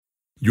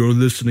You're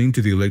listening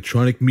to the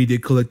Electronic Media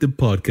Collective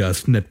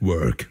Podcast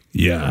Network.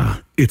 Yeah,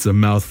 it's a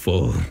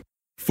mouthful.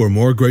 For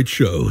more great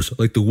shows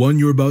like the one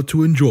you're about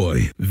to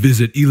enjoy,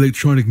 visit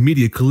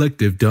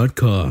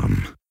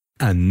electronicmediacollective.com.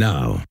 And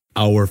now,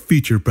 our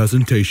feature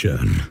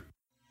presentation.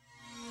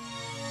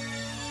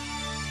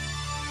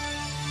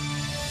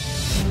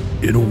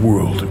 In a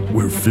world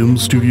where film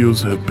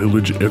studios have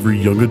pillaged every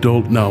young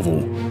adult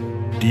novel,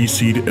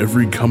 DC'd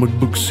every comic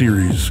book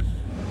series,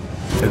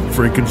 and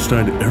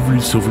Frankenstein every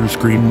silver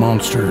screen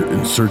monster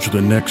in search of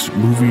the next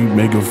movie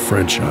mega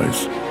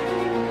franchise.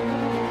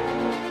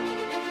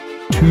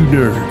 Two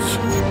nerds,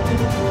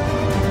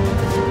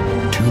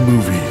 two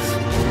movies,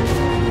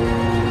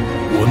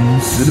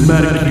 one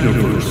cinematic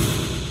universe.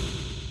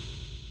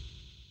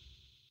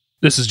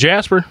 This is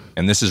Jasper.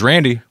 And this is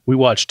Randy. We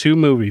watched two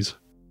movies.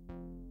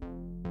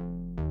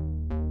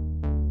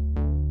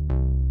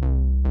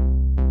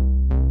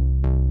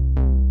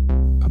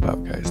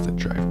 About guys that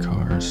drive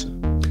cars.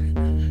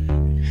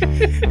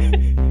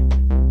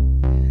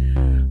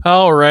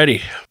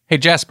 Alrighty. Hey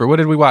Jasper, what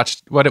did we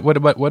watch? What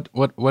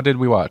did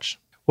we watch?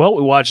 Well,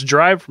 we watched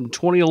Drive from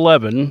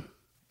 2011,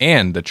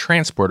 And The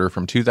Transporter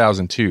from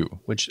 2002.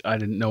 which I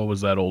didn't know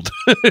was that old.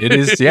 It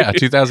is,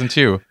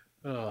 2002.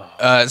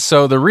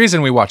 So the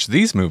reason we watched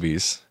these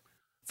movies,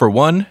 for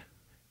one,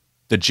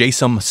 the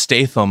Jason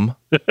Statham,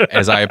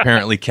 as I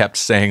apparently kept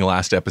saying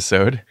last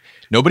episode.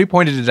 Nobody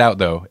pointed it out,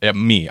 though.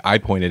 Me. I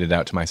pointed it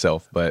out to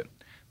myself. But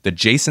the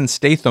Jason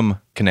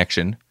Statham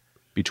connection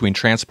between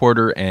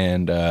Transporter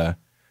and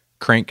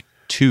Crank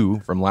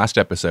 2 from last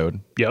episode.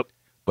 Yep.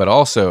 But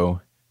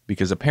also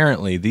because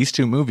apparently these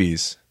two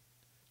movies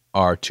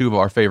are two of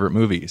our favorite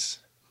movies.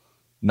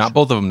 Not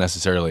both of them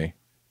necessarily,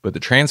 but The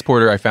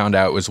Transporter I found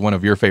out was one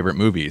of your favorite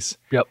movies.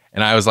 Yep.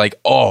 And I was like,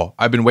 oh,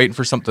 I've been waiting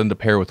for something to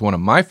pair with one of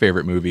my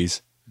favorite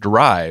movies,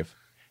 Drive.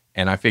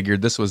 And I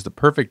figured this was the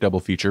perfect double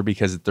feature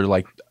because they're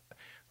like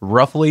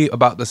roughly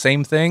about the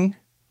same thing,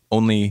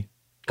 only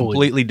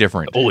completely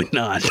different. Only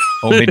not.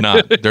 Only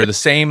not. They're the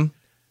same,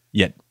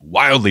 yet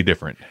wildly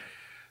different.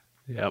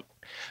 Yep.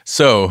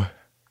 So,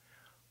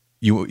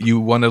 you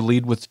want to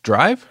lead with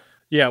Drive?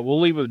 Yeah, we'll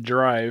leave with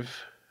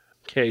Drive.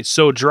 Okay,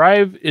 so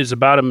Drive is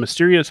about a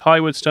mysterious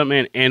Hollywood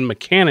stuntman and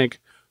mechanic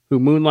who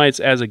moonlights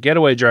as a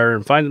getaway driver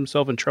and finds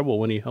himself in trouble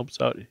when he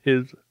helps out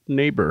his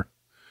neighbor.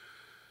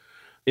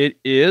 It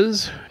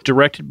is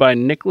directed by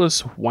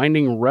Nicholas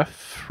Winding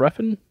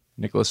Refn.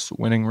 Nicholas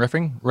Winning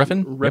Refn?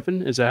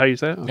 Refn, is that how you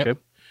say it? Yep. Okay.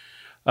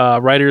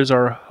 Writers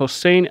are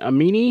Hossein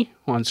Amini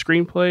on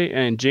screenplay,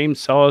 and James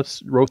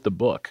Salas wrote the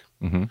book.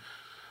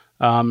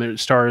 Mm-hmm. It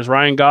stars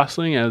Ryan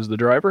Gosling as the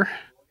driver,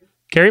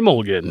 Carey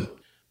Mulligan,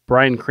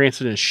 Bryan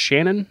Cranston as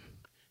Shannon,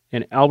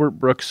 and Albert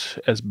Brooks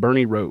as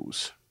Bernie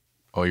Rose.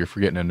 Oh, you're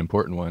forgetting an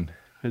important one.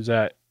 Is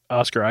that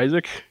Oscar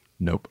Isaac?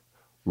 Nope.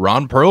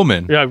 Ron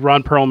Perlman. Yeah,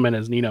 Ron Perlman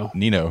as Nino.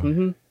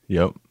 Nino.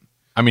 Yep.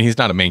 I mean, he's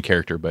not a main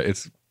character, but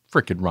it's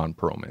freaking Ron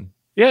Perlman.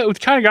 Yeah, it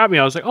kind of got me.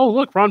 I was like, oh,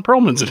 look, Ron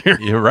Perlman's in here.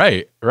 You're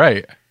right.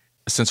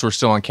 Since we're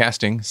still on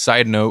casting,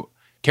 side note,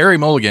 Carey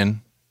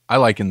Mulligan, I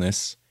like in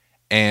this.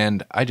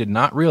 And I did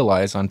not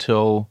realize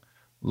until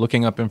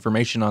looking up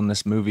information on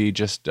this movie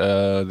just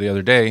the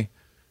other day,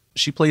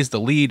 she plays the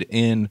lead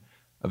in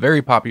a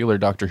very popular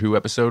Doctor Who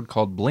episode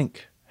called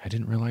Blink. I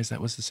didn't realize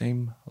that was the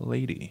same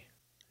lady.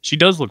 She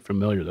does look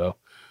familiar, though.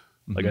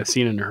 Like, I've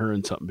seen her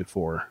in something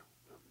before.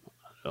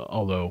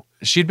 Although...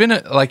 She'd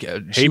been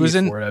she was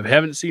in... I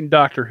haven't seen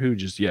Doctor Who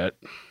just yet.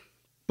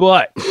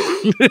 But...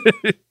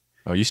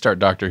 Oh, you start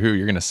Doctor Who,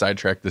 you're going to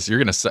sidetrack this.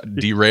 You're going to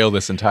derail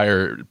this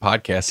entire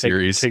podcast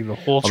series. Take the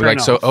whole I'll be train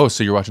like, off.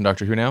 so you're watching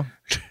Doctor Who now?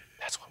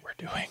 That's what we're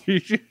doing.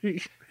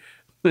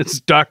 It's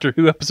Doctor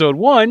Who episode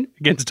 1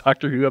 against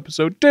Doctor Who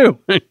episode 2.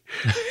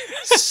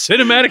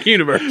 Cinematic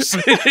universe.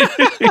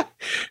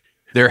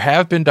 There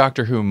have been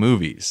Doctor Who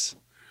movies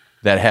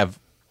that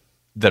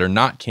are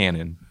not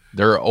canon.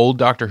 There are old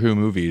Doctor Who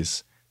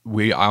movies.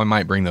 I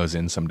might bring those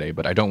in someday,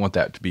 but I don't want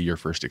that to be your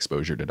first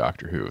exposure to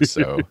Doctor Who.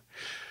 So,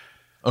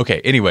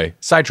 okay. Anyway,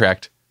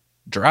 sidetracked.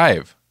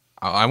 Drive.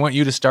 I want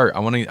you to start. I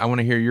want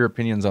to hear your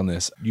opinions on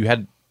this. You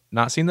had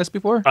not seen this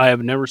before? I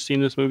have never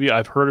seen this movie.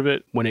 I've heard of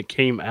it when it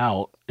came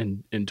out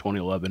in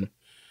 2011.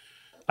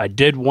 I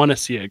did want to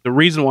see it. The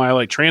reason why I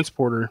like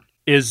Transporter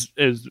is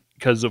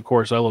because, of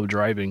course, I love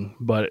driving,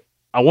 but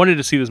I wanted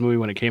to see this movie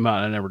when it came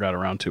out, and I never got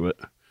around to it.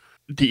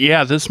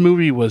 This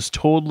movie was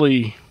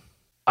totally...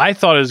 I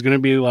thought it was going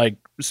to be like,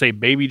 say,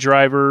 Baby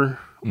Driver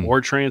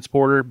or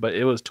Transporter, but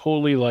it was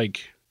totally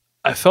like...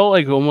 I felt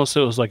like almost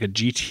it was like a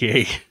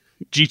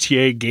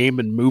GTA game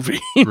and movie.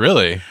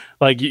 Really?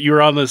 Like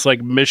you're on this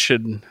like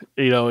mission,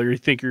 you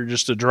think you're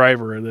just a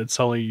driver, and then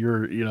suddenly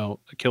you're, a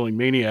killing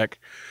maniac.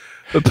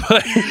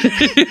 But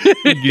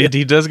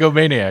he does go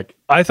maniac.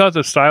 I thought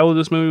the style of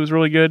this movie was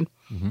really good.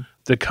 Mm-hmm.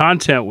 The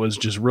content was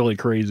just really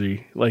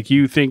crazy. Like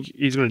you think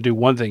he's going to do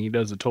one thing, he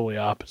does the totally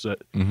opposite.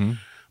 Mm-hmm.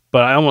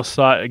 But I almost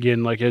thought,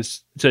 again, like I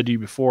said to you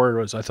before,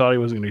 I thought he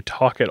wasn't going to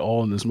talk at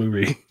all in this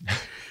movie.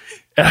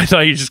 And I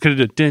thought he just could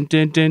have done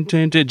din, din,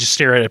 din, din, just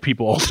stare at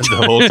people all the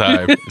time. The whole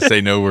time.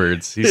 Say no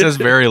words. He says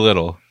very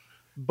little.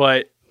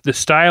 But The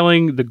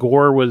styling, the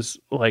gore was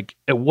like,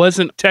 it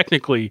wasn't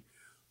technically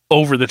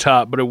over the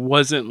top, but it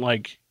wasn't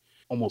like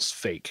almost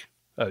fake,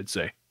 I would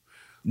say.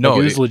 No,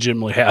 like, this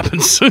legitimately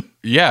happens.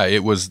 Yeah,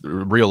 it was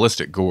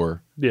realistic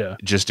gore. Yeah.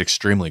 Just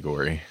extremely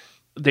gory.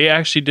 They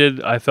actually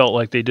did, I felt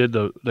like they did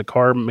the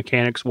car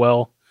mechanics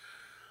well.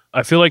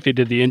 I feel like they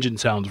did the engine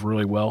sounds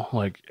really well.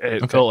 Like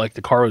it felt like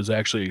the car was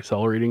actually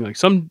accelerating. Like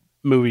some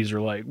movies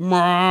are like,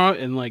 "Mwah,"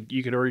 and like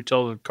you could already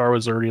tell the car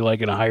was already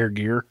like in a higher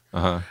gear.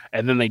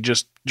 And then they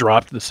just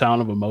dropped the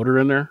sound of a motor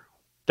in there.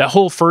 That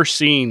whole first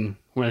scene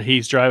when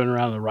he's driving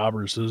around the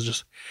robbers, it was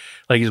just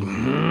like you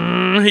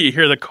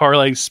hear the car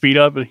like speed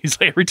up, and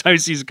he's like, every time he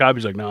sees a cop,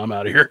 he's like, "No, I'm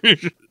out of here."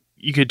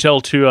 You could tell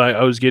too.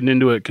 I was getting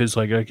into it because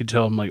like I could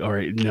tell him like, all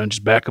right,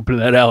 just back up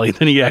into that alley.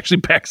 Then he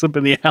actually backs up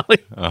in the alley.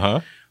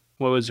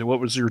 What was it? What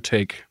was your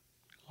take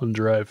on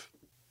Drive?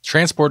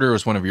 Transporter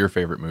was one of your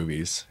favorite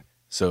movies,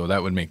 so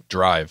that would make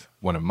Drive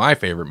one of my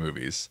favorite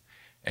movies,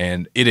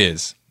 and it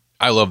is.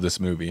 I love this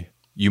movie.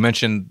 You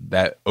mentioned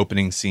that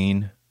opening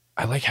scene.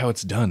 I like how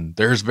it's done.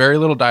 There's very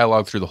little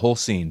dialogue through the whole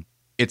scene.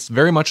 It's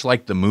very much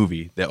like the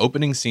movie. The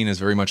opening scene is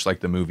very much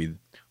like the movie,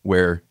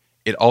 where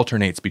it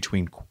alternates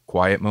between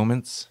quiet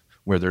moments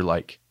where they're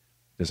like,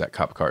 does that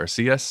cop car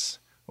see us?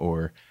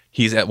 Or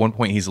he's at one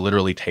point, he's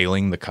literally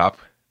tailing the cop.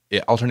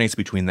 It alternates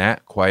between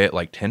that quiet,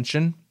 like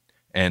tension,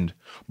 and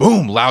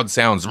boom, loud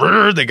sounds.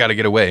 They got to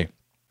get away.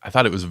 I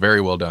thought it was very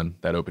well done,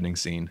 that opening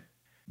scene.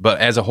 But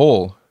as a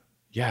whole,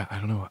 yeah, I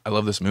don't know. I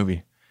love this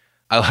movie.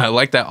 I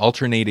like that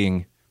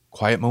alternating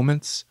quiet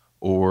moments,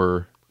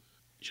 or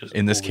just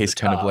in this case,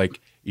 kind of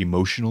like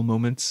emotional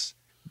moments,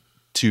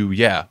 to,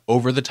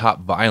 over the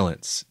top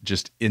violence,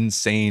 just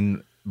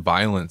insane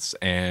violence.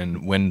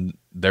 And when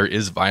there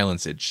is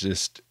violence,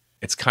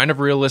 it's kind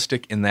of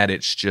realistic in that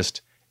it's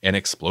just an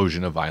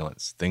explosion of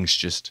violence. Things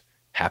just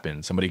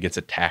happen. Somebody gets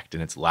attacked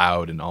and it's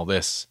loud and all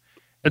this.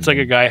 It's like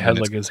a guy had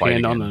like his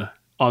hand on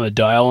the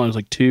dial and it's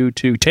like 2,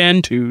 2,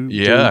 10,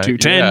 2, 2,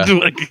 10.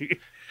 Like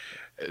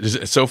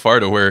so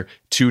far to where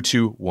 2,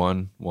 2,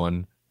 1,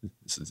 1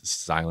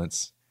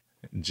 silence.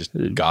 And just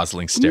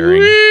Gosling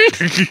staring.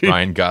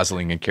 Ryan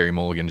Gosling and Carey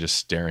Mulligan just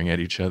staring at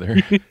each other.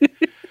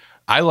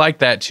 I like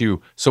that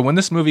too. So when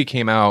this movie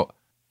came out,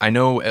 I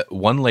know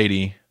one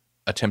lady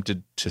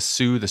attempted to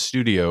sue the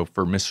studio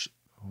for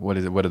what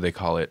do they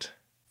call it?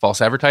 False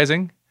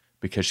advertising,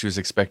 because she was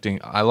expecting,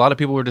 a lot of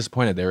people were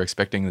disappointed. They were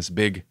expecting this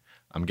big,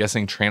 I'm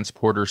guessing,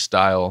 Transporter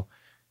style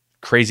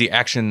crazy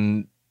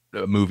action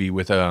movie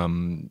with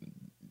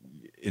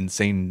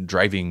insane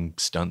driving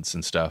stunts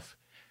and stuff.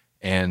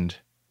 And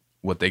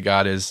what they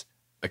got is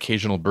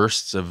occasional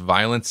bursts of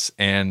violence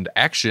and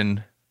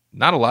action.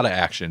 Not a lot of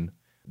action.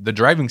 The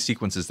driving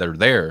sequences that are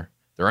there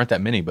aren't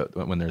that many, but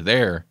when they're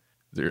there,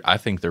 I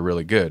think they're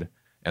really good.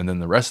 And then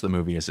the rest of the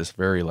movie is this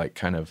very like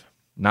kind of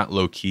not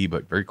low key,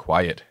 but very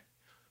quiet,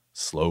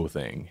 slow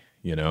thing,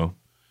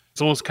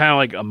 It's almost kind of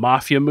like a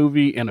mafia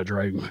movie and a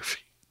driving movie.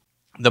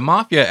 The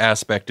mafia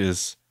aspect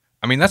is,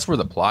 that's where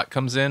the plot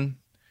comes in,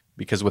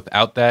 because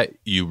without that,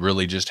 you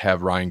really just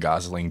have Ryan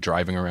Gosling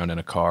driving around in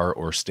a car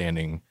or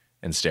standing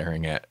and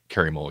staring at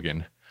Carey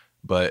Mulligan.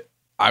 But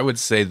I would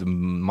say the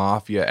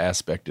mafia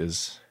aspect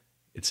it's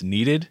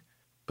needed,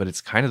 but it's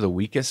kind of the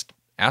weakest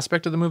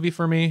aspect of the movie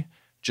for me,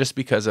 just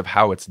because of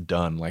how it's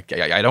done. Like,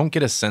 I don't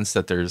get a sense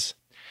that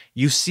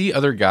you see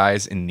other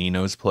guys in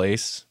Nino's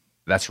place.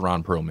 That's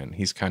Ron Perlman.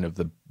 He's kind of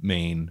the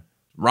main.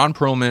 Ron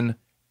Perlman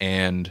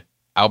and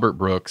Albert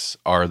Brooks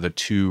are the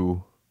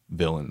two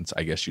villains,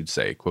 I guess you'd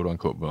say, quote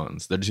unquote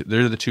villains.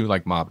 They're the two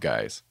like mob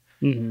guys.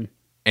 Mm-hmm.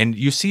 And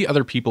you see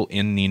other people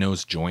in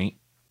Nino's joint,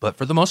 but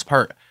for the most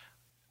part,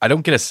 I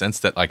don't get a sense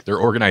that like their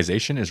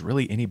organization is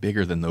really any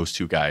bigger than those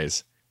two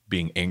guys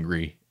being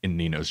angry in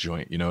Nino's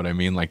joint. You know what I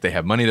mean? Like they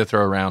have money to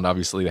throw around.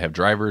 Obviously, they have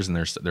drivers, and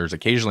there's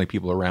occasionally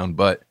people around,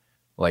 but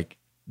like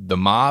the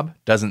mob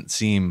doesn't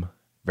seem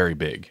very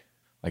big.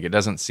 Like it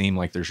doesn't seem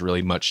like there's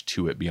really much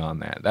to it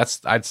beyond that.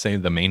 That's, I'd say,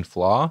 the main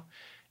flaw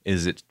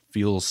is it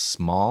feels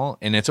small,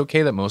 and it's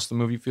okay that most of the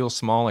movie feels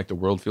small. Like the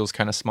world feels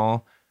kind of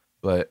small,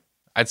 but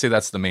I'd say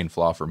that's the main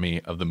flaw for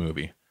me of the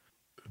movie.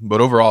 But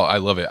overall, I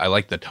love it. I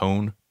like the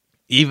tone,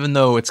 even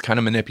though it's kind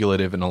of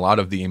manipulative and a lot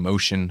of the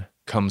emotion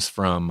comes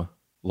from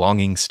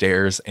longing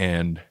stares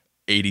and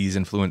 80s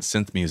influenced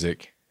synth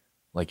music.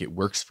 Like it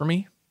works for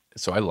me.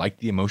 So I like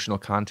the emotional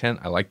content.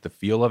 I like the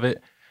feel of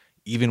it,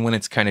 even when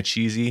it's kind of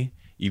cheesy,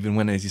 even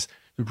when it's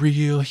a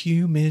real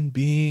human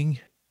being.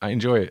 I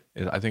enjoy it.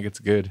 I think it's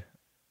good.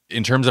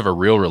 In terms of a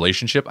real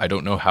relationship, I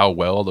don't know how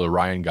well the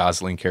Ryan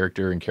Gosling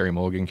character and Carey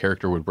Mulligan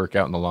character would work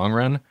out in the long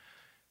run.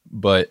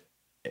 But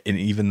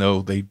even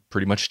though they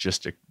pretty much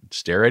just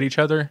stare at each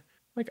other,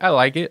 like I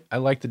like it. I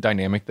like the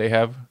dynamic they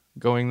have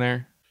going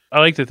there. I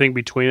like the thing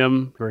between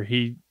them where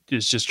he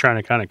is just trying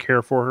to kind of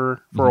care for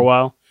her for a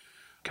while.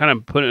 Kind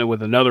of putting it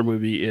with another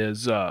movie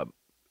is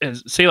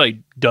say like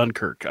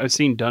Dunkirk. I've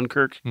seen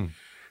Dunkirk.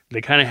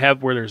 They kind of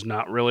have where there's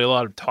not really a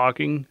lot of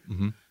talking.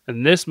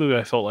 And this movie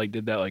I felt like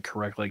did that like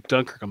correct. Like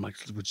Dunkirk, I'm like,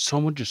 would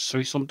someone just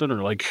say something,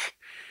 or like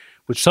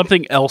which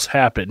something else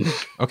happened.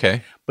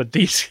 Okay. But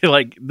these,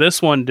 like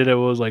this one did it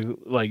was like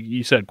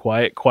you said,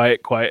 quiet,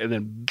 quiet, quiet, and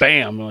then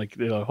bam, like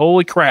they're like,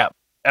 holy crap.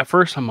 At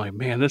first I'm like,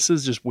 man, this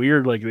is just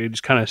weird. Like they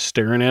just kind of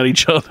staring at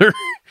each other.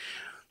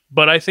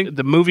 But I think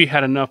the movie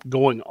had enough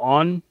going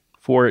on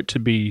for it to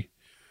be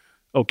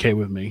okay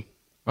with me.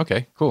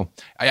 Okay, cool.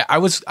 I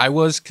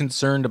was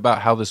concerned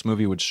about how this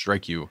movie would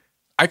strike you.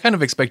 I kind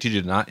of expected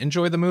you to not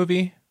enjoy the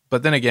movie,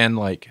 but then again,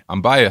 like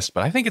I'm biased,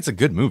 but I think it's a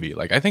good movie.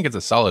 Like I think it's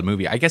a solid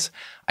movie. I guess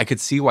I could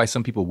see why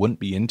some people wouldn't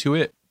be into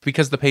it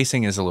because the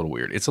pacing is a little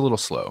weird. It's a little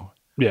slow.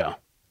 Yeah.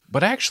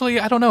 But actually,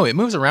 I don't know. It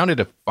moves around at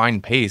a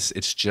fine pace.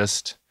 It's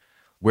just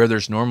where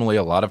there's normally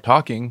a lot of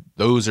talking,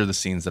 those are the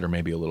scenes that are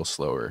maybe a little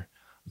slower.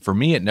 For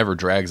me, it never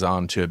drags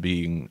on to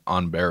being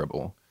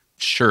unbearable.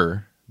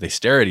 Sure, they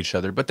stare at each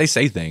other, but they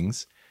say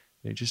things.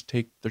 They just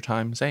take their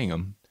time saying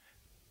them.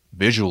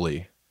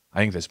 Visually, I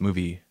think this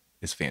movie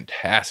is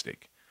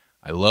fantastic.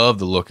 I love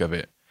the look of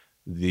it.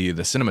 The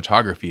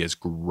cinematography is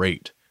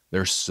great.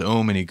 There's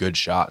so many good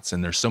shots,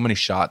 and there's so many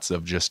shots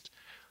of just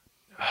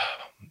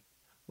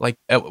like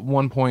at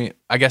one point,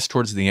 I guess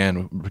towards the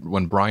end,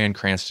 when Bryan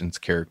Cranston's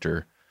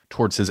character,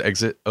 towards his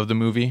exit of the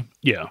movie,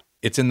 Yeah.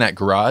 it's in that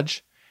garage,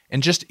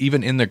 and just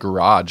even in the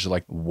garage,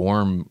 like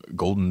warm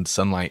golden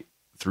sunlight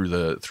through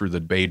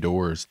the bay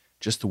doors,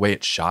 just the way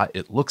it's shot,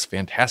 it looks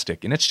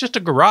fantastic. And it's just a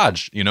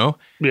garage, you know?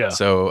 Yeah.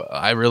 So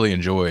I really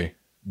enjoy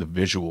the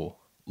visual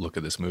look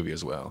of this movie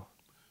as well.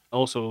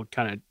 Also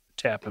kind of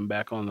tapping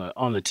back on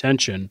the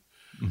tension.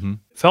 Mm-hmm.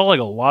 Felt like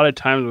a lot of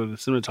times with the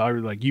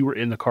cinematography, like you were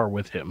in the car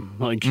with him.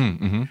 Like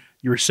Mm-hmm.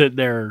 you were sitting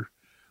there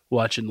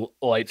watching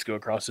lights go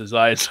across his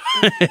eyes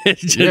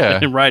Yeah.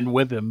 and riding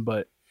with him.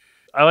 But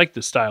I like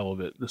the style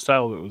of it. The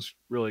style of it was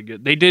really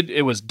good.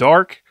 It was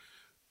dark,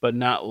 but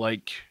not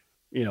like,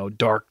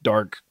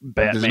 dark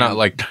Batman. It's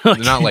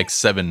not like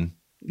Seven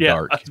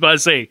dark. I was about to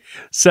say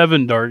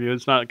Seven dark.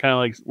 It's not kind of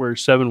like where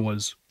Seven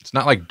was. It's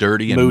not like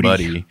dirty and Moody.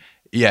 muddy.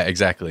 Yeah,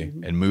 exactly.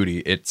 And moody.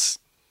 It's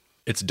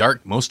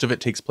dark. Most of it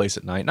takes place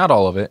at night. Not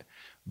all of it,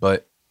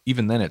 but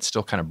even then it's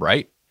still kind of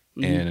bright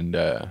and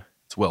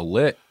it's well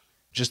lit.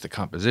 Just the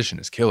composition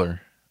is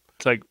killer.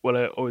 It's like what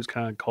I always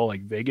kind of call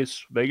like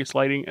Vegas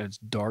lighting. It's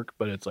dark,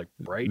 but it's like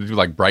bright.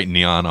 Like bright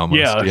neon almost.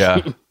 Yeah.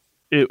 Yeah.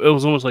 It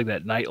was almost like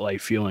that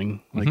nightlife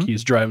feeling. Like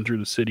he's driving through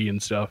the city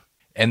and stuff.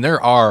 And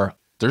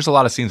there's a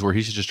lot of scenes where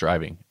he's just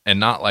driving and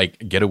not like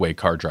getaway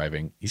car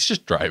driving. He's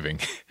just driving.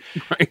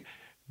 Right.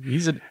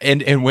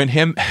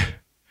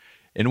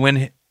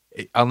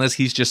 Unless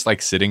he's just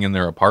like sitting in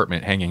their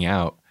apartment hanging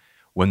out,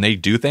 when they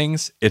do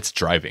things, it's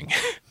driving.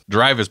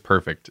 Drive is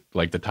perfect,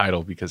 like the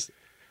title, because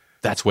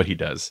that's what he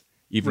does.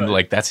 Even Right.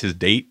 like that's his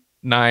date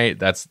night.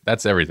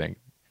 That's everything.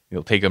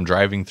 He'll take him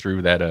driving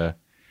through that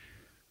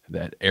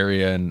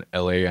area in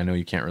LA. I know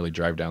you can't really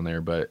drive down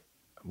there, but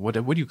what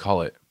do you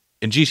call it?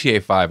 In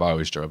GTA 5, I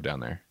always drove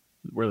down there.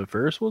 Where the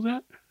Ferris was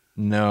at?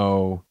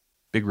 No,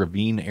 big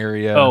ravine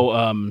area. Oh,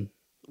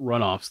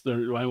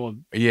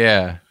 runoffs.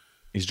 Yeah.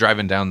 He's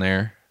driving down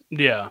there.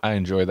 Yeah. I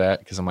enjoy that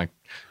because I'm like,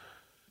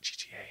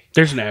 GTA.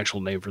 There's an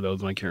actual name for those,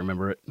 and I can't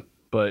remember it.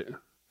 But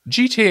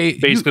GTA.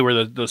 basically,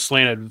 where the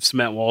slanted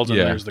cement walls and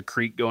Yeah. there's the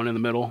creek going in the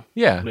middle.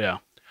 Yeah. Yeah.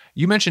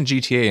 You mentioned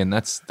GTA, and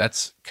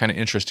that's kind of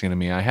interesting to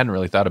me. I hadn't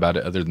really thought about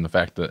it other than the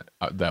fact that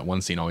that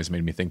one scene always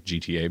made me think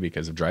GTA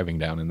because of driving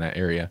down in that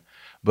area.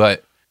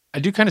 But I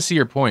do kind of see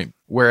your point.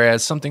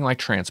 Whereas something like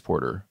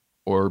Transporter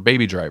or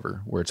Baby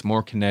Driver, where it's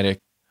more kinetic,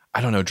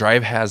 I don't know,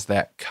 Drive has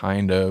that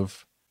kind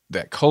of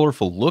that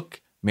colorful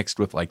look mixed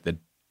with like the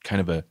kind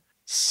of a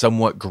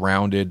somewhat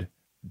grounded,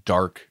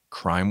 dark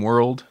crime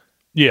world.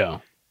 Yeah.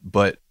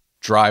 But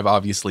Drive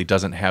obviously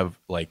doesn't have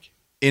like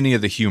any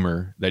of the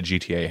humor that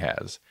GTA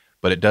has,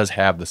 but it does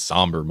have the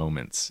somber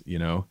moments, you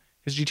know,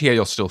 because GTA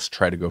you'll still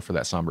try to go for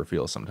that somber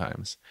feel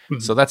sometimes.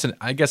 So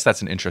I guess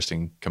that's an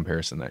interesting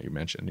comparison that you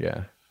mentioned.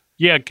 Yeah.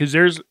 Yeah, because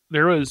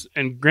there was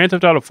in Grand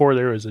Theft Auto 4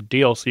 there was a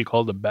DLC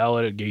called The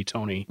Ballad of Gay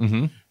Tony,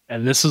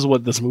 and this is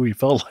what this movie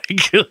felt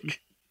like.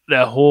 Like,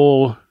 that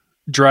whole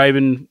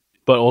driving,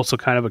 but also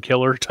kind of a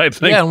killer type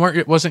thing. Yeah, and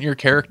it wasn't your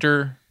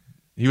character.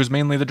 He was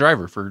mainly the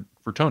driver for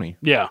Tony.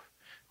 Yeah.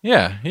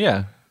 Yeah.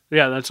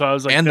 That's why I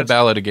was like. And the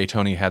Ballad of Gay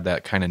Tony had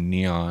that kind of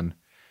neon.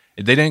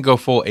 They didn't go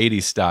full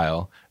 80s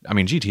style. I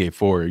mean, GTA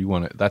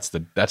 4,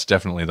 that's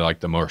definitely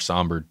the more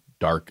somber,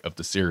 dark of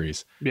the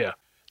series. Yeah.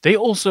 They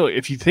also,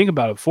 if you think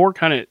about it, 4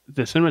 kind of,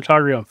 the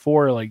cinematography on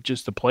 4, like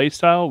just the play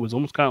style was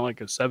almost kind of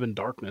like a 7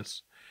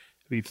 darkness.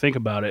 If you think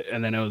about it.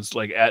 And then it was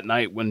like at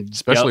night when.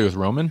 Especially with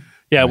Roman.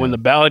 Yeah, when the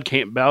Ballad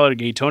of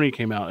Gay Tony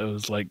came out, it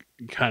was like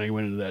kind of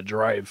went into that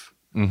Drive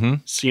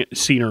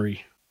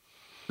scenery.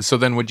 So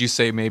then would you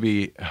say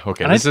maybe,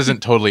 okay, this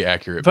isn't totally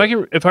accurate.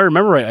 If I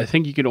remember right, I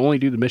think you could only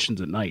do the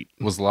missions at night.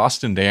 Was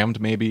Lost and Damned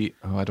maybe?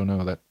 Oh, I don't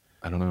know.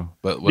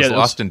 But was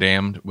Lost and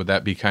Damned, would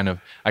that be kind of,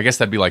 I guess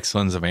that'd be like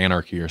Sons of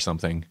Anarchy or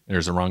something.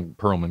 There's a Ron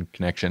Perlman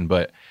connection.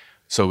 But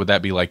so would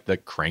that be like the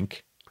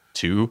Crank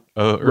 2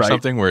 or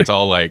something where it's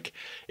all like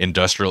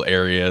industrial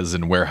areas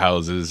and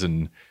warehouses?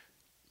 And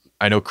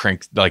I know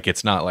Crank, like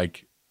it's not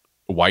like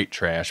white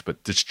trash,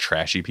 but just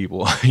trashy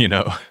people, you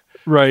know?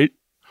 Right.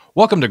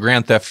 Welcome to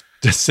Grand Theft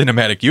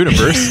Cinematic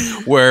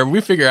Universe, where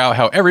we figure out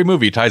how every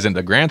movie ties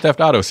into Grand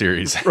Theft Auto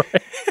series.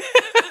 Right.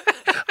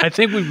 I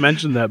think we've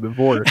mentioned that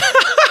before.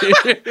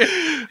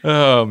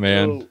 Oh,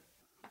 man.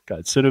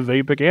 God,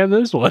 Cinevaping and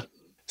this one.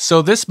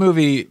 So this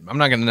movie, I'm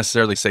not going to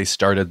necessarily say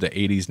started the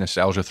 80s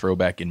nostalgia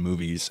throwback in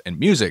movies and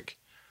music,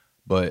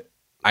 but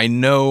I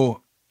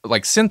know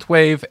like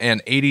synthwave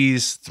and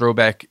 80s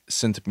throwback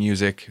synth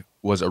music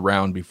was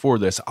around before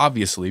this,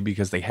 obviously,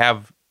 because they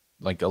have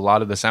like a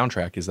lot of the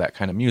soundtrack is that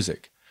kind of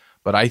music.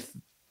 But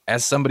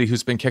as somebody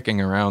who's been kicking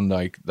around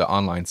like the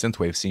online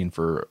synthwave scene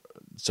for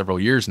several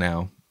years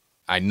now,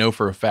 I know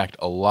for a fact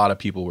a lot of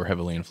people were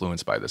heavily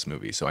influenced by this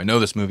movie. So I know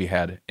this movie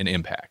had an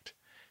impact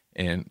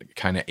and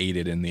kind of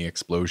aided in the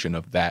explosion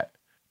of that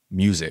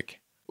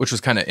music, which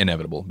was kind of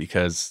inevitable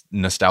because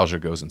nostalgia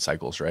goes in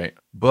cycles, right?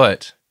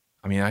 But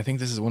I mean, I think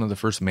this is one of the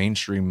first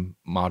mainstream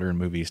modern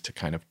movies to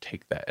kind of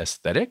take that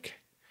aesthetic.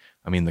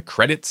 I mean, the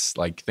credits,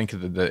 like think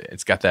of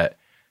it's got that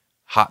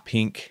hot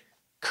pink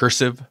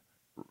cursive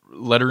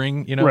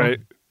lettering, you know? Right.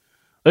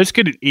 This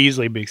could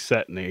easily be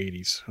set in the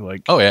 80s.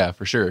 Like, oh yeah,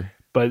 for sure.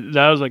 But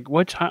that was like,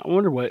 what time? I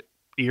wonder what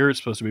year it's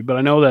supposed to be. But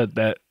I know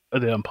that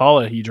the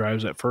Impala he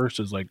drives at first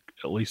is like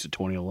at least a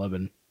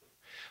 2011.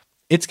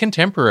 It's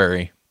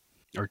contemporary.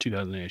 Or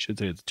 2008. I should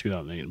say it's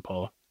 2008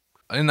 Impala.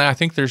 And I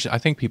think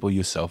people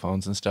use cell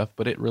phones and stuff,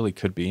 but it really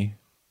could be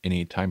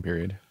any time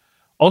period.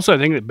 Also, I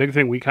think the big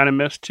thing we kind of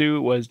missed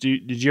too was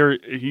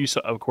you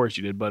saw, of course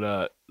you did,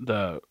 but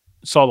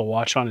saw the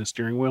watch on his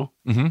steering wheel,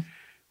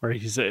 where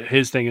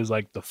his thing is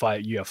like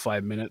you have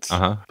 5 minutes.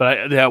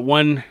 But that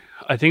one,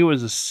 I think it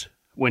was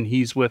when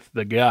he's with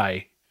the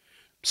guy,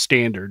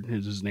 Standard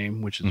is his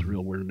name, which is a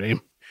real weird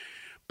name.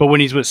 But when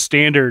he's with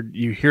Standard,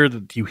 you hear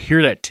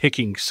that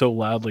ticking so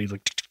loudly,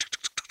 like.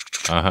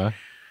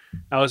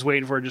 I was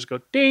waiting for it to just go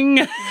ding.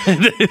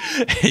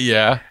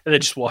 Yeah. And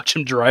then just watch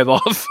him drive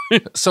off.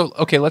 So,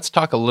 okay, let's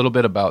talk a little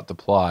bit about the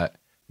plot,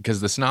 because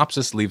the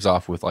synopsis leaves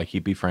off with like he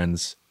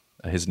befriends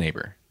his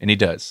neighbor, and he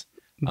does.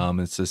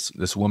 It's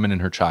this woman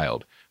and her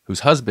child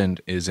whose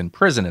husband is in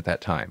prison at that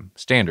time,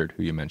 Standard,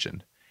 who you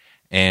mentioned.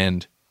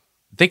 And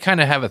they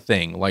kind of have a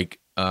thing, like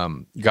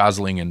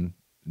Gosling and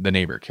the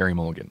neighbor, Carey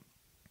Mulligan.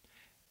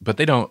 But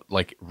they don't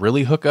like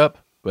really hook up,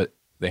 but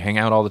they hang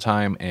out all the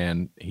time,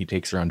 and he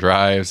takes her on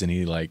drives, and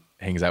he like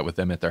hangs out with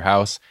them at their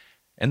house,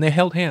 and they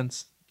held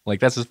hands. Like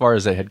that's as far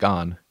as they had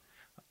gone.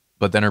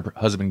 But then her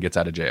husband gets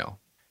out of jail,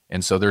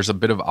 and so there's a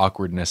bit of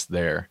awkwardness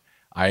there.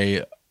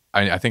 I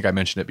think I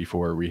mentioned it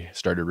before we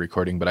started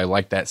recording, but I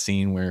like that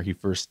scene where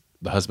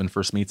the husband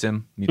first meets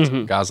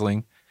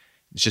Gosling.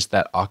 It's just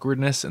that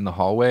awkwardness in the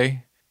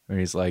hallway where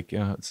he's like,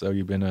 so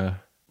you've been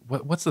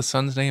what's the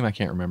son's name? I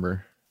can't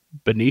remember.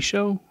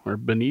 Benicio or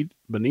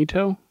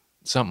Benito?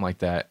 Something like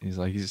that. He's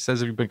like, he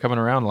says you've been coming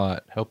around a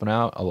lot, helping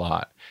out a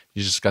lot.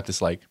 You just got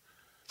this like,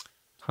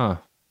 huh.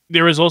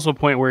 There was also a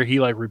point where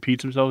he like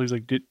repeats himself. He's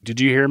like, did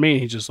you hear me?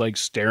 And he's just like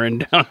staring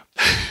down.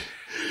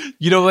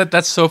 You know what?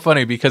 That's so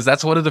funny because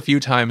that's one of the few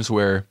times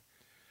where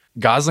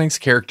Gosling's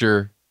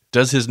character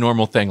does his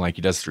normal thing like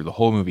he does through the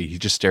whole movie. He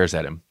just stares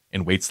at him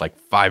and waits like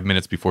 5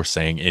 minutes before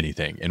saying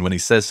anything. And when he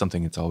says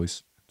something, it's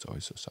always so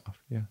soft.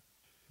 Yeah.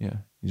 Yeah.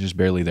 He's just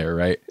barely there,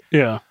 right?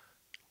 Yeah.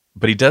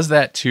 But he does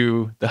that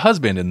to the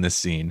husband in this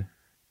scene.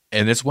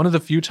 And it's one of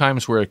the few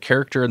times where a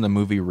character in the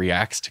movie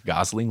reacts to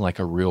Gosling like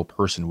a real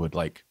person would,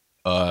 like,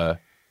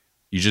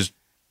 you just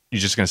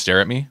gonna stare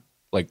at me?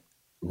 Like,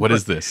 what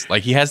is this?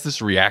 Like, he has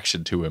this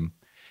reaction to him.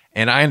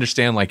 And I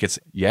understand, like,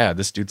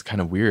 this dude's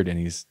kind of weird.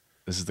 And this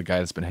is the guy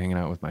that's been hanging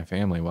out with my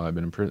family while I've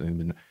been in prison. He's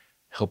been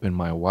helping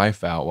my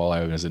wife out while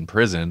I was in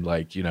prison.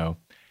 Like, you know,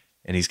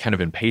 and he's kind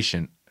of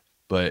impatient.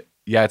 But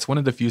yeah, it's one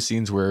of the few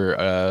scenes where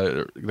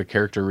a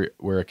character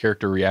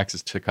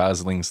reacts to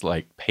Gosling's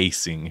like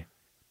pacing,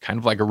 kind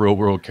of like a real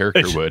world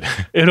character would.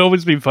 It'd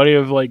always be funny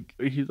if like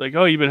he's like,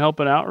 "Oh, you've been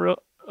helping out,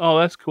 oh,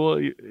 that's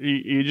cool.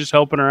 You just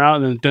helping her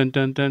out," and then dun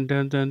dun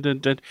dun dun dun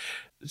dun.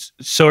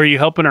 So are you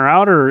helping her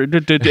out, or and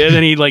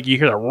then he like you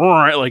hear the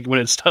roar like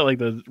when it's like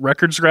the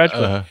record scratch.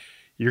 But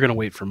you're gonna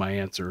wait for my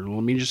answer.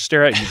 Let me just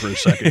stare at you for a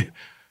second,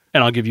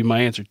 and I'll give you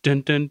my answer.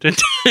 Dun dun dun.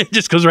 It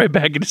just goes right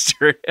back into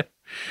stare at.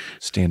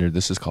 Standard,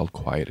 this is called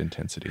quiet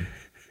intensity.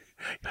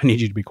 I need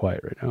you to be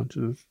quiet right now.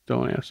 Just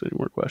don't ask any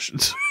more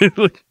questions.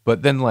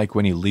 But then like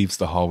when he leaves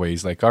the hallway,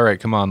 he's like, all right,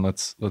 come on,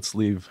 let's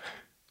leave.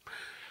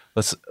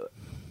 Let's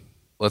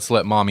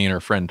let mommy and her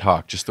friend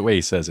talk. Just the way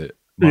he says it.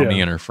 Mommy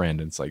and her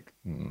friend. And it's like,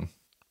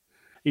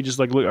 He just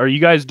like, look, are you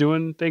guys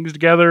doing things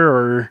together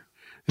or?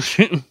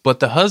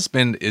 But the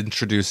husband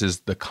introduces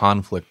the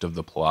conflict of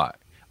the plot.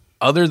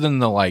 Other than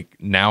the like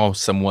now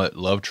somewhat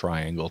love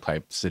triangle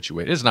type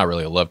situation, it's not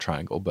really a love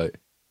triangle, but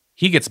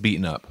he gets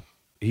beaten up.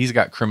 He's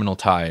got criminal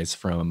ties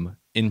from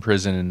in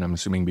prison, and I'm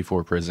assuming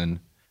before prison.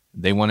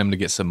 They want him to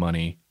get some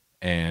money,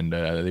 and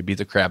they beat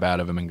the crap out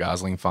of him, and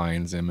Gosling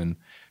finds him, and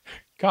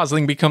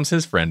Gosling becomes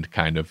his friend,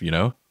 kind of, you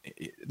know?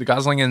 The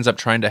Gosling ends up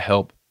trying to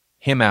help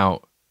him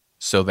out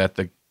so that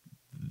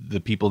the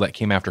people that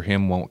came after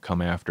him won't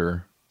come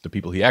after the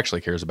people he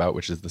actually cares about,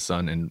 which is the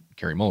son and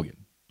Carey Mulligan.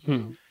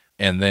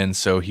 And then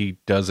so he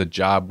does a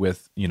job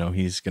with,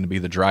 he's going to be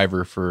the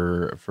driver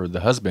for the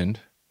husband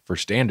for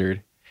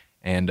Standard,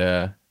 and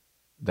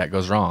that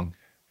goes wrong.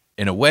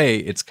 In a way,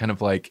 it's kind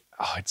of like,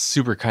 it's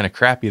super kind of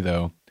crappy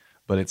though,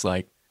 but it's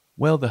like,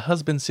 well, the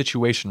husband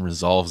situation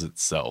resolves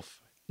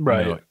itself,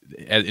 right?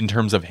 In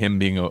terms of him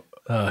being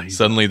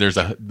suddenly there's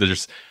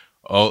the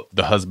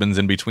husband's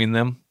in between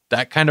them.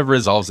 That kind of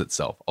resolves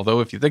itself. Although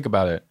if you think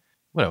about it,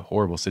 what a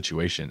horrible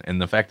situation,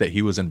 and the fact that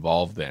he was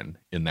involved then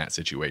in that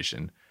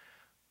situation,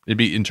 it'd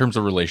be, in terms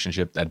of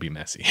relationship, that'd be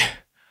messy.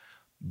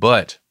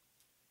 But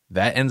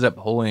that ends up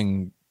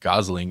pulling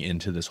Gosling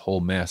into this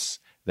whole mess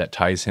that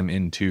ties him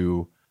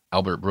into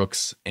Albert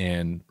Brooks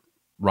and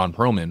Ron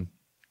Perlman,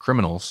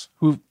 criminals,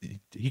 who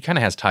he kind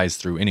of has ties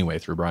through anyway,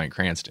 through Bryan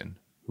Cranston,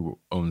 who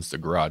owns the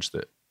garage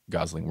that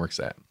Gosling works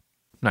at.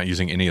 I'm not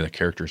using any of the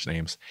characters'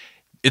 names.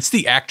 It's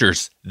the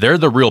actors. They're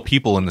the real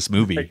people in this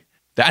movie. Right.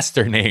 That's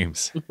their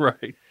names.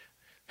 Right.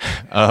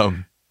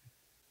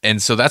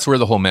 And so that's where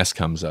the whole mess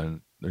comes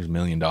on. There's $1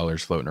 million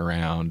floating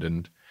around,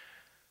 and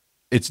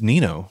it's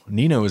Nino.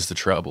 Nino is the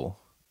trouble.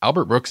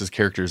 Albert Brooks'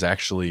 character is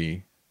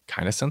actually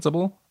kind of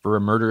sensible for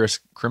a murderous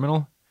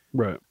criminal.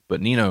 Right.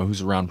 But Nino,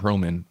 who's around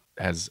Perlman,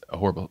 has a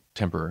horrible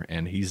temper,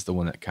 and he's the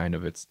one that kind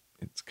of, it's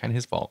kind of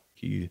his fault.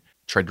 He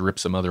tried to rip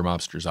some other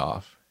mobsters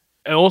off.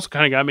 It also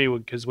kind of got me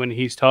because when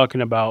he's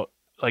talking about,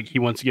 like, he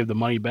wants to give the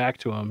money back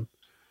to him,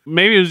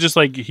 maybe it was just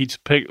like he's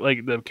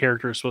the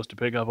character is supposed to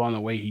pick up on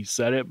the way he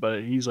said it,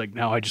 but he's like,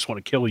 now I just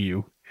want to kill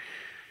you.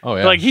 Oh,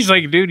 yeah. Like, he's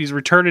like, dude, he's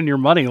returning your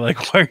money.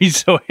 Like, why are you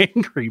so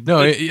angry? No,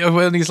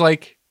 when he's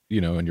like,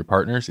 and your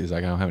partners, he's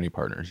like, I don't have any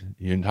partners.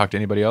 You didn't talk to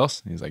anybody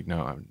else? And he's like,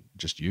 no, I'm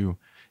just you. And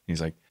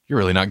he's like, you're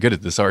really not good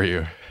at this, are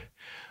you?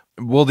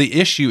 Well, the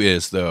issue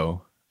is,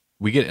 though,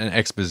 we get an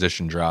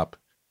exposition drop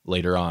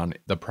later on.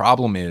 The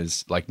problem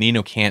is, like,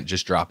 Nino can't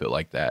just drop it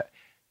like that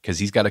because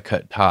he's got to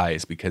cut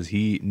ties, because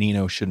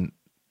Nino shouldn't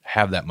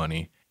have that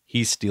money.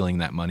 He's stealing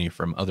that money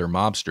from other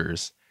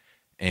mobsters.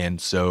 And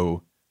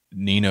so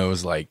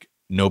Nino's like,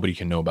 nobody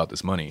can know about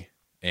this money,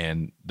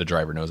 and the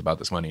driver knows about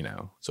this money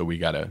now. So we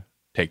got to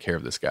take care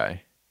of this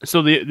guy.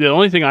 So the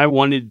only thing I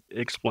wanted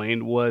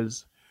explained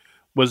was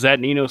that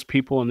Nino's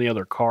people in the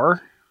other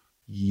car?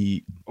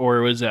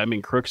 Or was that,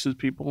 Crooks'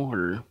 people?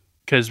 Or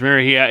because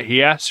Mary,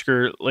 he asked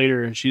her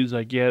later, and she's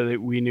like, yeah,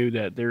 we knew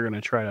that they're going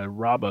to try to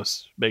rob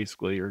us,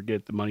 basically, or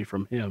get the money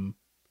from him,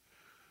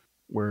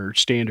 where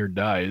Standard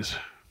dies.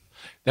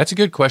 That's a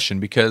good question,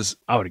 because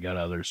I would have got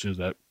out of there as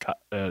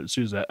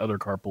soon as that other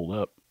car pulled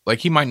up. Like,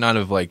 he might not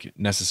have, like,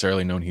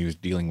 necessarily known he was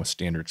dealing with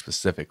Standard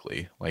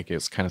specifically. Like,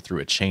 it's kind of through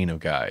a chain of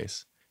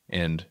guys.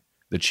 And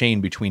the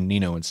chain between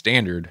Nino and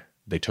Standard,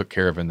 they took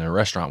care of in their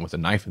restaurant with a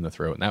knife in the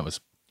throat, and that was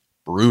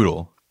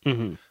brutal.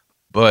 Mm-hmm.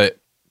 But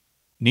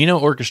Nino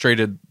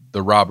orchestrated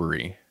the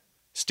robbery.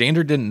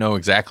 Standard didn't know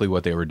exactly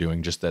what they were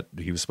doing, just that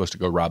he was supposed to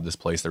go rob this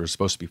place. There was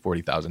supposed to be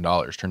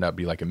 $40,000. Turned out to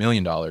be like $1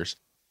 million.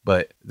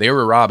 But they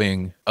were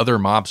robbing other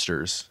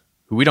mobsters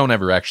who we don't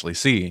ever actually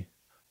see.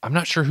 I'm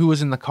not sure who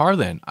was in the car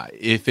then.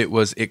 If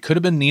it could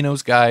have been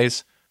Nino's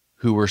guys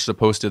who were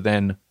supposed to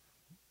then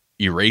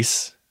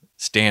erase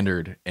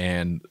Standard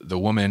and the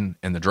woman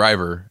and the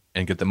driver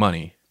and get the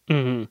money.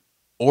 Mm-hmm.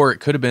 Or it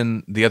could have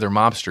been the other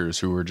mobsters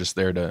who were just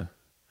there to...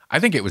 I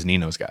think it was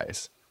Nino's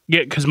guys.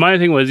 Yeah, because my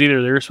thing was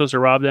either they were supposed to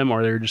rob them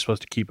or they were just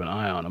supposed to keep an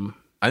eye on them.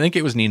 I think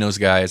it was Nino's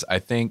guys. I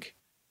think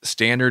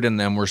Standard and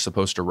them were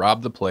supposed to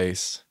rob the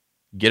place,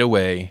 get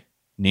away.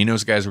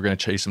 Nino's guys were going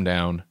to chase them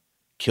down,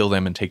 kill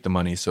them, and take the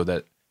money so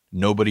that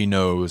nobody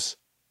knows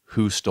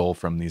who stole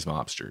from these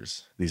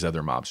mobsters, these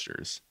other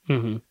mobsters.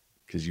 Mm-hmm.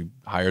 Because you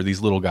hire these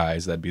little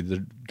guys, that'd be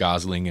the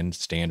Gosling and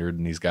Standard,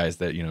 and these guys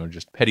that,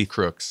 just petty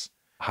crooks,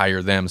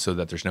 hire them so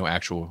that there's no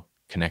actual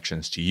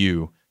connections to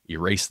you,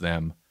 erase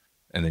them,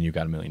 and then you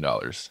got $1 million.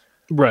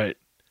 Right.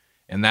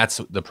 And that's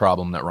the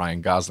problem that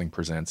Ryan Gosling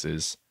presents,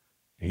 is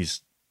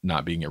he's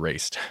not being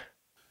erased.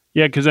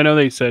 Yeah, because I know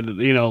they said,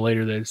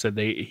 later they said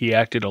he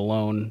acted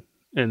alone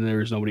and there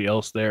was nobody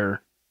else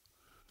there.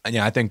 And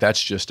yeah, I think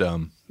that's just...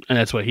 and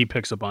that's what he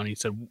picks up on. He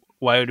said,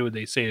 why would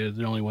they say there's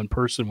only one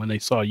person when they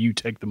saw you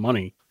take the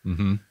money?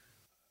 Mm-hmm.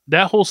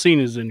 That whole scene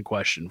is in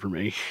question for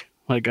me.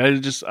 Like, I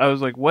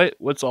was like,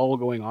 what's all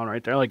going on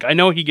right there? Like, I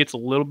know he gets a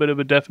little bit of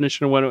a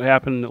definition of what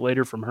happened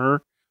later from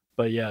her,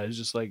 but yeah, it's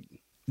just like,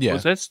 yeah.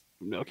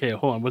 Okay,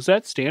 hold on. Was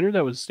that Standard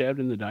that was stabbed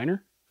in the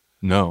diner?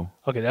 No.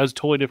 Okay, that was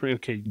totally different.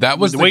 Okay, that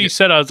was the way you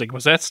said, I was like,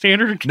 was that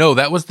Standard? No,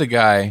 that was the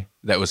guy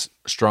that was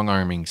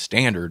strong-arming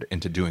Standard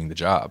into doing the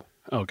job.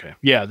 Okay,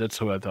 yeah, that's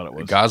who I thought it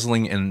was.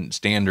 Gosling and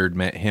Standard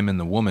met him and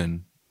the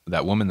woman,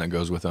 that woman that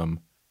goes with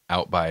him,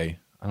 out by,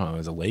 I don't know, it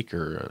was a lake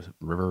or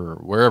a river or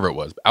wherever it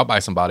was, out by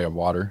some body of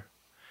water.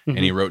 Mm-hmm.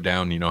 And he wrote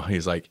down,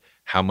 he's like,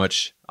 how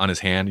much on his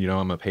hand, I'm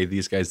going to pay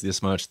these guys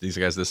this much, these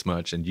guys this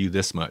much, and you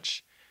this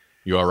much.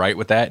 You all right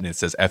with that? And it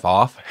says F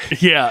off.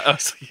 Yeah,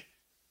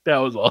 that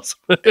was awesome.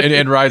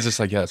 and Ryan's just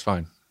like, yeah, that's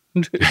fine.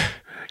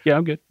 Yeah,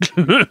 I'm good.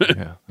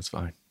 Yeah, that's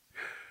fine.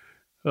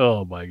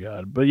 Oh my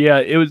God. But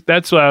yeah,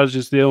 that's why I was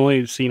just the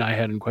only scene I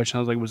had in question.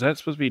 I was like, was that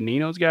supposed to be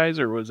Nino's guys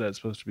or was that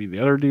supposed to be the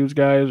other dude's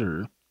guys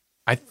or?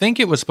 I think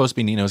it was supposed to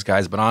be Nino's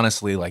guys, but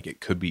honestly, like it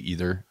could be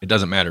either. It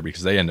doesn't matter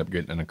because they end up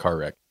getting in a car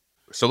wreck.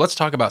 So let's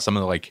talk about some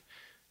of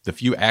the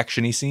few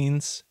actiony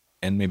scenes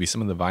and maybe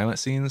some of the violent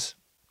scenes,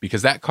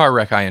 because that car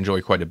wreck I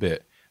enjoy quite a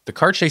bit. The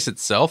car chase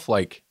itself,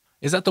 like,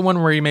 is that the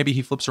one where maybe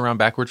he flips around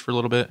backwards for a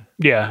little bit?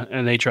 Yeah,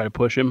 and they try to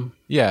push him.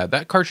 Yeah,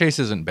 that car chase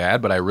isn't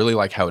bad, but I really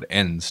like how it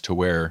ends to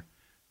where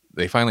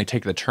they finally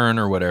take the turn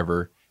or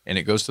whatever, and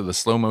it goes to the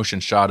slow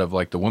motion shot of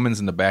like the woman's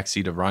in the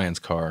backseat of Ryan's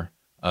car.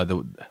 I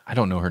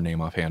don't know her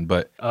name offhand,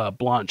 but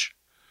Blanche.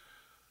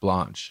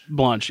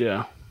 Blanche,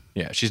 Yeah.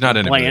 Yeah, she's not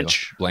in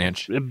Blanche. it.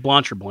 Blanche.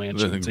 Blanche or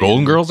Blanche. The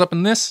Golden Girl's up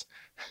in this?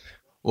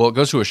 Well, it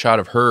goes to a shot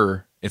of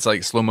her. It's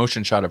like slow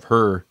motion shot of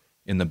her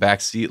in the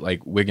back seat,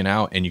 like wigging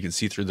out, and you can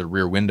see through the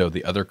rear window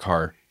the other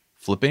car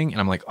flipping. And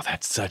I'm like, oh,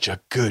 that's such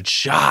a good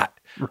shot.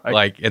 Right.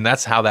 Like, and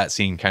that's how that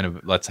scene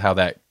that's how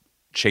that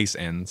chase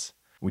ends.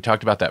 We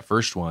talked about that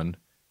first one.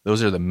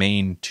 Those are the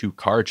main 2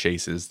 car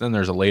chases. Then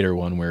there's a later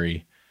one where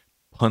he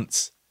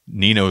punts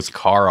Nino's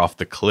car off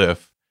the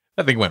cliff.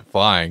 That thing went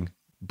flying.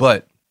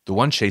 But the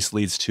one chase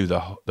leads to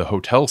the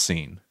hotel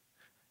scene.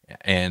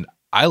 And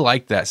I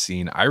liked that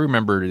scene. I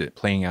remembered it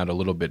playing out a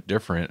little bit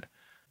different.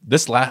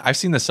 I've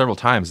seen this several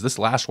times. This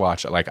last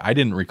watch, like I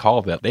didn't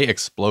recall that they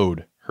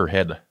explode her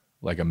head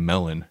like a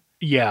melon.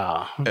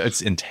 Yeah.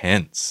 It's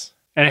intense.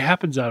 And it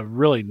happens out of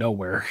really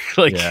nowhere.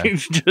 Like, Yeah.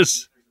 it's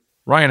just...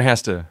 Ryan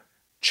has to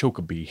choke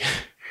a bee.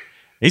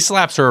 He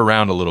slaps her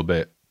around a little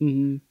bit.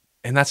 Mm-hmm.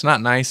 And that's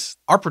not nice.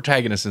 Our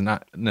protagonist is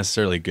not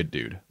necessarily a good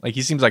dude. Like,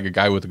 he seems like a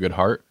guy with a good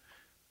heart,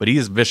 but he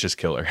is a vicious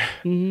killer.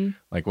 Mm-hmm.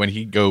 Like, when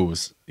he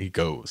goes.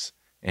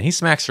 And he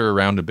smacks her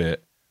around a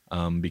bit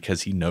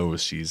because he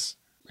knows she's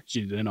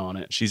in on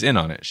it. She's in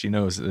on it. She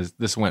knows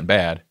this went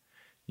bad.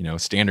 You know,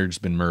 Standard's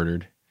been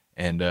murdered.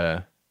 And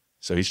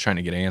so he's trying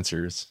to get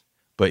answers.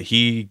 But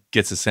he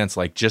gets a sense,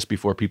 like, just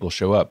before people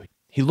show up,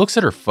 he looks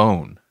at her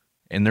phone,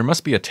 and there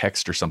must be a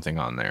text or something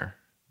on there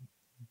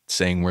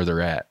saying where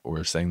they're at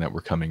or saying that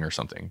we're coming or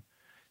something.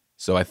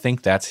 So I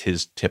think that's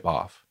his tip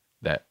off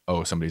that,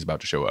 oh, somebody's about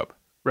to show up.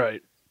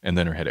 Right. And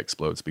then her head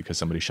explodes because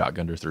somebody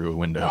shotgunned her through a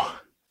window.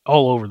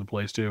 All over the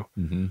place, too.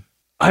 Mm-hmm.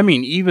 I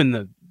mean,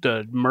 even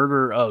the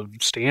murder of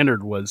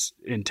Standard was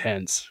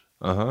intense.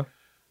 Uh-huh.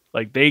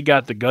 Like, they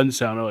got the gun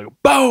sound, like,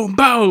 boom,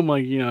 boom.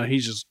 Like, you know, he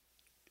just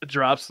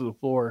drops to the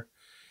floor.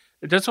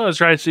 That's what I was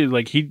trying to see.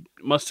 Like, he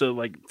must have,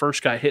 like,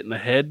 first got hit in the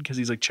head because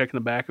he's, like, checking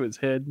the back of his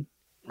head.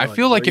 I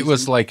feel like it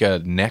was like a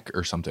neck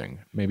or something.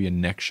 Maybe a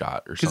neck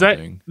shot or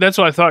something. That's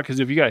what I thought, because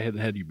if you got hit in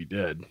the head, you'd be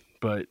dead.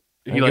 But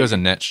I think it was a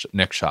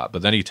neck shot,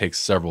 but then he takes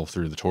several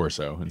through the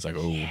torso. And it's like,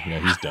 oh, yeah,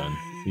 he's done.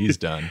 He's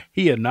done.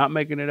 He is not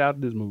making it out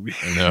of this movie.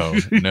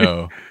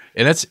 No.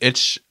 And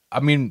it's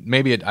I mean,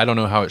 maybe I don't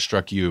know how it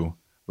struck you,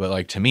 but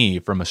like to me,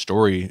 from a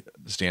story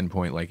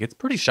standpoint, like it's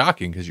pretty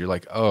shocking because you're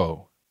like,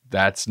 oh,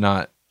 that's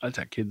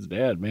that kid's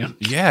dad, man.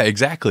 Yeah,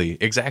 exactly.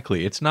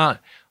 It's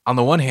not, on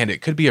the one hand,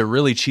 it could be a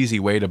really cheesy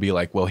way to be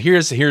like, well,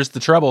 here's the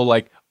trouble.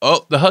 Like,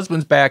 oh, the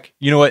husband's back.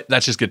 You know what?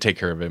 That's just going to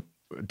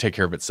take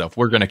care of itself.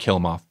 We're going to kill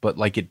him off. But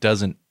like, it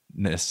doesn't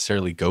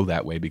necessarily go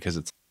that way because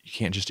you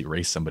can't just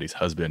erase somebody's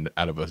husband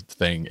out of a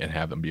thing and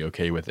have them be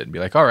okay with it and be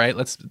like, all right,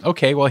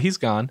 well, he's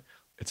gone.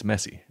 It's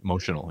messy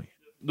emotionally.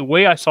 The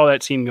way I saw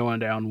that scene going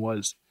down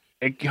was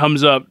it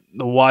comes up,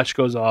 the watch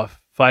goes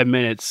off 5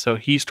 minutes. So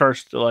he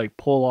starts to like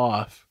pull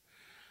off.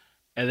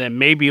 And then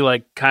maybe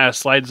like kind of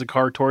slides the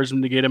car towards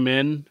him to get him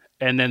in.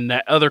 And then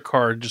that other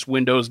car just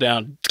windows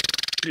down,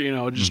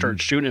 just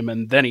starts shooting him.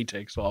 And then he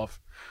takes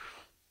off.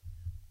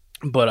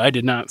 But I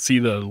did not see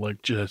the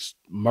like just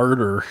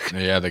murder.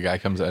 Yeah, the guy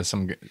comes out,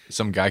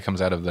 some guy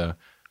comes out of the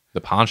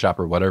pawn shop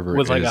or whatever.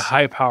 With like a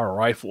high power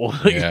rifle.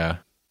 Yeah.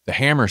 The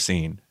hammer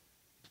scene,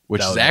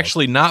 which is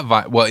actually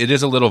not well, it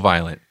is a little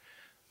violent.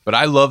 But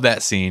I love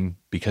that scene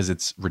because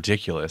it's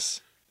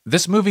ridiculous.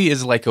 This movie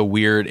is like a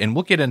weird, and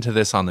we'll get into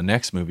this on the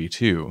next movie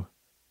too,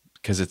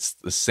 because it's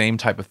the same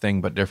type of thing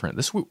but different.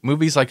 This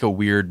movie's like a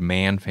weird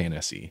man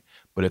fantasy,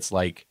 but it's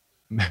like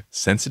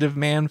sensitive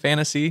man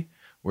fantasy,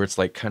 where it's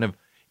like kind of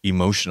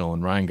emotional,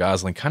 and Ryan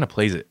Gosling kind of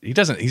plays it.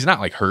 He's not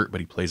like hurt, but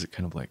he plays it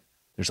kind of like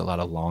there's a lot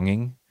of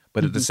longing.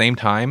 But at the same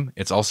time,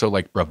 it's also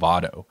like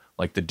bravado.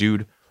 Like the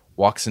dude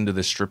walks into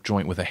this strip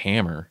joint with a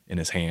hammer in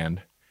his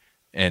hand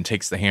and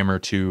takes the hammer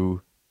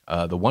to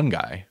the one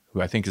guy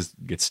who I think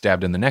gets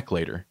stabbed in the neck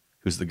later,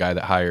 who's the guy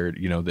that hired,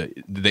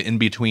 the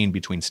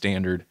in-between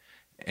Standard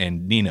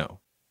and Nino.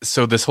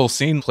 So this whole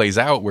scene plays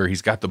out where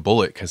he's got the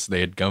bullet because they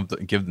had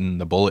given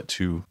the bullet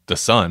to the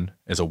son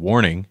as a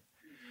warning.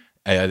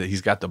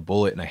 He's got the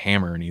bullet and a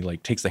hammer, and he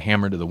like takes the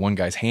hammer to the one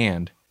guy's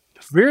hand.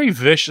 Very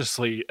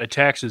viciously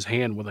attacks his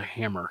hand with a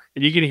hammer.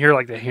 And you can hear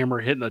like the hammer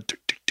hitting the tick,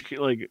 tick, tick,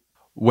 like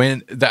we'll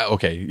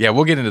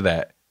get into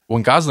that.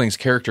 When Gosling's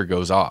character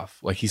goes off,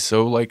 like he's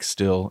so like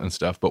still and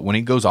stuff, but when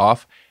he goes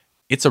off,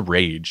 it's a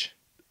rage.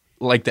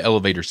 Like the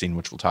elevator scene,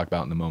 which we'll talk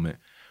about in a moment,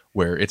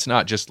 where it's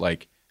not just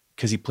like,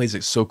 because he plays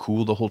it so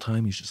cool the whole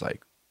time, he's just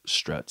like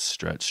struts.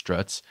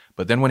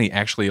 But then when he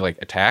actually like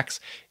attacks,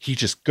 he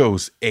just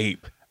goes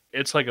ape.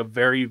 it's like a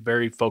very,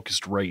 very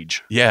focused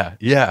rage. Yeah,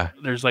 yeah.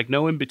 There's like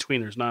no in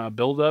between. There's not a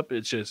build up.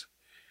 It's just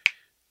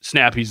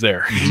snap. He's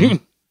there.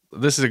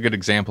 This is a good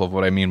example of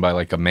what I mean by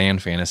like a man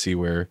fantasy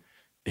where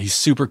he's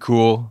super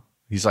cool.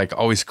 He's like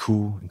always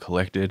cool and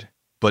collected,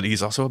 but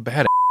he's also a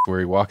badass where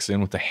he walks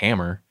in with a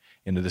hammer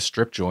into the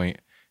strip joint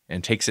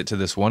and takes it to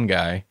this one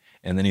guy.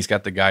 And then he's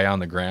got the guy on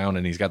the ground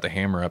and he's got the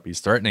hammer up. He's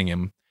threatening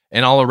him.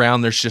 And all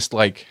around there's just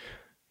like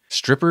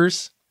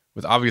strippers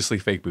with obviously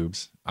fake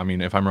boobs. I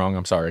mean, if I'm wrong,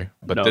 I'm sorry.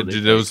 But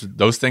No,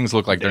 those things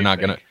look like they're not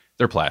going to,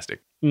 they're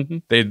plastic. Mm-hmm.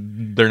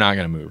 They're not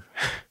going to move.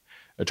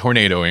 A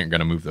tornado ain't going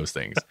to move those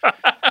things.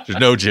 There's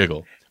no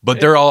jiggle. But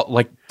they're all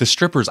like the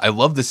strippers. I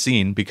love the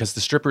scene because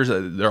the strippers,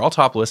 they're all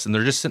topless and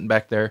they're just sitting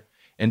back there.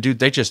 And dude,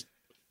 they just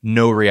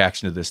no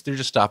reaction to this. They're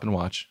just stop and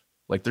watch.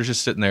 Like they're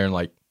just sitting there and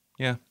like,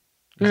 yeah,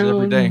 this is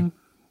every day.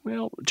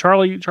 Well,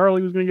 Charlie was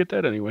going to get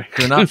that anyway.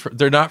 They're not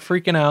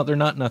freaking out. They're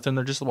not nothing.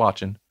 They're just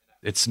watching.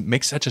 It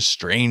makes such a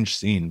strange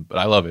scene, but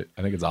I love it.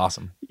 I think it's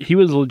awesome. He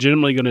was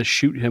legitimately going to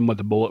shoot him with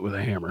a bullet with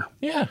a hammer.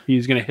 Yeah.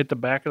 He's going to hit the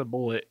back of the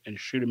bullet and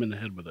shoot him in the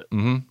head with it.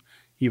 Mm-hmm.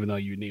 Even though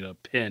you need a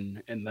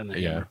pin and then a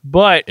Yeah. hammer.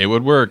 But It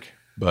would work,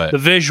 but the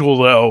visual,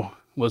 though,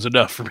 was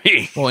enough for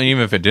me. well, and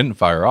even if it didn't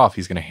fire off,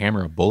 he's going to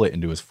hammer a bullet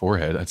into his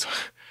forehead. That's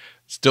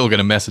still going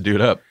to mess a dude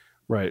up.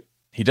 Right.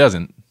 He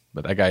doesn't,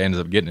 but that guy ends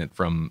up getting it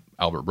from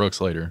Albert Brooks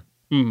later.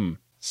 Mm-hmm.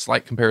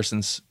 Slight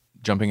comparisons,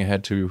 jumping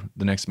ahead to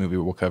the next movie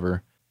we'll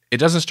cover. It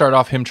doesn't start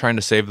off him trying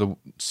to save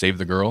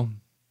the girl,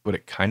 but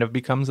it kind of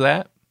becomes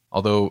that.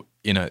 Although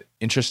in an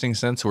interesting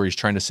sense where he's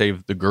trying to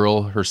save the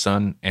girl, her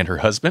son, and her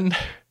husband,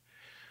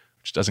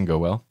 which doesn't go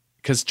well.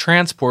 Because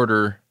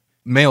Transporter,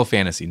 male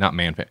fantasy, not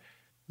man fantasy.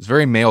 It's a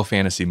very male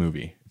fantasy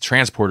movie.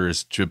 Transporter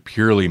is to a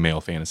purely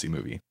male fantasy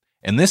movie.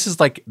 And this is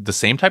like the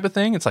same type of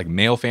thing. It's like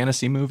male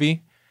fantasy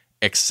movie,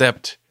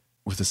 except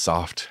with it's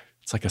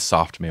like a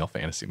soft male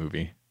fantasy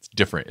movie. It's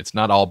different. It's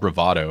not all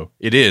bravado.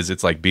 It is.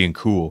 It's like being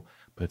cool,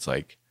 but it's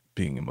like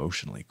being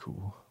emotionally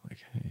cool. Like,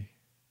 hey,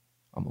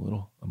 I'm a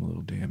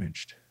little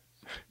damaged.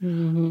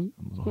 Mm-hmm.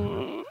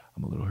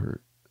 I'm a little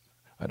hurt.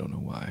 I don't know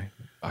why.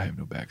 I have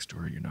no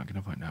backstory. You're not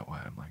gonna find out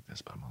why I'm like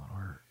this, but I'm a little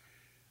hurt.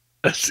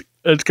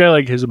 It's kind of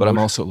like his. But I'm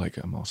also like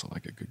a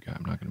good guy.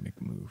 I'm not gonna make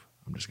a move.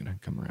 I'm just gonna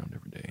come around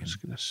every day. I'm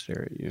just gonna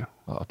stare at you.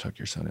 I'll tuck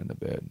your son into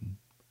bed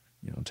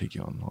and take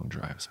you on long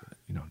drives. But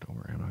don't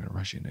worry, I'm not gonna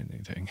rush you into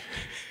anything.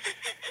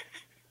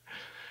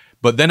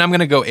 But then I'm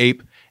gonna go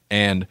ape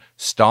and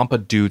stomp a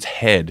dude's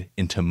head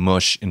into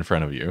mush in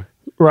front of you.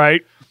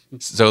 Right.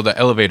 So the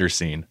elevator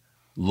scene,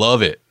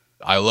 love it.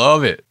 I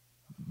love it.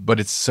 But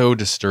it's so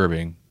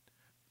disturbing.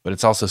 But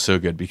it's also so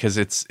good because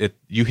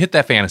you hit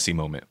that fantasy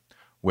moment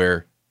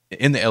where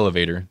in the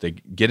elevator, they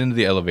get into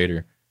the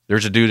elevator,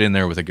 there's a dude in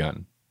there with a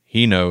gun.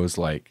 He knows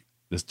like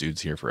this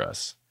dude's here for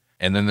us.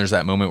 And then there's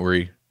that moment where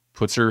he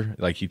puts her,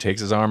 like he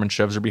takes his arm and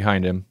shoves her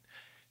behind him.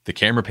 The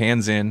camera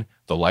pans in,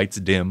 the lights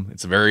dim.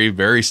 It's very,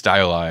 very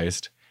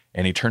stylized.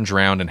 And he turns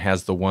around and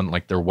has their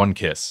one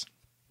kiss.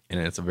 And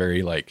it's a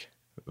very like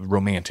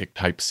romantic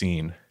type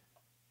scene.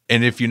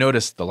 And if you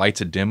notice, the lights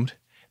had dimmed.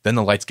 Then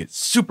the lights get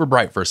super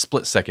bright for a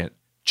split second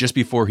just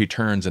before he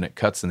turns and it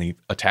cuts and he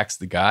attacks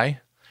the guy.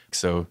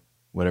 So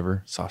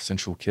whatever, soft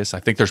sensual kiss. I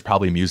think there's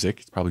probably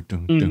music. It's probably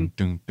doom, doom,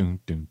 doom, doom,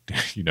 doom,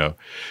 doom,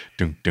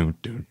 doom, doom,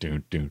 doom,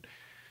 doom, doom.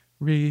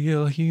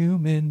 Real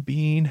human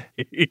being.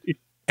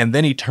 And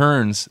then he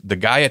turns, the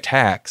guy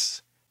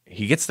attacks,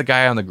 he gets the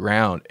guy on the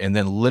ground and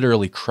then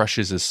literally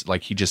crushes his,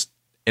 like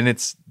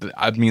that's,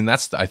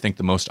 I think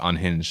the most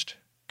unhinged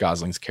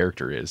Gosling's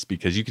character is,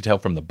 because you could tell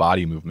from the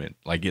body movement,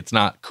 like it's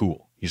not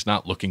cool. He's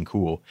not looking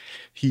cool.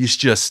 He's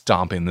just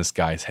stomping this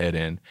guy's head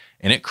in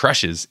and it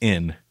crushes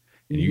in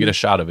and you get a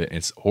shot of it and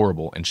it's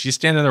horrible. And she's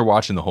standing there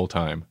watching the whole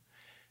time.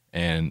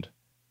 And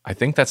I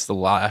think that's the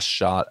last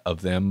shot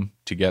of them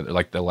together,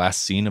 like the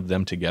last scene of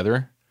them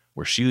together,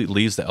 where she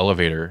leaves the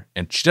elevator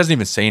and she doesn't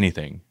even say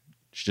anything.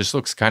 She just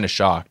looks kind of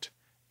shocked.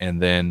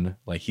 And then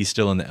like he's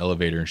still in the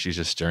elevator and she's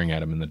just staring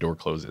at him and the door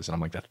closes. And I'm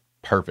like, that's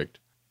perfect.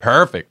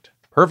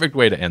 Perfect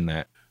way to end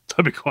that.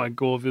 That'd be quite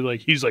cool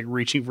if he's like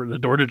reaching for the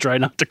door to try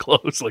not to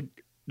close. Like,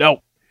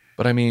 no.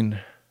 But I mean,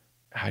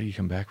 how do you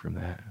come back from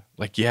that?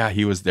 Like, yeah,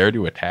 he was there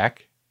to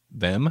attack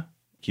them.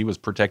 He was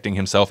protecting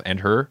himself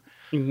and her,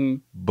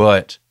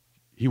 but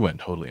he went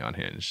totally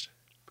unhinged.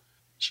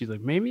 She's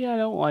like, maybe I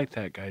don't like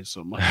that guy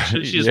so much.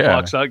 She just Yeah.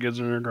 walks out, gives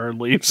her card,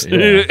 leaves.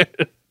 Yeah.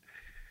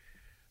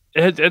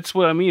 That's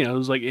what I mean. I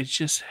was like, it's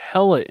just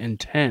hella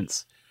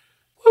intense.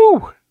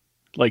 Woo!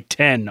 Like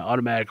 10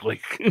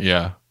 automatically.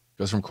 Yeah.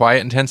 Goes from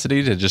quiet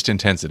intensity to just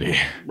intensity.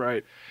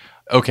 Right.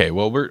 Okay,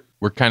 well,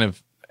 we're kind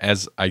of,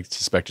 as I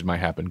suspected might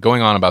happen,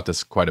 going on about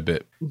this quite a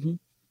bit,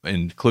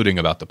 including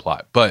about the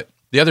plot. But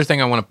the other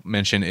thing I want to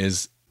mention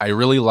is I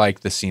really like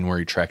the scene where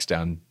he tracks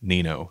down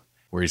Nino,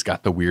 where he's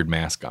got the weird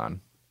mask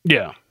on.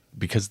 Yeah.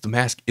 Because the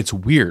mask, it's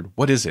weird.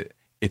 What is it?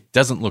 It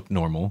doesn't look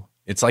normal.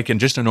 It's like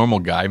just a normal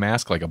guy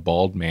mask, like a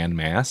bald man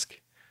mask,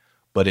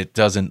 but it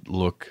doesn't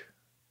look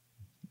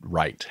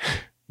right.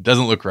 It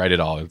doesn't look right at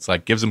all. It's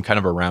like gives him kind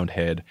of a round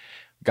head,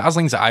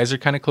 Gosling's eyes are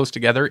kind of close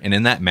together, and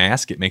in that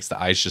mask, it makes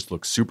the eyes just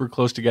look super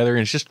close together,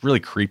 and it's just really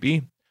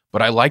creepy.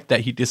 But I like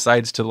that he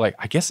decides to, like,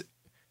 I guess,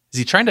 is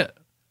he trying to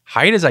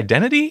hide his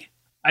identity?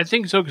 I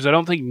think so, because I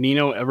don't think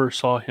Nino ever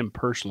saw him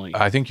personally.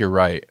 I think you're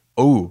right.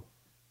 Oh,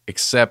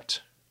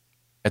 except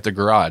at the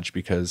garage,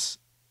 because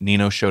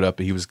Nino showed up.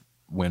 He was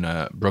when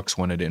Brooks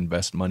wanted to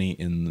invest money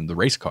in the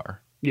race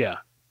car. Yeah.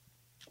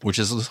 Which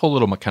is this whole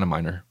little kind of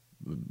minor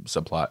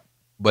subplot.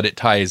 But it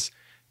ties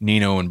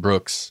Nino and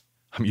Brooks.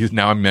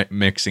 I'm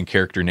mixing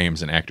character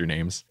names and actor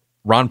names.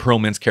 Ron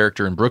Perlman's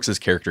character and Brooks's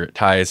character, it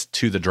ties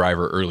to the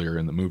driver earlier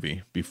in the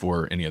movie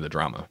before any of the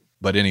drama.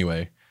 But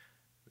anyway,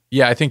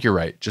 yeah, I think you're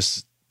right.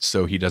 Just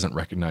so he doesn't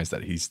recognize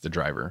that he's the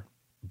driver.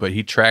 But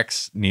he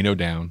tracks Nino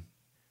down,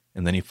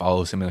 and then he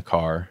follows him in a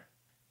car,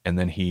 and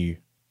then he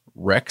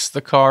wrecks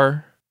the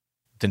car,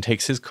 then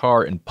takes his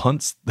car and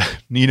punts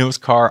Nino's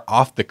car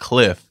off the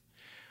cliff.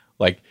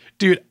 Like,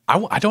 dude,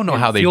 I don't know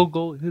how they... Field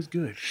goal is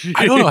good.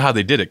 I don't know how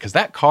they did it, because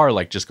that car,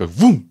 like, just goes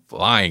boom,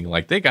 flying.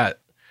 Like, they got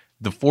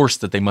the force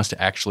that they must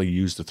have actually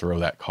used to throw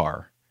that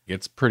car.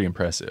 It's pretty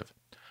impressive.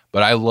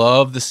 But I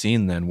love the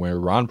scene then where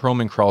Ron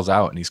Perlman crawls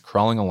out, and he's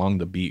crawling along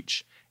the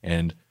beach,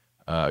 and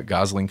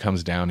Gosling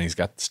comes down, and he's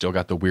still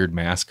got the weird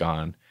mask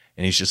on,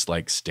 and he's just,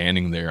 like,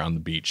 standing there on the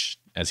beach,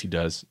 as he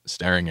does,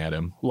 staring at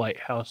him.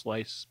 Lighthouse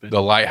lights.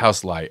 The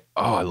lighthouse light.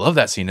 Oh, I love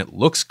that scene. It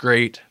looks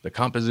great. The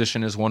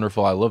composition is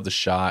wonderful. I love the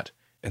shot.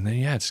 And then,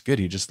 yeah, it's good.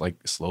 He just,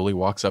 like, slowly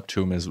walks up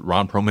to him as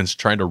Ron Perlman's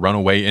trying to run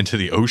away into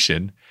the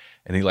ocean.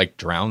 And he, like,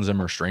 drowns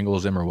him or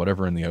strangles him or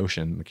whatever in the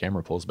ocean. The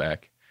camera pulls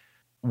back.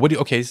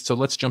 Okay, so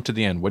let's jump to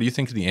the end. What do you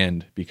think of the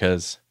end?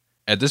 Because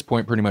at this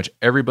point, pretty much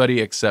everybody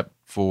except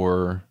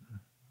for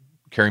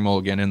Carey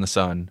Mulligan and the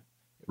son,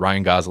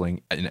 Ryan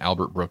Gosling, and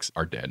Albert Brooks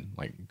are dead.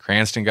 Like,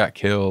 Cranston got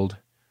killed.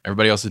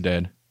 Everybody else is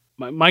dead.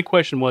 My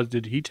question was,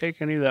 did he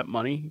take any of that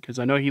money? Because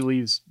I know he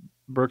leaves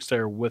Brooks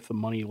there with the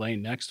money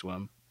laying next to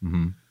him.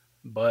 Mm-hmm.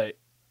 But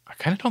I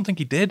kind of don't think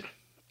he did.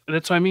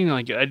 That's what I mean.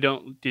 Like,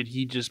 did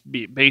he just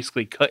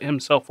basically cut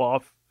himself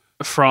off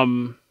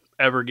from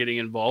ever getting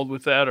involved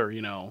with that? Or,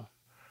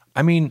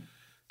 I mean,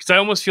 because I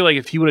almost feel like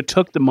if he would have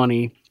took the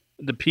money,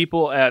 the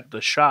people at the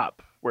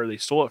shop where they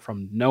stole it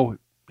from know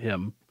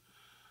him.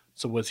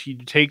 So was he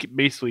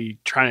basically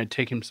trying to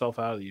take himself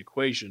out of the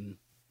equation?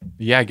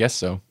 Yeah, I guess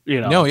so.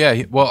 No,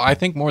 yeah. Well, I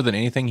think more than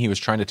anything, he was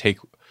trying to take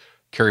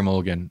Carey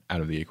Mulligan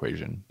out of the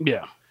equation.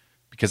 Yeah.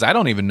 Because I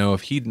don't even know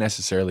if he'd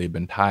necessarily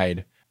been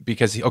tied.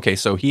 Because,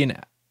 so he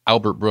and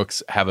Albert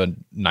Brooks have a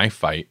knife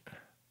fight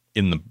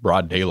in the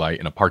broad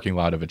daylight in a parking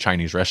lot of a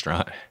Chinese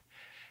restaurant.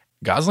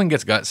 Gosling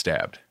gets gut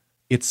stabbed.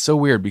 It's so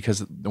weird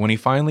because when he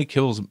finally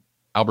kills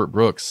Albert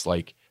Brooks,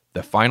 like,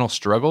 the final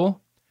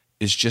struggle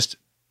is just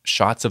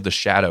shots of their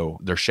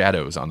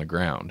shadows on the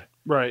ground.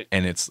 Right.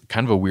 And it's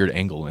kind of a weird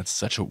angle, and it's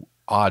such an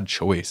odd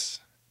choice,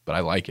 but I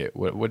like it.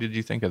 What did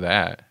you think of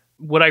that?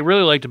 What I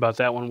really liked about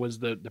that one was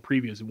the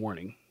previous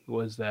warning,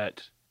 was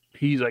that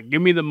he's like,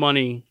 give me the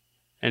money,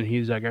 and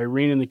he's like,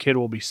 Irene and the kid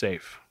will be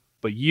safe,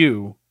 but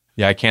you...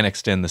 Yeah, I can't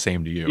extend the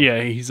same to you.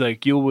 Yeah, he's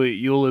like,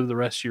 you'll live the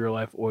rest of your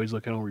life always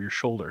looking over your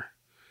shoulder.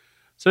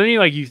 So then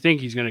you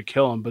think he's going to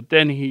kill him, but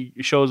then he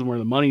shows him where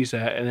the money's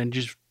at, and then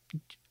just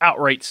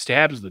outright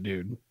stabs the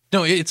dude.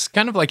 No, it's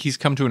kind of like he's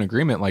come to an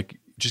agreement, like,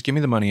 just give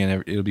me the money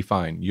and it'll be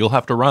fine. You'll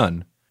have to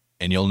run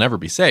and you'll never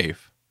be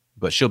safe,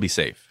 but she'll be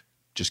safe.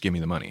 Just give me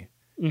the money.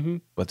 Mm-hmm.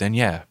 But then,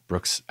 yeah,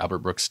 Albert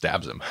Brooks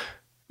stabs him.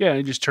 Yeah,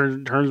 he just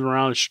turns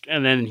around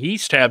and then he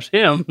stabs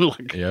him.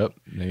 Yep,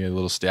 they get a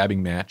little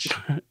stabbing match.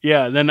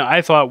 Yeah, then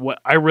I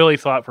really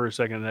thought for a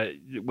second that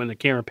when the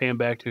camera panned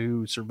back to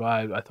who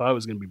survived, I thought it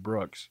was going to be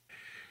Brooks.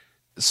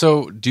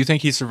 So, do you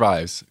think he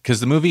survives?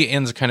 Because the movie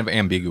ends kind of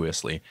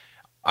ambiguously.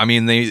 I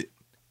mean,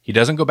 he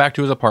doesn't go back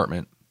to his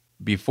apartment.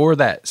 Before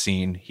that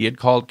scene, he had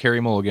called Carey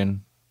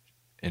Mulligan,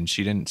 and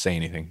she didn't say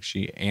anything.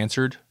 She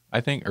answered,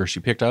 I think, or she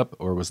picked up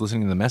or was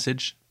listening to the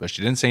message, but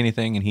she didn't say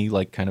anything, and he,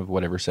 like, kind of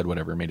said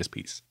whatever, made his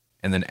peace.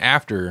 And then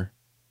after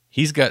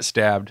he's got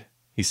stabbed,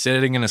 he's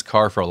sitting in his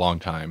car for a long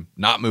time,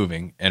 not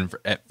moving. And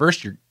at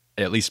first,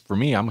 at least for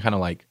me, I'm kind of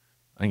like,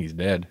 I think he's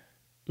dead.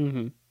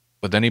 Mm-hmm.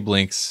 But then he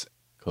blinks,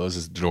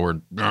 closes the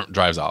door,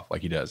 drives off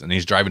like he does. And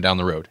he's driving down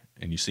the road,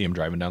 and you see him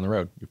driving down the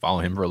road. You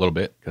follow him for a little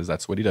bit because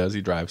that's what he does.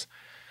 He drives.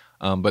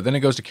 But then it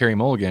goes to Carey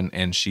Mulligan,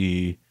 and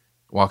she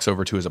walks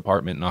over to his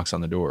apartment, knocks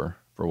on the door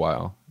for a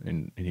while,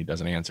 and he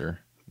doesn't answer.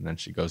 And then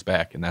she goes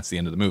back, and that's the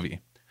end of the movie.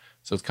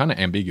 So it's kind of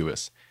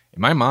ambiguous.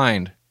 In my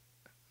mind,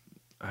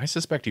 I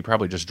suspect he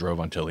probably just drove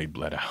until he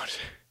bled out.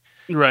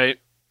 Right.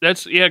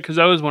 Because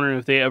I was wondering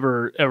if they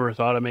ever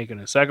thought of making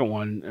a second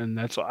one, and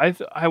that's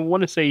I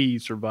want to say he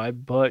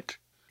survived, but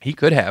he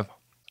could have.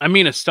 I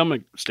mean, a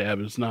stomach stab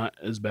is not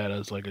as bad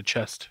as like a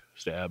chest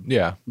stab.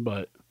 Yeah,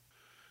 but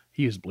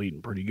he is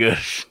bleeding pretty good.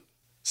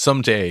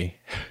 Someday,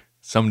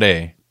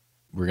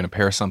 we're going to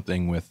pair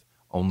something with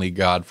Only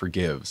God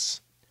Forgives,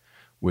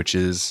 which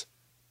is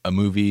a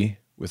movie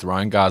with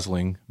Ryan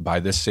Gosling by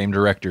this same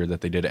director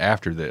that they did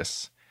after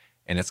this.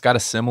 And it's got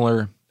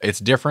it's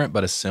different,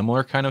 but a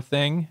similar kind of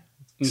thing.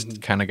 It's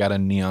kind of got a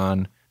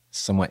neon,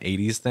 somewhat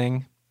 80s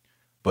thing.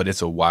 but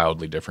it's a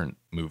wildly different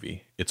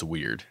movie. It's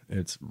weird.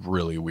 It's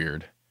really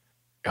weird.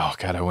 Oh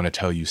God, I want to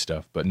tell you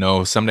stuff, but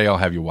no, someday I'll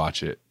have you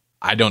watch it.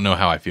 I don't know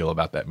how I feel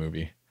about that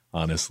movie.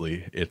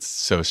 Honestly, it's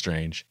so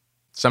strange.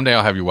 Someday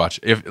I'll have you watch.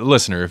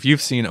 If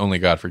you've seen Only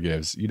God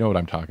Forgives, you know what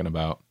I'm talking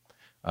about.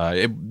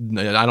 I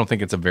don't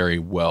think it's a very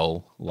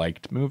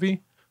well-liked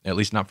movie, at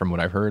least not from what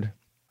I've heard.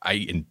 I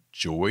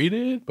enjoyed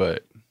it,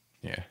 but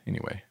yeah,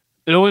 anyway.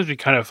 It'd always be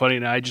kind of funny,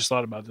 and I just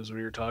thought about this when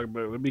you were talking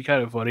about it. It would be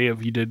kind of funny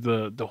if you did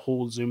the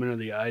whole zoom in of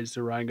the eyes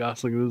to Ryan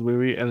Gosling in this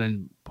movie and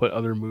then put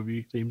other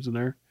movie themes in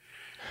there.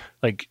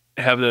 Like,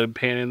 have the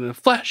pan in the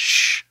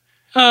flesh.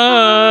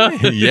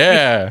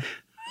 Yeah.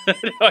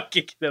 I can't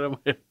get that on my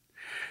head.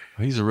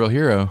 He's a real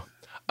hero.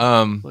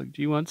 Like,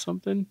 do you want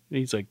something? And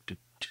he's like...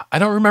 I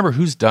don't remember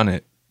who's done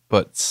it,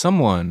 but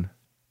someone,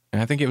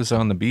 and I think it was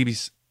on the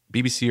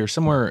BBC or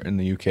somewhere in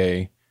the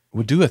UK,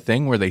 would do a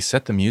thing where they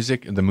set the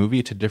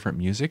movie to different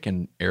music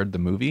and aired the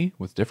movie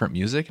with different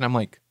music. And I'm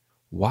like,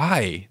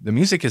 why? The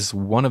music is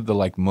one of the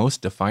like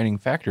most defining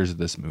factors of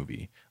this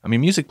movie. I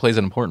mean, music plays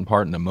an important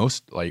part in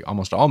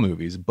almost all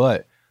movies,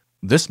 but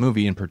this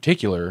movie in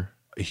particular,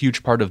 a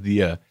huge part of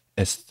the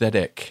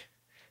aesthetic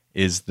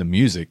is the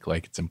music.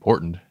 Like, it's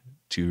important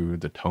to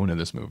the tone of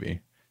this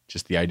movie.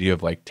 Just the idea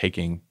of like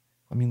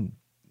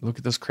look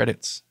at those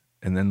credits.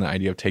 And then the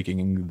idea of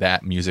taking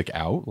that music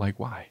out, like,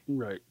 why?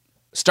 Right.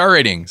 Star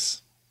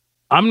ratings.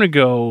 I'm going to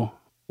go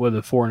with a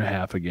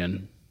 4.5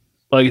 again.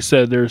 Like I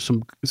said, there's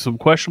some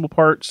questionable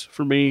parts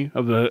for me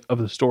of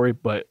the story,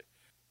 but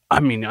I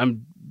mean,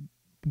 I'm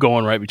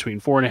going right between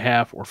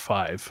 4.5 or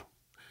 5.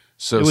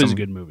 So it was a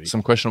good movie.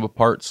 Some questionable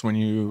parts when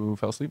you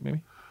fell asleep,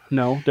 maybe?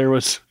 No, there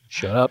was...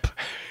 Shut up.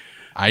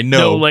 I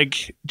know. No,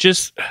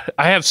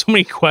 I have so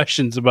many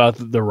questions about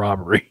the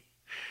robbery.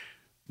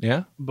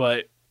 Yeah?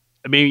 But,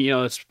 I mean,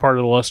 that's part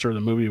of the luster of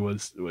the movie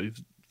was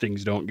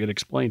things don't get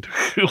explained.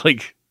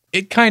 Like,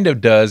 it kind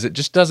of does. It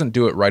just doesn't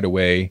do it right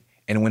away.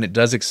 And when it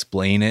does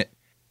explain it,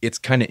 it's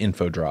kind of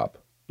info drop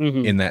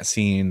in that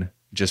scene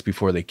just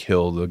before they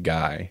kill the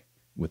guy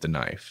with the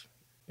knife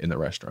in the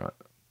restaurant.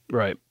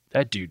 Right.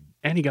 That dude.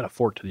 And he got a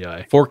fork to the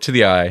eye. Fork to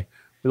the eye.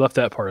 We left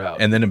that part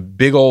out. And then a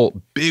big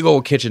old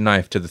kitchen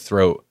knife to the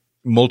throat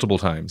multiple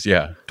times.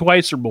 Yeah.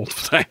 Twice or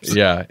multiple times.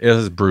 Yeah. It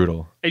was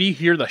brutal. And you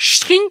hear the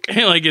shink.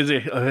 Like, is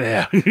it?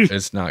 Yeah.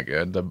 It's not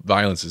good. The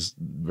violence is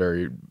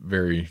very,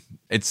 very,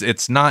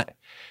 it's not,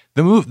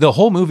 the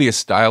whole movie is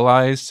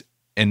stylized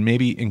and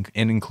maybe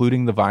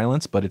including the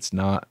violence, but it's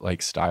not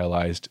like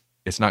stylized.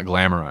 It's not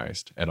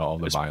glamorized at all,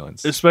 the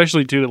violence.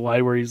 Especially to the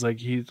line where he's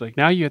like,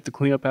 now you have to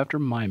clean up after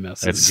my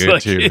mess. That's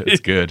good too.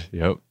 It's good.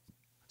 Yep.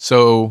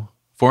 So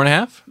 4.5?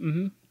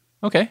 Mm-hmm.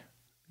 Okay.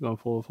 Going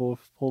full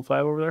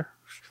 5 over there?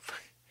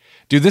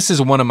 Dude, this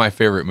is one of my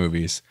favorite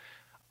movies.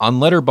 On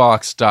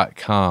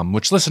Letterboxd.com,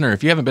 which, listener,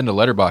 if you haven't been to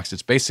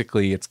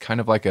Letterboxd, it's kind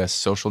of like a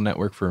social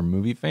network for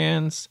movie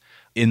fans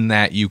in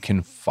that you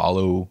can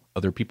follow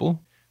other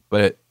people,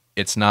 but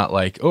it's not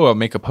like, oh, I'll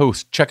make a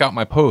post, check out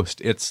my post.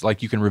 It's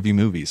like you can review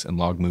movies and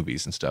log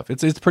movies and stuff.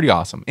 It's pretty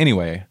awesome.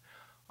 Anyway,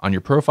 on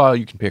your profile,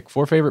 you can pick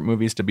 4 favorite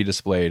movies to be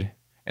displayed,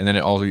 and then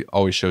it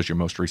always shows your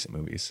most recent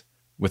movies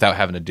without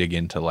having to dig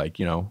into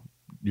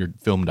your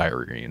film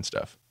diary and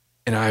stuff.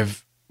 And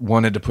I've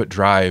wanted to put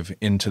Drive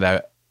into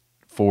that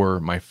for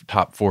my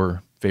top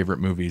 4 favorite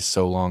movies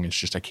so long. It's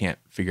just I can't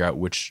figure out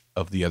which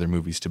of the other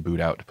movies to boot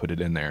out to put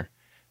it in there.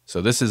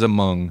 So this is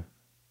among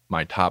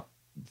my top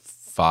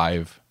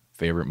 5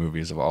 favorite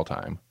movies of all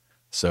time.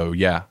 So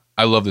yeah,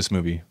 I love this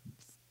movie.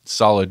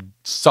 Solid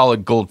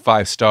gold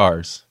 5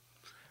 stars.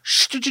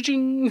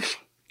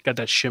 Got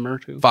that shimmer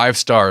too. 5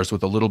 stars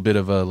with a little bit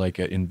of an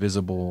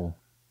invisible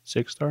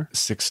 6 star.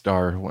 6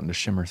 star wanting to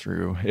shimmer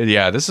through.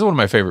 Yeah, this is one of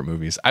my favorite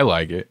movies. I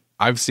like it.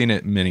 I've seen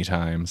it many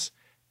times.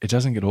 It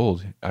doesn't get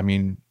old. I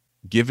mean,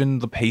 given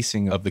the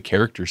pacing of the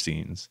character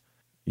scenes,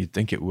 you'd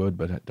think it would,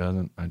 but it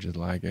doesn't. I just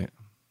like it.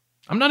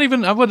 I don't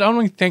even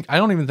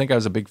think I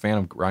was a big fan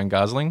of Ryan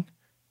Gosling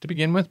to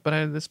begin with,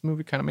 but this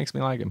movie kind of makes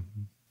me like him.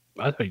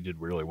 I thought he did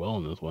really well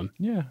in this one.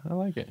 Yeah, I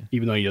like it.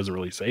 Even though he doesn't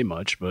really say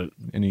much, but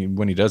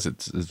when he does,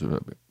 it's a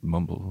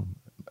mumble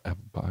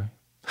apple pie.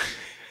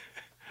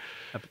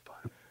 Apple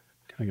pie.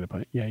 Can I get a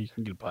pie? Yeah, you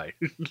can get a pie.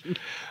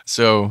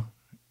 So,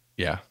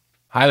 yeah,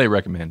 highly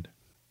recommend.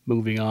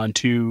 Moving on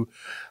to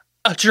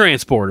A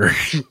Transporter.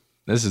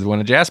 This is one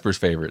of Jasper's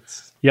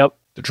favorites. Yep.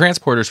 The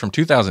Transporter's from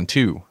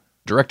 2002,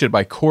 directed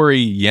by Corey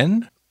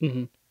Yen.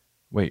 Mm-hmm.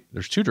 Wait,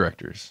 there's 2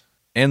 directors.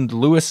 And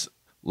Louis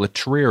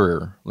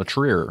Leterrier.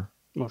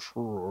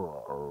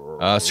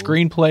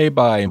 Screenplay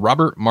by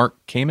Robert Mark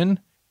Kamen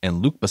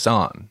and Luc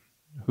Besson,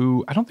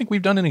 who I don't think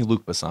we've done any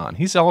Luc Besson.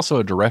 He's also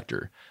a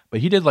director, but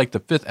he did like The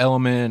Fifth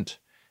Element.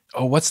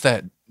 Oh, what's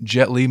that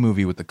Jet Li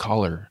movie with the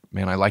collar?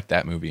 Man, I like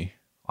that movie.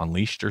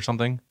 Unleashed or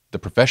something. The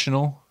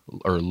Professional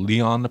or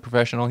Leon the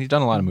Professional. He's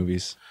done a lot of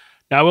movies.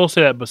 Now I will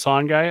say that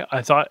Besson guy,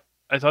 I thought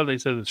they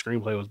said the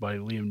screenplay was by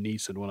Liam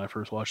Neeson when I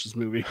first watched this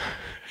movie.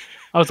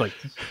 I was like,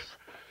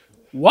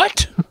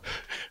 what?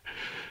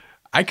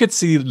 I could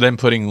see them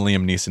putting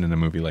Liam Neeson in a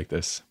movie like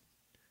this.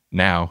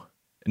 Now,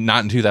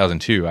 not in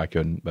 2002, I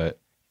couldn't, but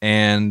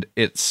And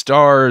it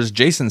stars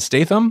Jason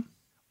Statham,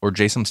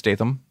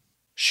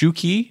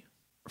 Shuki,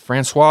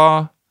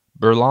 Francois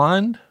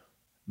Berland,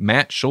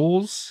 Matt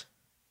Scholes,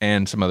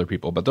 and some other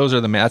people. But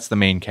that's the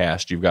main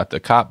cast. You've got the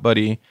cop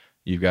buddy,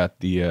 you've got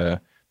the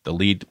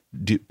lead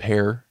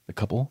pair, the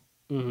couple,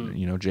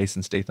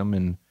 Jason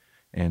Statham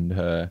and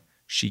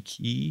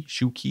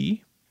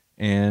Shuki,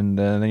 and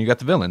then you got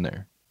the villain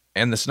there.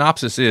 And the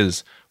synopsis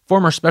is: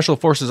 former Special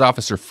Forces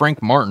officer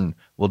Frank Martin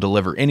will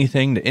deliver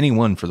anything to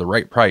anyone for the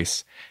right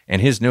price,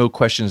 and his no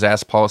questions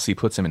asked policy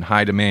puts him in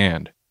high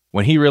demand.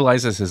 When he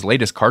realizes his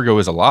latest cargo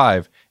is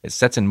alive, it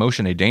sets in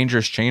motion a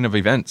dangerous chain of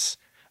events.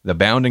 The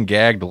bound and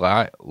gagged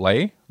lie.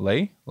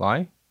 The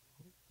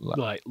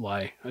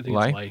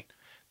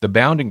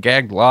bound and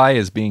gagged lie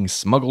is being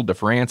smuggled to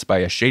France by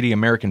a shady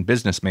American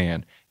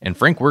businessman, and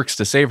Frank works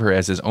to save her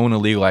as his own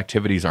illegal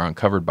activities are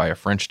uncovered by a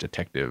French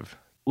detective.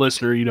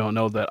 Listener, you don't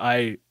know that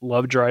I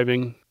love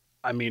driving.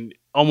 I mean,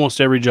 almost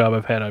every job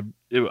I've had,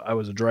 I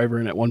was a driver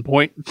in at one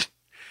point.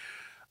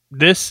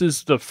 This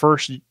is the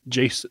first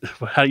Jason.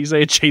 How do you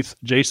say it?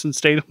 Jason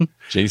Statham.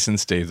 Jason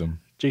Statham.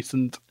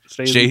 Jason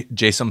Statham.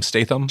 Jason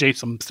Statham.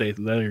 Jason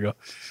Statham. There you go.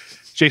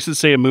 Jason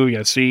Statham movie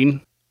I've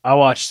seen. I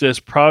watched this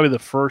probably the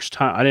first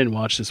time. I didn't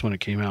watch this when it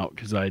came out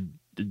because I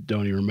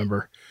don't even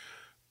remember.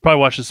 Probably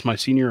watched this my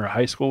senior year of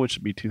high school, which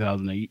would be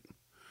 2008.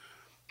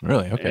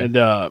 Really? Okay. And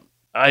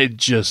I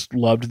just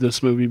loved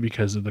this movie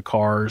because of the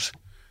cars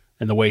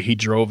and the way he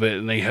drove it,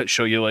 and they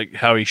show you like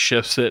how he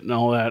shifts it and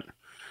all that.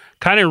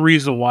 Kind of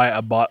reason why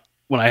I bought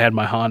when I had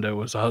my Honda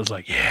was I was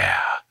like,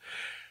 yeah,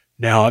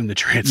 now I'm the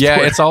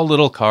transporter. Yeah, it's all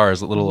little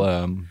cars, little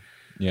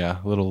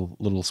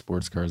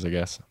sports cars, I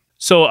guess.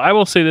 So I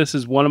will say this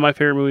is one of my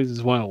favorite movies.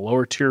 It's one of the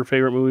lower tier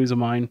favorite movies of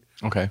mine.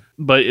 Okay.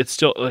 But it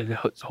still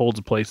holds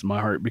a place in my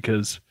heart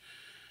because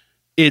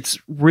it's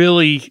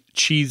really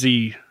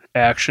cheesy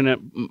action at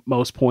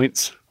most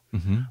points.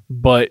 Mm-hmm.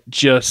 But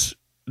just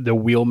the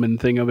wheelman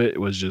thing of it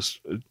was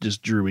just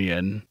drew me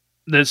in.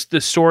 This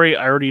story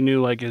I already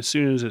knew, like as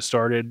soon as it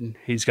started,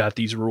 he's got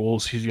these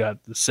rules. He's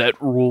got the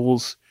set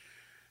rules,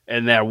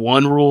 and that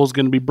one rule is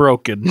going to be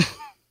broken.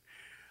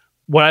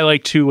 What I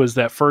like too was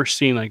that first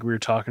scene, like we were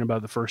talking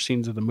about the first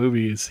scenes of the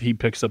movie, is he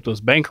picks up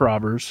those bank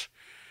robbers,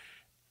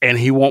 and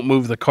he won't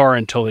move the car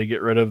until they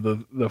get rid of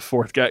the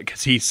fourth guy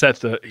because he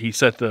set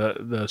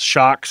the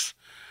shocks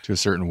to a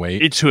certain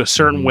weight. It's to a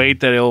certain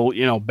weight that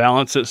it'll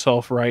balance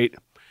itself right,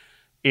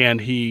 and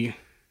he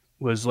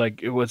was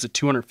like, it was at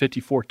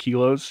 254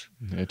 kilos.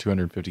 Yeah,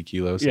 250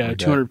 kilos. Yeah,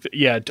 200.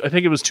 Yeah, I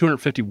think it was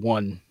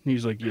 251.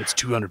 He's like, it's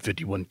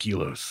 251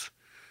 kilos.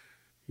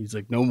 He's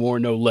like, no more,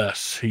 no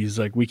less. He's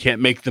like, we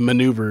can't make the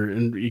maneuver,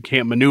 and you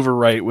can't maneuver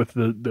right with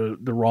the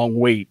wrong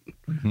weight.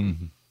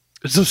 Mm-hmm.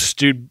 So this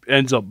dude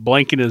ends up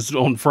blanking his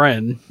own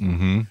friend,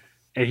 mm-hmm.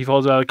 and he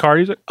falls out of the car.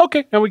 He's like,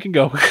 okay, now we can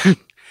go.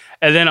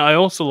 And then I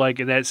also like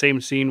in that same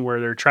scene where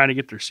they're trying to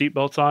get their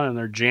seatbelts on, and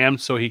they're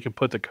jammed so he can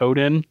put the code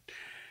in,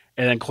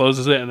 and then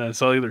closes it, and then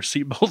suddenly their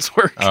seatbelts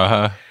work.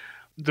 Uh-huh.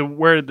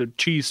 Where the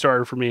cheese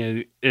started for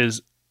me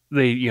is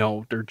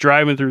they're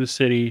driving through the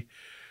city,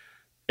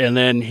 and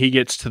then he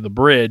gets to the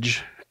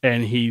bridge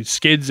and he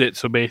skids it.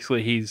 So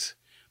basically he's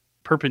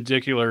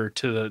perpendicular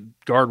to the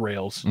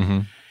guardrails, mm-hmm.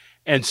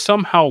 and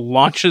somehow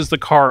launches the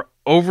car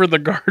over the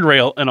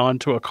guardrail and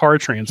onto a car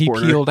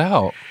transporter. He peeled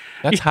out.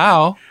 That's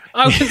how.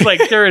 I was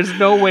like, there is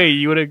no way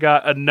you would have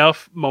got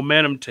enough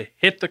momentum to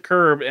hit the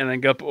curb and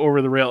then go up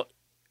over the rail,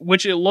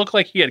 which it looked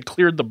like he had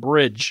cleared the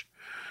bridge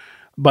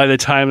by the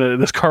time that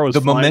this car was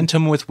flying.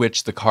 Momentum with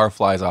which the car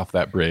flies off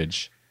that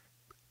bridge.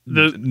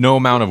 No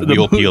amount of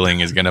wheel peeling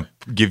is going to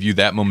give you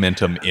that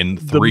momentum in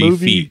 3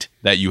 feet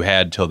that you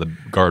had till the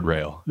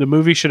guardrail. The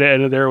movie should have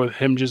ended there with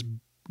him just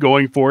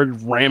going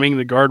forward, ramming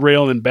the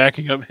guardrail, and then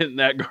backing up, hitting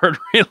that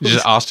guardrail.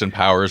 Just Austin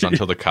Powers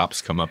until the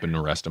cops come up and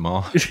arrest them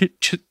all.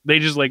 They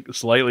just like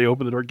slightly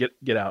open the door,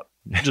 get out.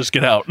 Just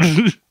get out.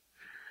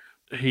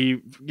 He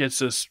gets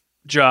this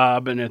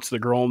job, and it's the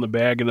girl in the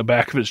bag in the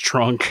back of his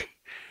trunk.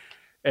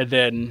 And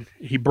then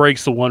he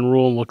breaks the one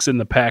rule and looks in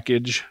the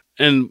package.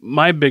 And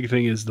my big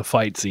thing is the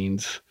fight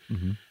scenes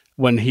mm-hmm.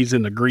 when he's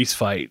in the grease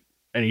fight.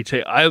 And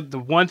the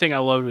one thing I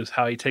love is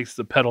how he takes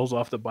the pedals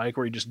off the bike,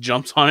 where he just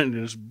jumps on it and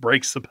just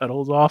breaks the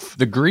pedals off.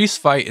 The grease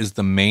fight is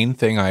the main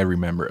thing I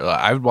remember.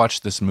 I would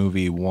watch this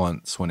movie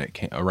once when it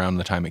came around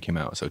the time it came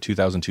out. So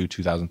 2002,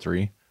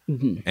 2003.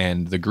 Mm-hmm.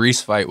 And the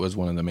grease fight was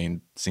one of the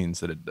main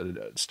scenes that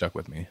it stuck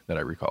with me that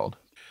I recalled.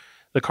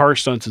 The car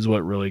stunts is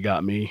what really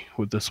got me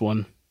with this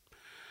one.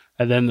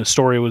 And then the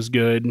story was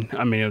good.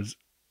 I mean, it was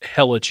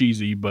hella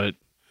cheesy, but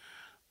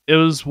it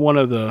was one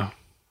of the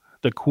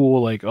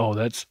cool, like, oh,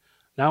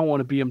 now I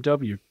want a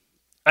BMW.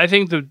 I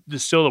think the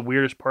still the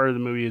weirdest part of the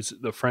movie is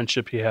the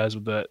friendship he has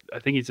with I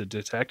think he's a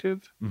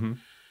detective. Mm-hmm.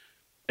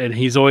 And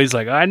he's always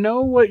like, I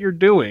know what you're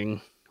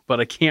doing, but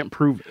I can't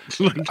prove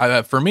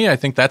it. For me, I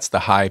think that's the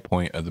high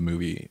point of the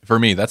movie. For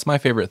me, that's my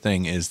favorite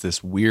thing, is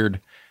this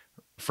weird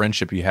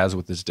friendship he has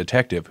with this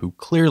detective who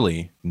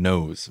clearly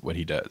knows what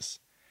he does.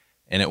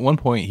 And at one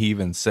point, he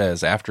even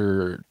says,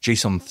 after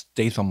Jason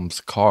Statham's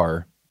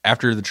car,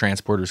 after the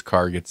transporter's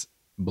car gets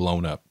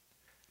blown up,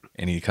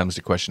 and he comes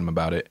to question him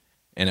about it.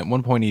 And at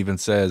one point he even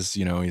says,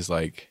 you know, he's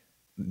like,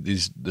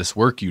 this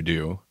work you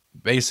do,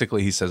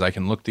 basically he says, I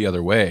can look the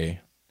other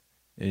way.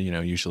 You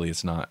know, usually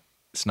it's not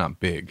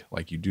big.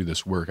 Like, you do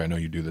this work, I know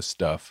you do this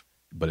stuff,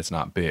 but it's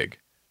not big.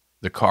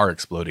 The car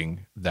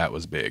exploding, that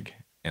was big.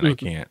 And I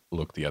can't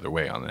look the other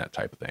way on that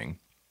type of thing.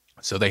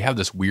 So they have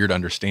this weird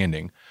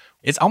understanding.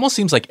 It almost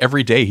seems like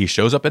every day he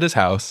shows up at his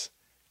house,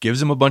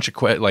 gives him a bunch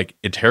of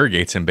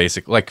interrogates him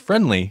basically, like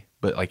friendly,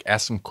 but like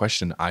asks him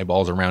question,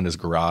 eyeballs around his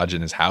garage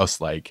and his house,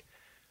 like,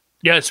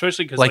 yeah,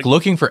 especially because like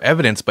looking for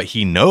evidence, but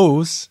he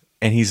knows,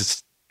 and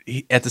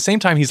he, at the same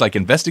time he's like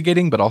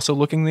investigating, but also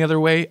looking the other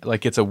way.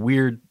 Like it's a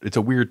weird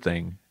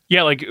thing.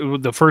 Yeah, like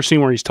the first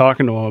scene where he's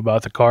talking to him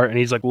about the car, and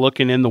he's like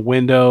looking in the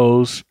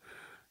windows,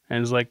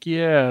 and it's like,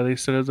 yeah, they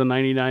said it's a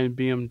 '99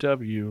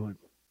 BMW. Like,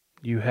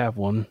 you have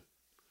one.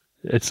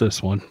 It's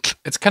this one.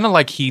 It's kind of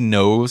like he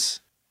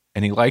knows,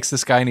 and he likes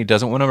this guy, and he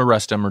doesn't want to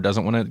arrest him or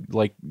doesn't want to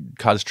like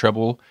cause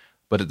trouble,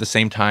 but at the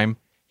same time,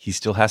 he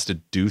still has to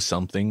do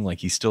something. Like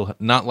he's still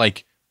not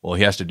like, well,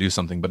 he has to do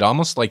something, but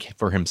almost like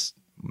for him,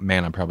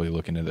 man, I'm probably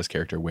looking at this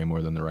character way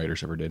more than the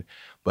writers ever did,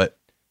 but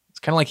it's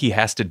kind of like he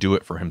has to do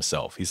it for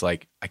himself. He's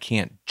like, I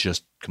can't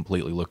just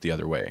completely look the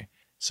other way.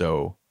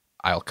 So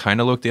I'll kind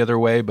of look the other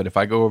way, but if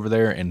I go over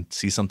there and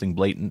see something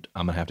blatant,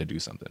 I'm gonna have to do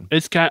something.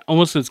 It's kind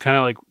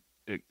of like,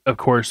 of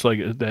course, like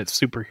that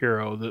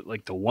superhero, that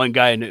like the one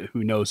guy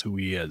who knows who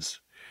he is.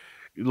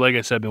 Like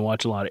I said, I've been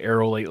watching a lot of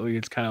Arrow lately.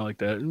 It's kind of like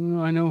that.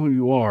 I know who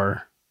you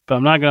are, but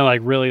I'm not gonna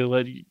like really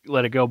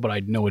let it go. But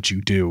I know what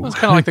you do. Well, it's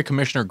kind of like the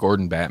Commissioner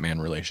Gordon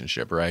Batman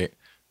relationship, right?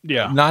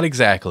 Yeah, not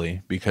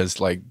exactly, because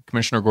like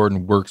Commissioner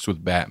Gordon works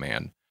with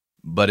Batman,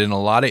 but in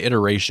a lot of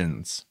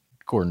iterations,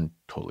 Gordon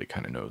totally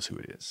kind of knows who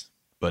it is,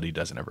 but he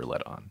doesn't ever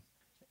let on.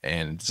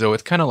 And so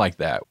it's kind of like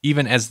that.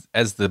 Even as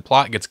the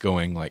plot gets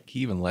going, like he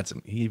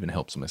even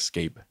helps him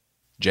escape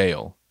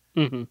jail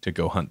to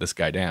go hunt this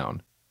guy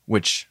down,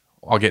 which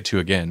I'll get to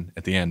again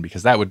at the end,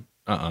 because that would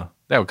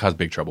cause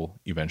big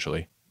trouble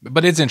eventually.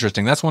 But it's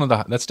interesting. That's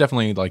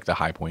definitely like the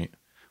high point.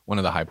 One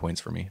of the high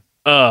points for me.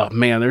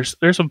 Man, there's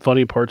some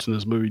funny parts in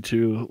this movie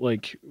too,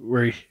 like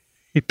where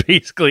he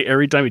basically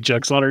every time he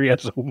checks on her, he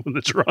has to open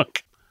the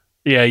trunk.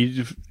 Yeah, he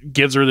just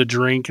gives her the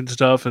drink and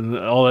stuff and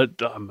all that.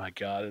 Oh my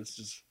god,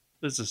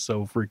 this is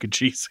so freaking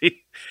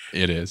cheesy.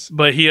 It is.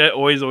 But he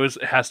always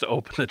has to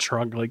open the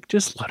trunk. Like,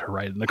 just let her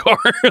ride in the car.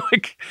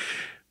 Like,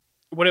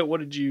 what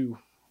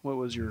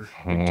was your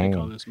take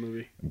on this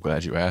movie? I'm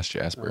glad you asked,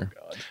 Jasper.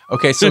 Oh, God.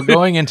 Okay, so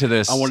going into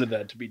this, I wanted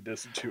that to be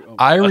distant too. Oh,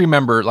 I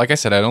remember, like I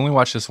said, I'd only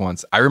watched this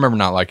once. I remember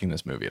not liking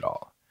this movie at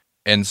all.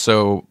 And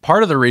so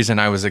part of the reason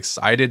I was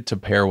excited to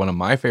pair one of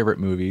my favorite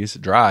movies,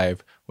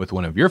 Drive, with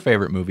one of your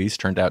favorite movies,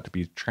 turned out to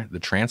be The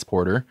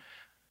Transporter.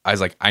 I was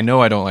like, I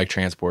know I don't like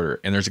Transporter,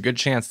 and there's a good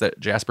chance that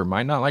Jasper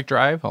might not like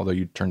Drive, although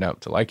you turned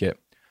out to like it.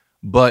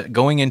 But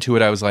going into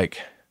it, I was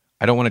like,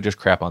 I don't want to just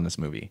crap on this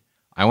movie.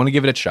 I want to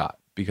give it a shot,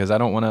 because I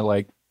don't want to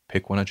like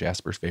pick one of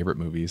Jasper's favorite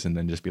movies and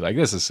then just be like,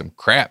 this is some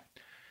crap.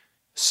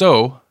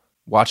 So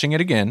watching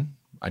it again,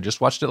 I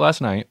just watched it last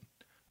night.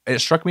 It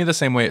struck me the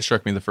same way it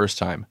struck me the first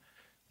time.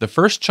 The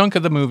first chunk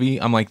of the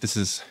movie, I'm like, this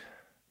is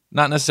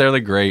not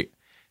necessarily great.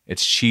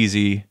 It's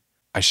cheesy.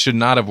 I should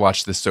not have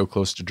watched this so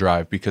close to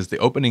Drive, because the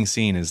opening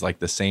scene is like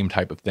the same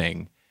type of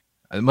thing.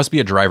 It must be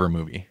a Driver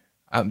movie.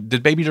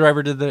 Did Baby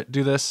Driver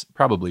do this?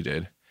 Probably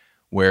did,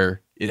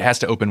 where it has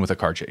to open with a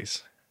car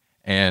chase.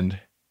 And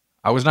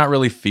I was not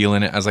really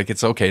feeling it. I was like,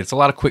 it's okay. It's a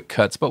lot of quick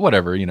cuts, but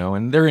whatever, you know,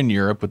 and they're in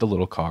Europe with the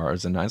little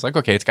cars. And I was like,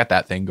 okay, it's got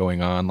that thing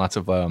going on. Lots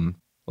of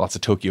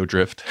Tokyo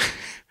drift,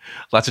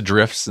 lots of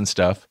drifts and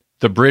stuff.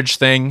 The bridge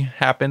thing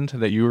happened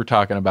that you were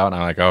talking about. And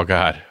I'm like, oh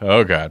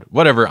God,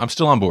 whatever. I'm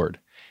still on board.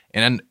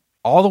 And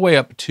all the way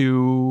up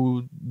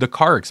to the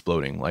car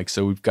exploding. Like,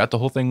 so we've got the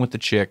whole thing with the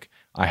chick.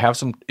 I have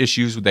some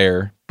issues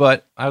there,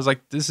 but I was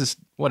like, this is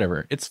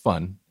whatever. It's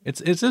fun.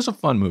 It's just a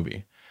fun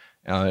movie.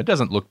 It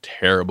doesn't look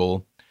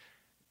terrible.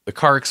 The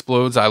car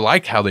explodes. I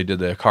like how they did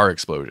the car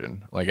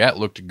explosion. Like, that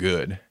looked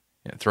good.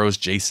 It throws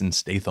Jason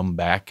Statham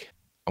back.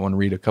 I want to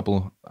read a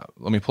couple.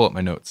 Let me pull up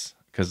my notes,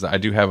 because I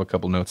do have a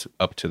couple notes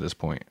up to this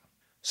point.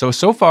 So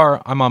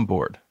far, I'm on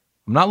board.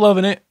 I'm not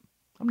loving it.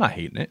 I'm not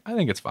hating it. I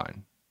think it's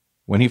fine.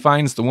 When he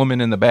finds the woman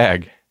in the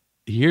bag,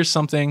 he hears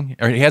something,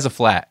 or he has a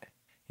flat.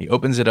 He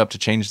opens it up to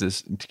change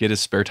this, to get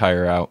his spare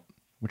tire out,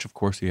 which of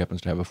course he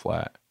happens to have a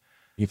flat.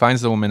 He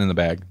finds the woman in the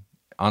bag,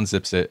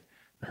 unzips it.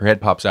 Her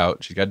head pops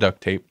out. She's got duct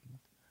tape.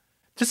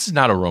 This is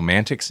not a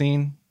romantic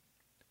scene.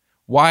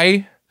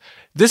 Why?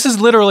 This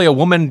is literally a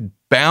woman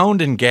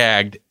bound and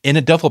gagged in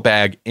a duffel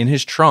bag in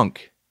his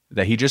trunk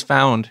that he just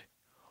found.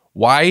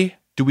 Why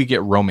do we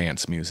get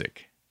romance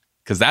music?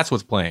 Because that's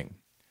what's playing.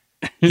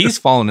 He's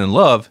fallen in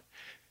love.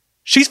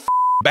 She's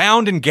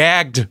bound and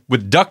gagged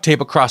with duct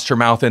tape across her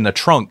mouth in the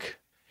trunk.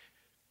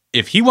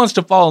 If he wants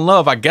to fall in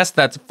love, I guess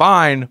that's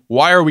fine.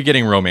 Why are we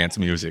getting romance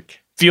music?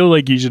 I feel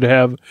like you should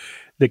have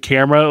the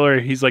camera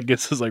where he's like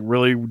gets this like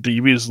really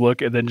devious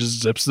look and then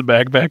just zips the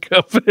bag back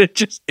up.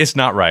 It's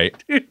not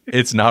right.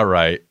 It's not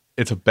right.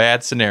 It's a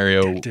bad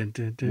scenario.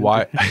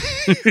 Why?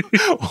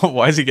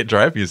 Why does he get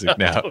drive music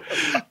now?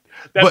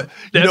 But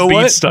you know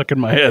what? Stuck in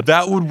my head.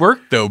 That would work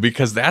though,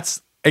 because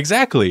that's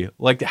exactly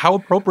like how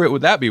appropriate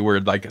would that be?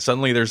 Where like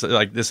suddenly there's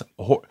like this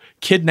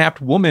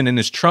kidnapped woman in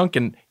his trunk,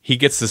 and he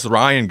gets this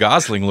Ryan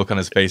Gosling look on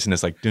his face, and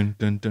it's like dun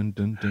dun dun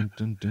dun dun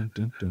dun dun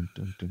dun dun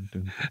dun dun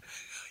dun.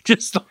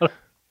 Just thought,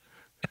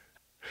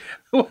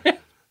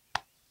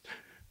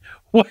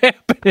 what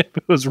happened if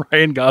it was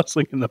Ryan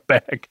Gosling in the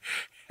back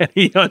and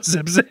he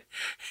unzips it?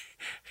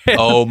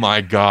 Oh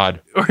my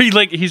God. Or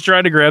he's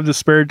trying to grab the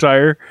spare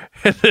tire,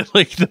 and then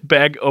like the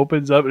bag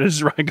opens up and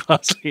it's Ryan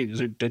Gosling.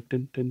 He's like, dun,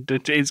 dun, dun, dun,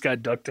 dun. He's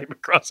got duct tape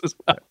across his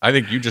mouth. I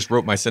think you just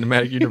wrote my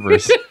cinematic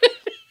universe.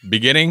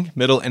 Beginning,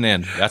 middle, and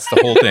end. That's the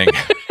whole thing.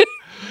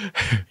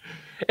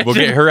 We'll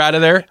get her out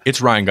of there.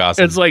 It's Ryan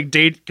Gosling. It's like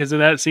because in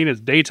that scene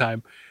it's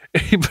daytime.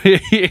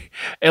 It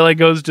like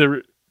goes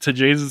to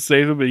Jason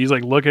Statham, and he's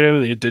like looking at him,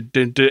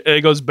 and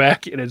it goes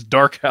back, and it's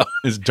dark out.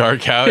 It's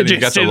dark out, and he's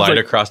got the light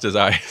across his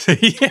eyes.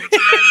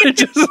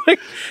 Just like,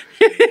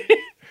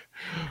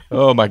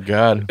 oh my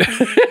God.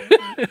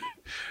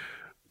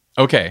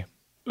 Okay.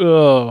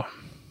 Oh.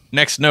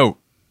 Next note.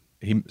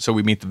 So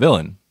we meet the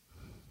villain,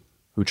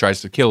 who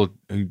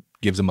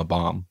gives him a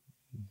bomb.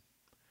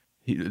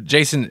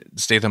 Jason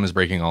Statham is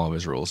breaking all of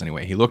his rules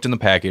anyway. He looked in the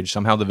package.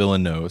 Somehow the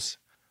villain knows,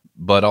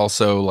 but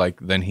also like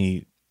then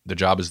the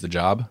job is the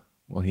job.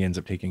 Well, he ends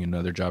up taking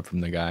another job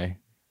from the guy.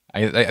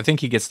 I think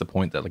he gets the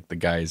point that like the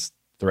guy's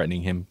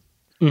threatening him,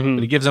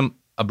 but he gives him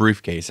a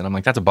briefcase, and I'm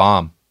like, that's a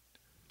bomb.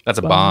 That's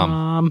a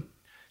bomb.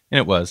 And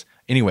it was.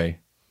 Anyway,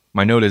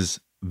 my note is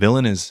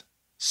villain is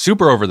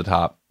super over the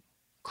top,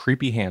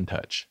 creepy hand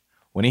touch.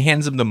 When he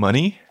hands him the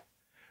money,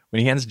 when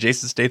he hands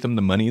Jason Statham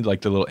the money,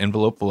 like the little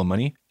envelope full of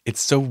money,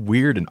 it's so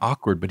weird and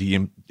awkward, but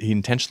he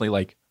intentionally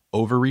like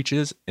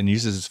overreaches and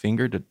uses his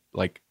finger to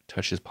like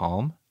touch his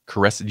palm,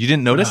 caress it. You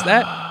didn't notice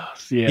that?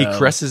 Yeah. He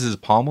caresses his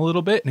palm a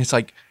little bit, and it's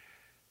like,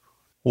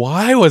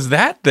 why was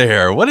that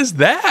there? What is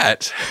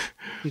that?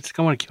 He's like,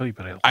 I want to kill you,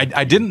 but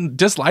I didn't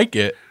dislike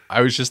it.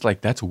 I was just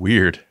like, that's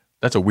weird.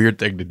 That's a weird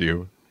thing to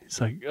do.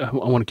 It's like, I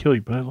want to kill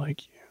you, but I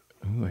like you.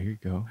 Oh, here you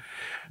go.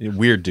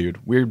 Weird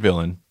dude. Weird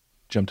villain.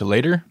 Jump to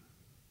later.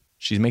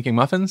 She's making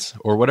muffins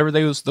or whatever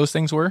those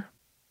things were.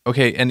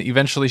 Okay, and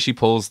eventually she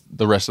pulls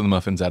the rest of the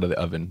muffins out of the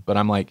oven. But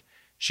I'm like,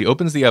 she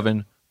opens the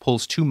oven,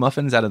 pulls 2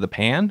 muffins out of the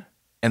pan,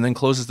 and then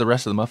closes the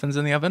rest of the muffins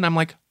in the oven. I'm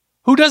like,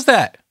 who does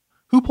that?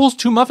 Who pulls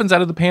 2 muffins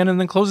out of the pan and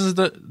then closes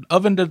the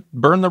oven to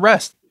burn the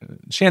rest?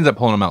 She ends up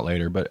pulling them out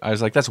later, but I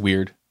was like, that's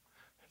weird.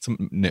 It's a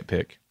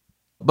nitpick.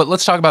 But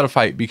let's talk about a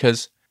fight,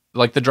 because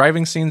like the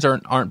driving scenes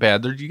aren't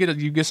bad.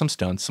 You get some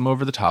stunts, some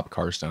over the top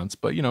car stunts,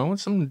 but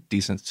some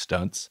decent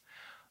stunts.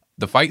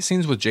 The fight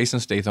scenes with Jason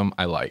Statham,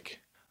 I like.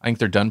 I think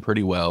they're done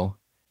pretty well.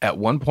 At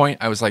one point,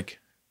 I was like,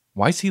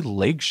 why is he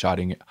leg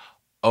shotting it?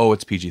 Oh,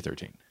 it's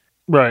PG-13.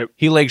 Right.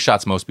 He leg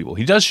shots most people.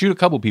 He does shoot a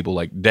couple people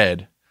like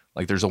dead.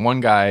 Like there's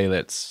one guy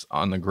that's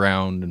on the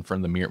ground in front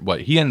of the mirror.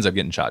 He ends up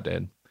getting shot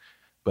dead.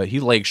 But he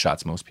leg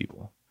shots most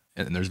people.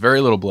 And there's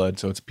very little blood.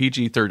 So it's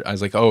PG-13. I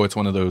was like, oh, it's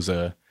one of those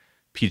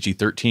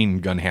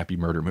PG-13 gun-happy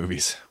murder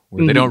movies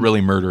where they don't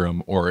really murder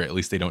them, or at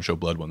least they don't show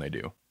blood when they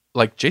do.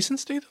 Like Jason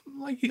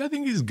Statham, I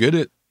think he's good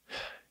at...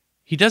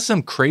 He does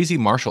some crazy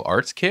martial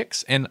arts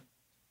kicks, and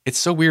it's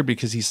so weird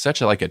because he's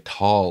such a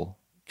tall...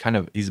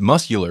 he's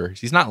muscular.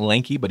 He's not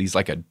lanky, but he's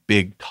like a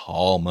big,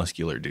 tall,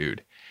 muscular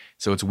dude.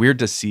 So it's weird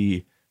to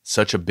see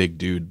such a big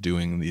dude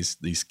doing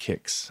these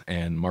kicks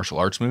and martial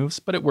arts moves,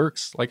 but it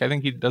works. I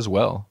think he does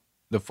well.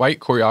 The fight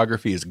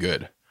choreography is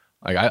good.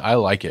 I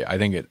like it. I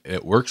think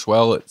it works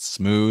well. It's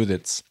smooth.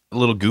 It's a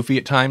little goofy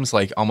at times,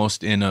 like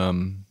almost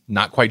in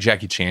not quite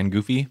Jackie Chan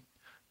goofy,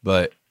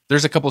 but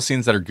there's a couple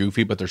scenes that are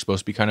goofy, but they're supposed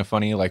to be kind of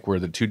funny, like where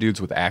the 2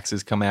 dudes with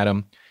axes come at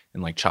him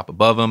and chop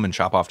above him and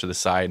chop off to the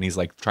side, and he's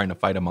trying to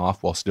fight him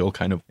off while still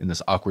kind of in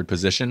this awkward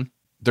position.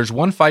 There's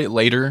one fight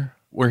later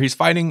where he's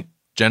fighting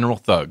general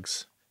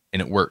thugs,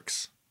 and it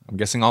works. I'm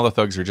guessing all the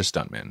thugs are just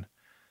stuntmen.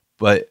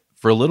 But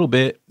for a little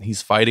bit,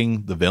 he's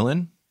fighting the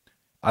villain.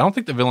 I don't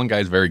think the villain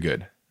guy is very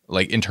good,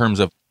 in terms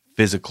of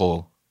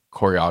physical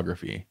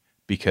choreography,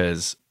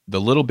 because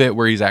the little bit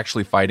where he's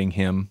actually fighting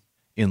him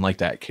in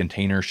that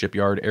container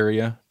shipyard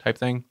area type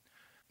thing,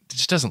 it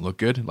just doesn't look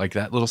good.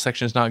 That little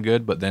section is not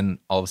good, but then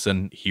all of a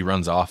sudden he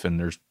runs off and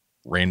there's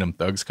random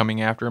thugs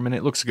coming after him and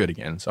it looks good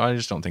again. So I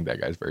just don't think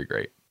that guy's very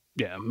great.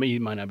 Yeah, he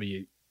might not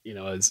be,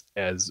 as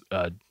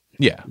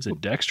yeah. Is it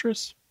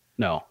dexterous?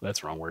 No, that's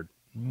the wrong word.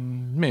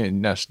 Maybe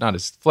not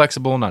as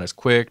flexible, not as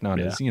quick, not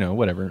as,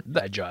 whatever.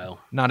 Agile.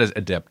 Not as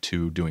adept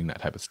to doing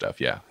that type of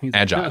stuff. Yeah. He's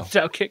agile. No,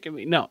 stop kicking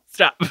me. No,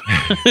 stop.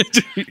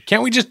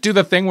 Can't we just do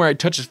the thing where I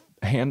touch his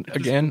hand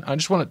again? I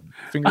just want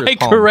to finger his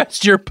palm.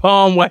 Caressed your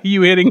palm. Why are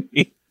you hitting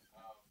me?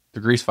 The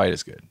grease fight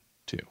is good,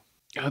 too.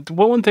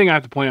 One thing I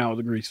have to point out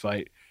with the grease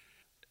fight,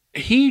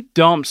 he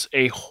dumps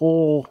a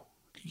whole,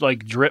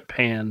 drip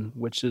pan,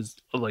 which is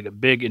a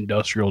big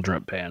industrial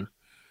drip pan,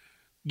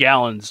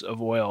 gallons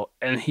of oil,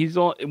 and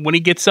when he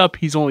gets up,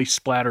 he's only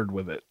splattered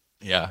with it.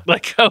 Yeah. I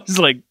was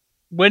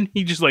when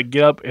he just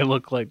get up and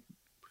look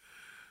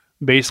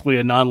basically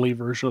a non-lead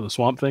version of the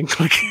Swamp Thing.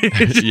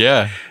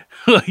 Yeah.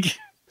 Like,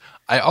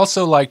 I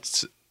also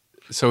liked,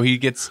 so he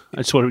gets, I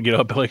just want to get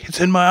up, like, it's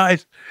in my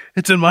eyes.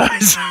 It's in my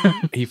eyes.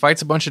 he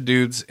fights a bunch of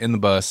dudes in the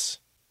bus.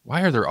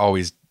 Why are there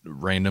always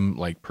random,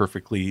 like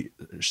perfectly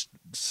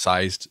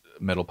sized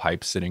metal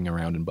pipes sitting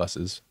around in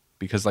buses?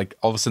 Because like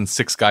all of a sudden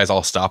 6 guys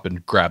all stop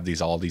and grab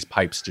all these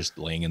pipes just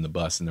laying in the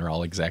bus, and they're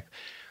all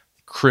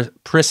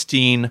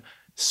pristine,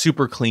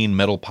 super clean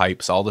metal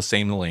pipes, all the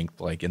same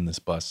length, like in this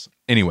bus.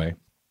 Anyway,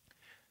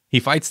 he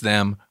fights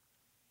them.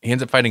 He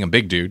ends up fighting a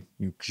big dude,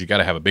 because you got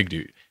to have a big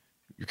dude.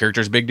 Your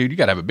character's a big dude, you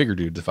got to have a bigger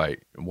dude to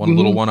fight. One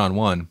little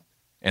one-on-one.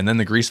 And then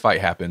the grease fight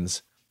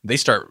happens. They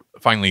start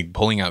finally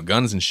pulling out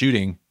guns and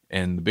shooting,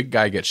 and the big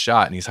guy gets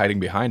shot, and he's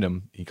hiding behind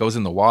him. He goes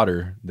in the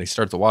water. They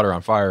start the water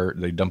on fire.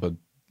 They dump a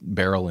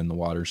barrel in the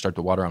water, start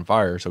the water on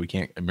fire so he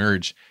can't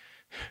emerge.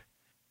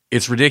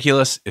 It's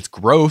ridiculous. It's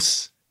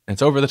gross.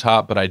 It's over the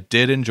top, but I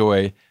did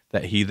enjoy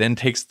that he then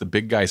takes the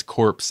big guy's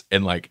corpse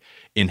and like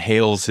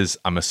inhales his,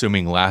 I'm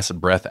assuming, last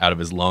breath out of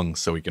his lungs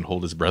so he can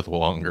hold his breath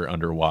longer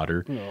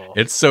underwater. Oh.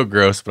 It's so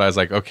gross, but I was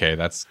like, okay,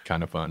 that's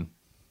kind of fun.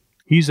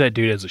 He's that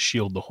dude as a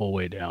shield the whole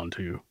way down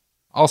too.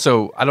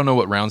 Also, I don't know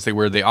what rounds they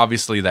were. They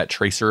obviously, that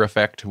tracer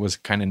effect was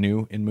kind of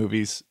new in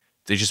movies.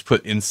 They just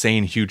put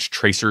insane huge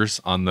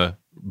tracers on the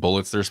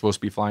bullets they're supposed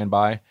to be flying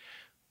by,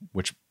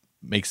 which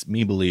makes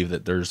me believe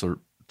that there's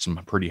some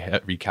pretty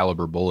heavy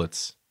caliber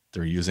bullets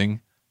they're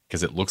using,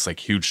 because it looks like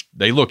huge.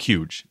 They look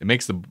huge. It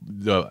makes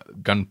the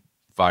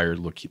gunfire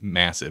look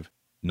massive.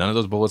 None of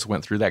those bullets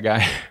went through that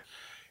guy.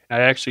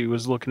 I actually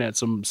was looking at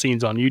some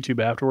scenes on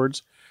YouTube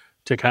afterwards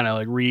to kind of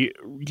like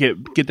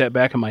get that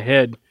back in my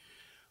head.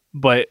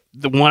 But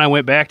the one I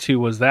went back to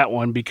was that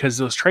one, because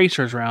those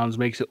tracers rounds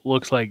makes it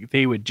look like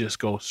they would just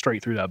go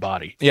straight through that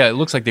body. Yeah, it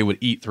looks like they would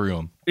eat through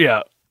them.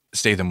 Yeah.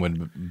 Statham would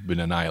have been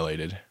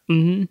annihilated.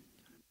 Mm-hmm.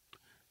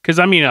 Because,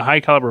 I mean, a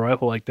high caliber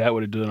rifle like that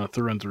would have done a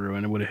through and through,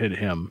 and it would have hit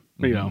him,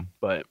 you know.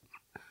 But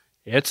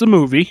it's a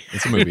movie.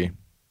 It's a movie.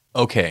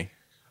 Okay.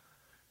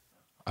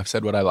 I've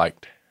said what I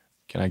liked.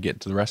 Can I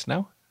get to the rest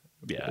now?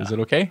 Yeah. Is it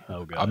okay?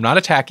 Oh, God. I'm not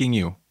attacking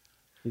you.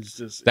 It's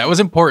just, that was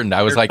important.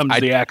 I was like,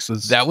 the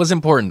axes. That was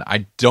important. I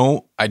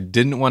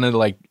didn't want to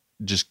like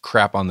just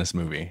crap on this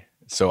movie.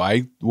 So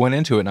I went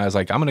into it and I was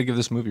like, I'm going to give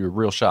this movie a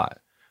real shot.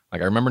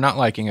 Like, I remember not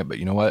liking it, but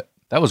you know what?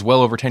 That was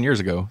well over 10 years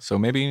ago. So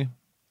maybe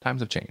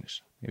times have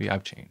changed. Maybe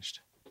I've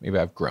changed. Maybe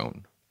I've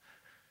grown.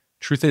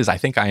 Truth is, I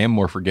think I am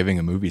more forgiving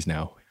of movies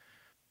now.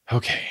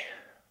 Okay.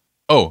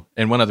 Oh,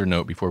 and one other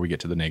note before we get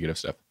to the negative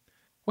stuff.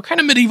 What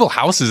kind of medieval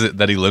house is it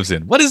that he lives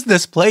in? What is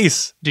this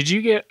place? Did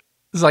you get...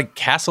 This like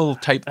castle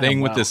type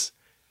thing with this.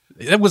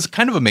 It was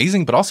kind of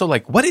amazing, but also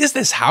like, what is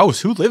this house?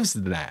 Who lives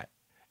in that?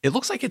 It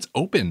looks like it's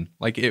open.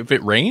 Like, if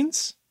it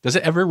rains, does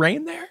it ever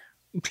rain there?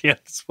 Yeah,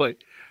 it's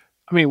like,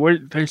 I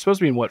mean, they're supposed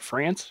to be in what,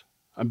 France?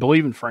 I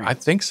believe in France. I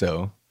think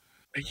so.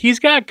 He's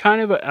got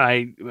kind of a,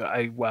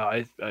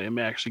 I am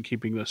actually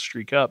keeping this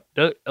streak up.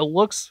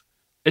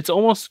 It's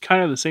almost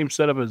kind of the same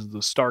setup as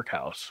the Stark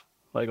house,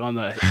 like on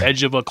the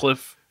edge of a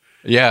cliff.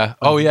 Yeah.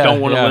 Oh, yeah. Don't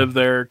want to live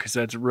there because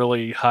that's a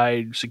really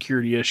high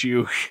security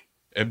issue.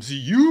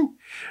 MCU.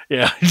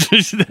 Yeah.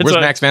 Where's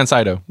Max von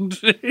Sydow?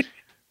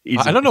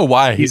 I don't know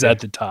why. He's at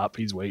the top.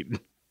 He's waiting.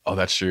 Oh,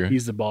 that's true.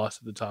 He's the boss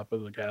at the top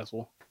of the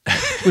castle.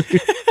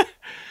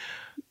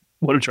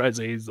 What I'm trying to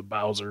say, he's the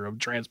Bowser of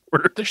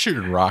Transporter. They're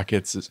shooting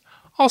rockets.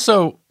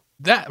 Also,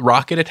 that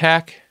rocket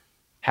attack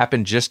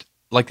happened just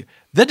like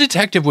the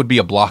detective would be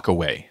a block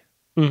away.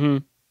 Mm-hmm.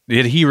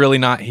 Did he really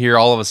not hear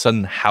all of a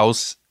sudden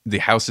the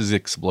house is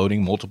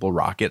exploding, multiple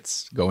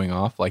rockets going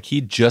off? Like,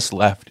 he just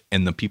left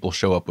and the people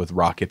show up with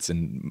rockets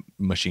and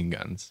machine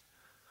guns.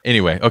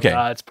 Anyway,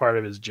 okay. It's part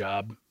of his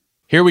job.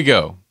 Here we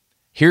go.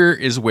 Here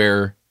is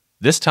where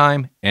this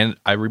time, and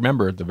I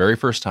remember the very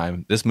first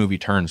time, this movie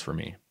turns for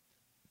me.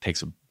 It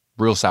takes a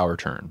real sour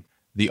turn.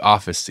 The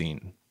office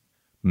scene.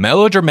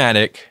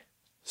 Melodramatic,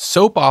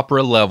 soap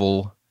opera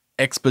level,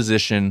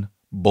 exposition,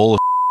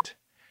 bullshit.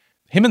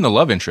 Him and the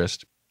love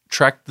interest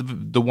tracked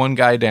the one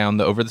guy down,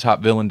 the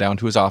over-the-top villain, down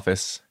to his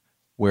office,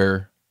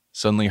 where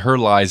suddenly her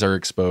lies are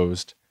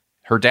exposed.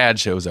 Her dad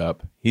shows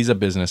up. He's a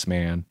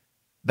businessman.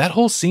 That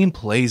whole scene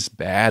plays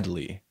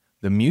badly.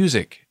 The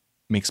music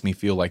makes me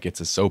feel like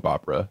it's a soap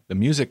opera. The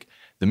music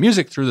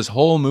through this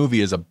whole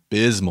movie is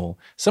abysmal.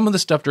 Some of the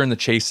stuff during the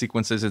chase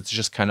sequences, it's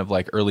just kind of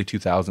like early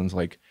 2000s,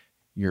 like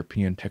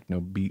European techno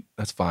beat.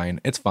 That's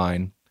fine. It's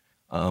fine.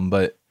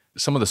 But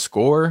some of the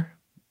score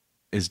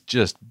is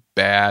just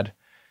bad.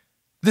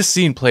 This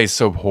scene plays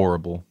so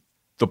horrible.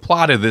 The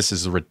plot of this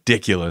is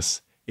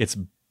ridiculous. It's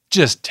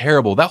just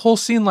terrible. That whole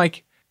scene,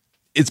 like,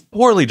 it's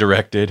poorly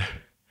directed.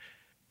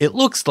 It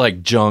looks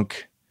like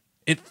junk.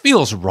 It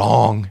feels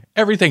wrong.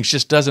 Everything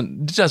just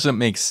doesn't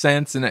make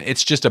sense. And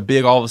it's just a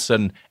big, all of a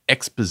sudden,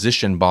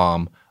 exposition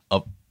bomb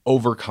of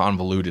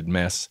over-convoluted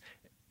mess.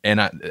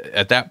 And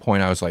at that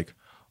point, I was like,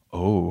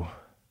 oh,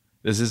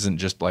 this isn't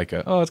just like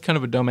it's kind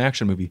of a dumb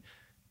action movie.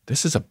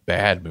 This is a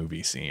bad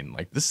movie scene.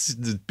 Like, this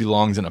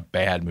belongs in a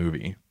bad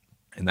movie.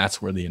 And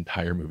that's where the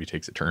entire movie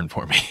takes a turn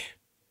for me.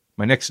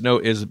 My next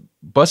note is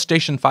bus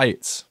station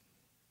fights.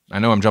 I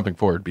know I'm jumping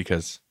forward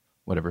because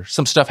whatever.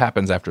 Some stuff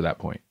happens after that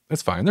point.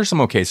 That's fine. There's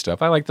some okay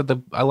stuff. I like that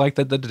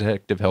the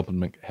detective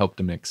helped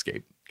him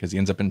escape because he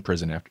ends up in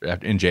prison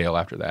in jail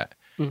after that.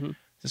 Mm-hmm.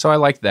 So I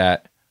like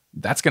that.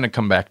 That's going to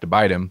come back to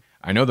bite him.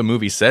 I know the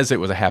movie says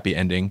it was a happy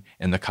ending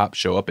and the cops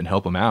show up and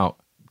help him out.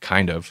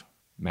 Kind of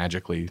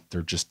magically.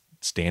 They're just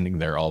standing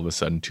there all of a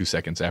sudden 2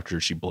 seconds after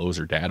she blows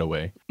her dad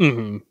away.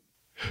 Mm-hmm.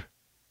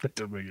 That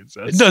doesn't make any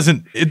sense. It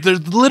doesn't.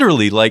 There's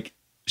literally like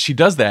she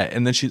does that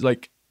and then she's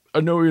like,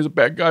 I know he was a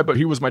bad guy, but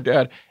he was my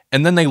dad.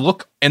 And then they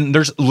look and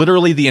there's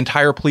literally the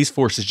entire police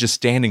force is just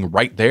standing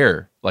right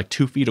there, like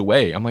 2 feet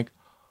away. I'm like,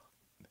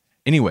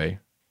 anyway,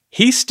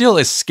 he still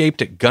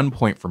escaped at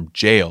gunpoint from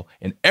jail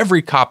and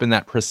every cop in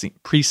that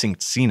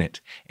precinct seen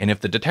it. And if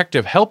the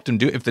detective helped him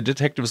if the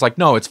detective was like,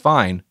 no, it's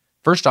fine.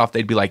 First off,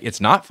 they'd be like, it's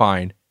not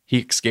fine. He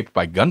escaped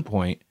by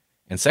gunpoint.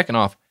 And second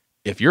off,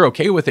 if you're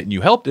okay with it and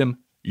you helped him,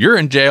 you're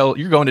in jail.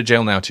 You're going to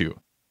jail now too.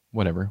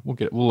 Whatever.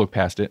 We'll look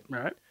past it. All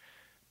right.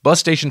 Bus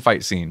station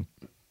fight scene.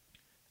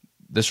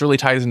 This really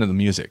ties into the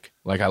music.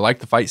 Like I like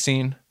the fight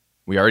scene.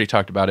 We already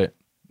talked about it.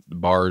 The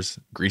bars,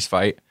 grease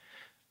fight.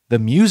 The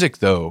music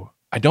though,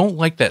 I don't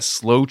like that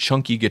slow,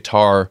 chunky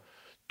guitar.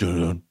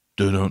 Dun,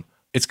 dun, dun.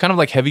 It's kind of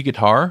like heavy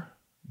guitar.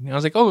 I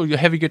was like, oh,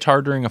 heavy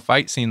guitar during a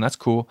fight scene. That's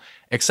cool.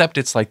 Except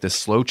it's like this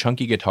slow,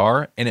 chunky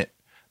guitar and it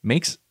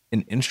makes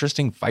an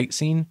interesting fight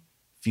scene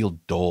feel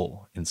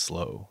dull and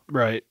slow.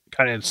 Right.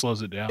 Kind of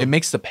slows it down. It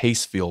makes the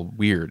pace feel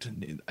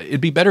weird. It'd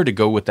be better to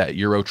go with that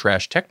Euro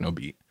trash techno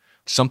beat.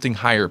 Something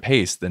higher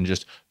pace than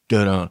just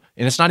da-da.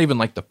 And it's not even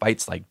like the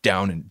fight's like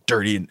down and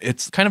dirty. And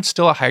it's kind of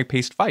still a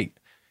high-paced fight.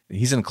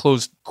 He's in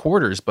closed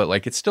quarters, but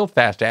like it's still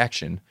fast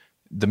action.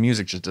 The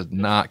music just does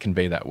not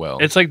convey that well.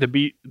 It's like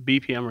the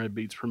BPM or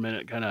beats per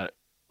minute kind of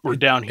were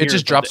down here. It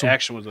just drops. The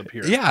action was up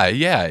here.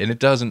 Yeah. And it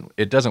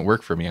doesn't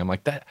work for me. I'm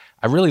like that.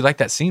 I really like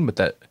that scene,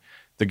 but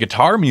the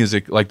guitar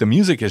music, like the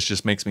music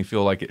just makes me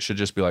feel like it should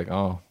just be like,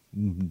 oh,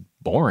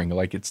 boring.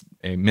 Like it's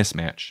a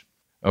mismatch.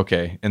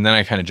 Okay. And then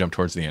I kind of jump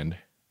towards the end.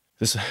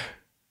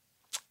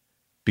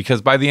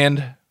 Because by the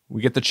end,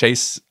 we get the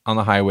chase on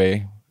the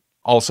highway.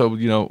 Also,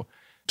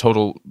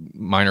 total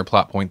minor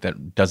plot point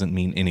that doesn't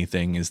mean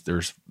anything is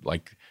there's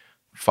like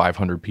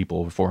 500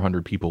 people,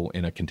 400 people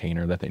in a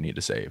container that they need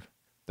to save.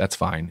 That's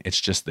fine. It's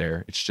just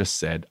there. It's just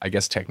said. I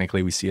guess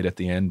technically we see it at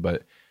the end,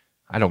 but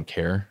I don't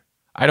care.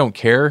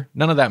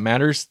 None of that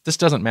matters. This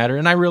doesn't matter.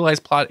 And I realize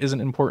plot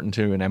isn't important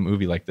to in a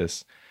movie like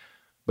this,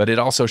 but it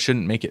also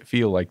shouldn't make it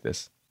feel like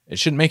this. It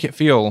shouldn't make it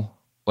feel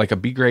like a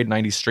B-grade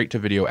 90s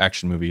straight-to-video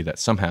action movie that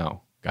somehow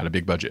got a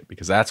big budget,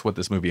 because that's what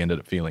this movie ended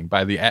up feeling.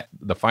 By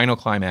the final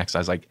climax, I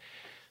was like,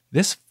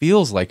 this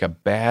feels like a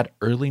bad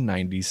early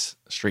 90s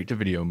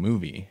straight-to-video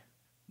movie.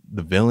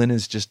 The villain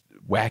is just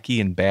wacky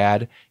and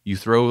bad. You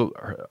throw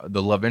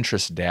the love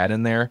interest dad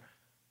in there.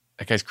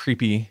 That guy's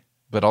creepy,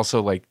 but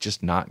also like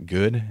just not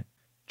good.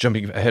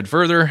 Jumping ahead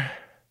further,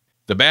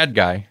 the bad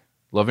guy,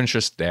 love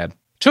interest dad,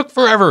 took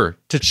forever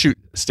to shoot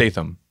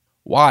Statham.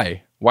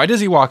 Why? Why does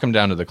he walk him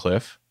down to the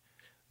cliff?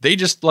 They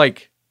just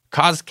like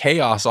caused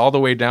chaos all the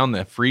way down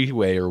the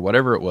freeway or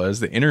whatever it was,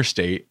 the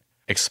interstate,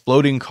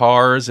 exploding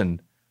cars.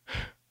 And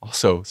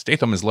also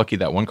Statham is lucky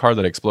that one car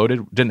that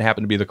exploded didn't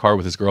happen to be the car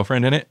with his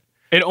girlfriend in it.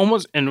 It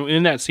almost, and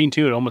in that scene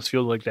too, it almost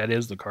feels like that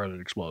is the car that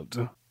explodes.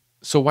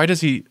 So why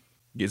does he...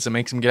 It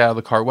makes him get out of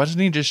the car. Why doesn't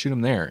he just shoot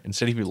him there?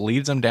 Instead, he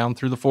leads him down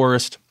through the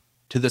forest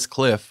to this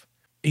cliff.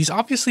 He's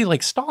obviously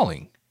like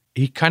stalling.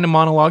 He kind of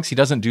monologues. He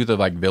doesn't do the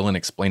like villain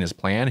explain his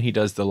plan. He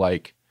does the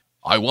like,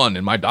 I won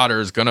and my daughter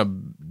is going to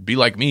be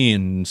like me.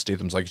 And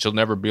Statham's like, she'll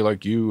never be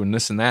like you and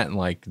this and that. And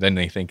like, then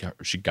they think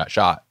she got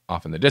shot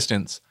off in the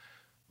distance.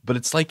 But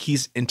it's like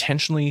he's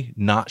intentionally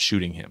not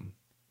shooting him.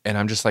 And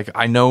I'm just like,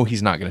 I know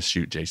he's not going to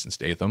shoot Jason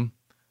Statham.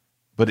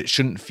 But it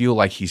shouldn't feel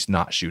like he's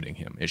not shooting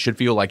him. It should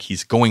feel like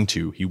he's going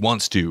to. He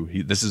wants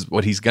to. This is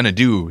what he's going to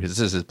do. This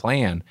is his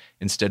plan.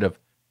 Instead of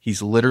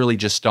he's literally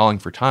just stalling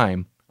for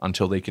time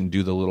until they can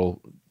do the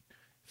little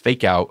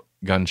fake out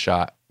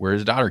gunshot where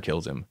his daughter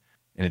kills him.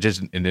 And it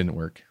didn't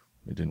work.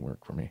 It didn't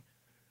work for me.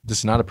 This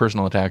is not a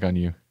personal attack on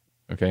you.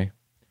 Okay?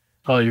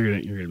 Oh,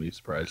 you're gonna be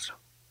surprised.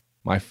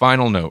 My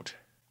final note.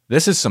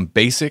 This is some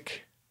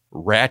basic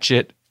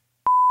ratchet.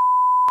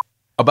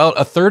 About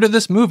a third of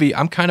this movie,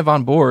 I'm kind of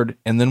on board.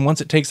 And then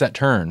once it takes that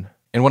turn,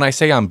 and when I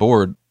say on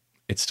board,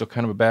 it's still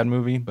kind of a bad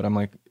movie, but I'm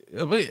like,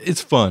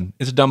 it's fun.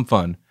 It's dumb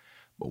fun.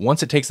 But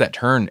once it takes that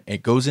turn,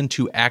 it goes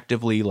into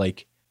actively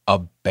like a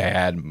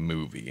bad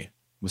movie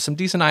with some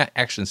decent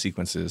action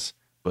sequences,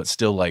 but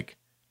still like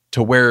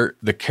to where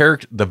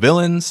the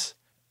villains,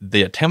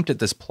 the attempt at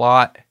this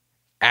plot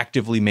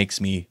actively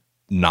makes me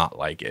not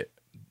like it.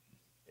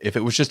 If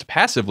it was just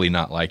passively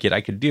not like it, I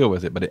could deal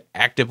with it, but it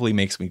actively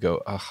makes me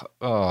go,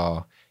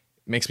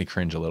 it makes me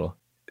cringe a little.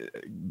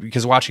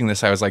 Because watching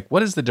this, I was like,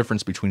 what is the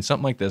difference between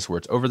something like this where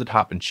it's over the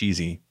top and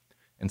cheesy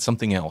and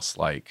something else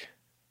like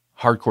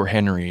Hardcore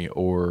Henry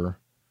or,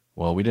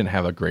 well, we didn't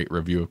have a great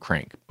review of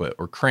Crank,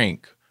 or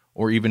Crank,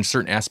 or even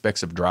certain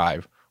aspects of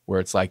Drive where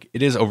it's like,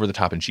 it is over the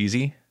top and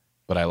cheesy,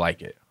 but I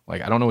like it.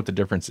 Like, I don't know what the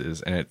difference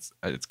is. And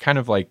it's kind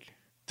of like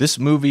this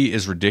movie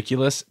is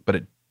ridiculous, but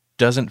it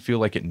doesn't feel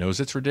like it knows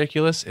it's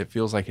ridiculous. It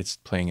feels like it's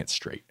playing it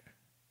straight,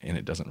 and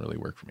it doesn't really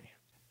work for me.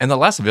 And the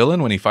last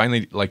villain, when he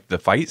finally, like, the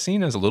fight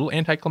scene is a little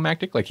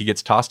anticlimactic. Like, he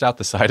gets tossed out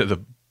the side of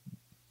the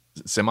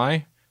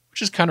semi,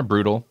 which is kind of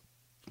brutal,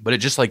 but it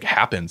just, like,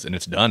 happens and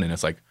it's done. And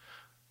it's like,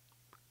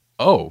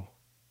 oh,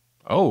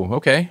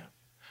 okay.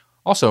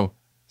 Also,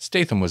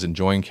 Statham was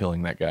enjoying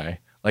killing that guy.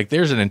 Like,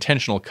 there's an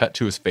intentional cut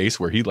to his face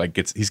where he, like,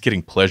 he's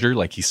getting pleasure.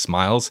 Like, he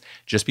smiles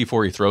just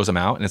before he throws him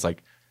out. And it's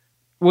like,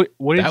 what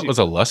that was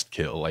a lust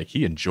kill. Like,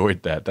 he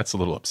enjoyed that. That's a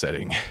little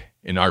upsetting.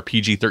 In our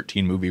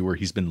PG-13 movie where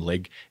he's been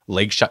leg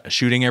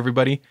shooting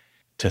everybody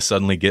to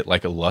suddenly get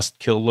like a lust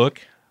kill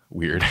look.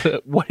 Weird.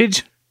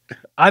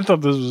 I thought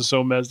this was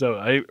so messed up.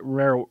 I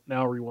remember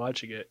now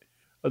rewatching it.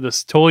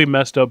 This totally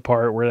messed up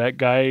part where that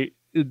guy,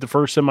 the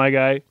first semi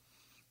guy,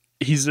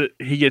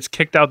 he gets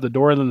kicked out the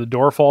door and then the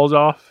door falls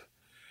off.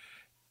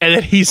 And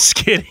then he's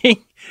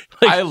skidding.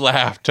 Like, I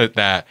laughed at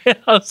that.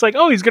 I was like,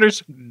 oh, he's going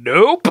to...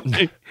 Nope.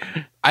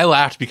 I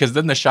laughed because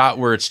then the shot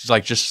where it's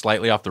like just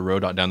slightly off the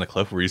road out down the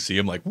cliff where you see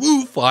him like,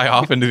 woo, fly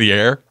off into the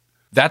air.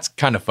 That's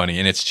kind of funny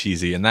and it's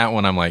cheesy. And that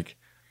one, I'm like,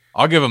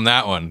 I'll give him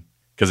that one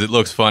because it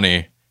looks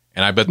funny.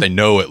 And I bet they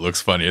know it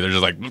looks funny. They're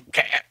just like,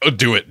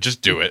 do it.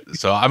 Just do it.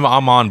 So I'm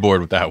on board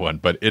with that one,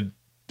 but it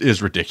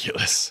is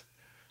ridiculous.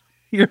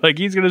 You're like,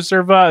 he's going to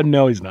survive.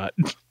 No, he's not.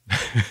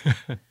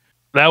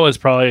 That was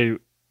probably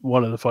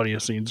one of the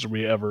funniest scenes for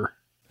me ever.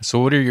 So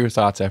what are your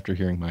thoughts after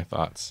hearing my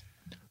thoughts?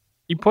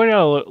 You pointed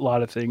out a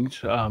lot of things.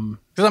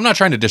 Because I'm not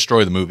trying to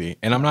destroy the movie.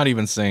 And I'm not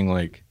even saying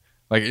like,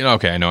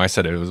 okay, I know I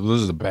said this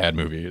is a bad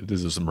movie.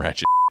 This is some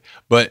ratchet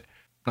but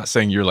I'm not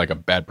saying you're like a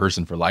bad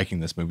person for liking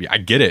this movie. I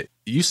get it.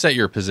 You set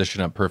your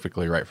position up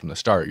perfectly right from the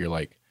start. You're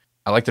like,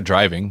 I like the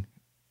driving.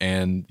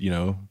 And,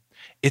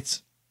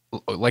 it's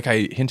like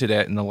I hinted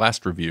at in the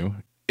last review,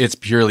 it's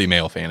purely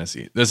male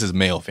fantasy. This is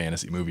male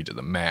fantasy movie to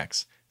the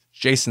max.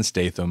 Jason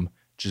Statham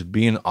just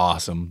being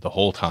awesome the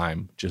whole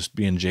time, just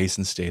being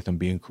Jason Statham,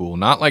 being cool.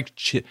 Not like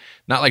Chef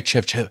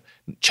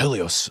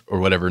Chelios or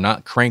whatever,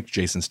 not crank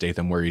Jason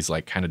Statham where he's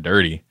like kind of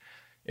dirty.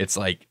 It's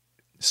like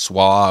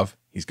suave.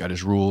 He's got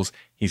his rules.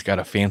 He's got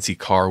a fancy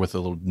car with a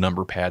little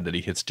number pad that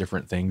he hits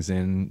different things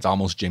in. It's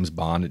almost James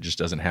Bond. It just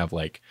doesn't have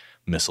like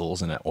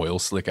missiles and an oil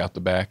slick out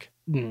the back.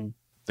 Mm.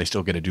 They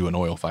still get to do an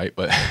oil fight,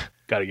 but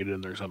got to get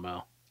in there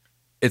somehow.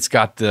 It's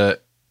got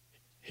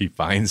he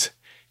finds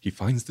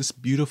this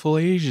beautiful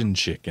Asian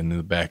chick in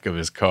the back of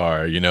his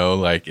car,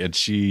 and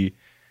she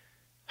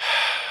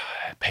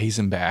pays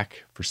him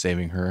back for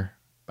saving her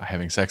by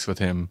having sex with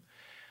him.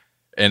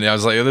 And I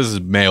was like, this is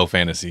male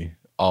fantasy,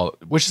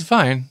 which is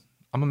fine.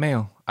 I'm a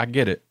male. I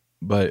get it.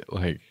 But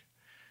like,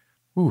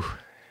 whew,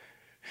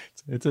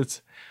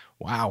 it's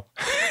wow.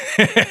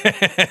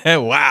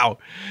 Wow.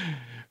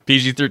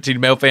 PG-13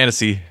 male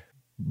fantasy.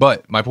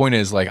 But my point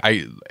is like,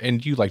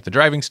 and you like the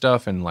driving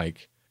stuff and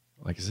like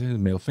I said,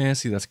 male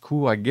fantasy, that's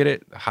cool. I get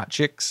it. Hot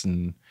chicks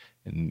and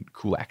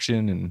cool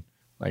action and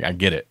like, I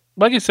get it.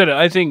 Like I said,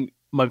 I think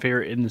my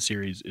favorite in the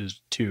series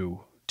is 2.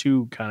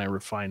 2 kind of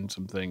refined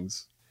some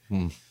things.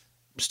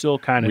 Still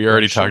kind of. We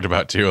already talked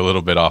about 2 a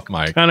little bit off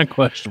mic. Kind of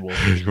questionable.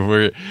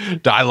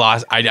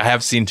 I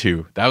have seen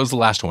 2. That was the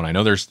last one. I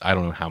know I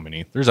don't know how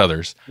many. There's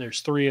others.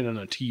 There's 3 and then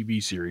a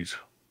TV series.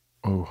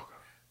 Oh.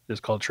 It's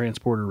called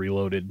Transporter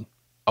Reloaded.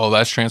 Oh,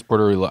 that's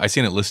Transporter Reloaded. I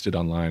seen it listed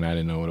online. I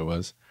didn't know what it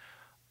was.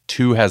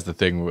 2 has the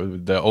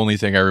thing. The only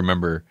thing I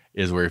remember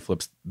is where he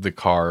flips the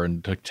car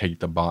and take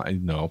the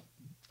bomb. No,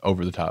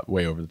 over the top,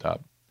 way over the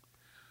top.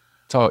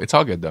 It's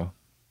all good though.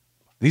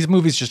 These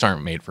movies just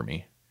aren't made for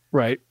me.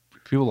 Right.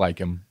 People like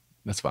him.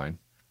 That's fine.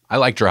 I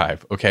like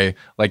Drive. Okay,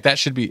 like that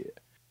should be.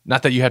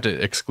 Not that you have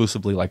to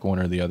exclusively like one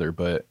or the other,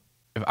 but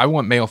if I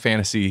want male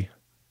fantasy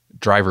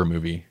driver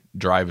movie,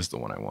 Drive is the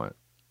one I want.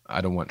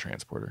 I don't want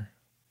Transporter.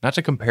 Not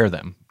to compare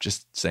them.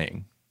 Just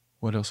saying.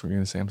 What else were you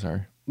going to say? I'm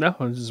sorry. No,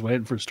 I was just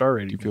waiting for star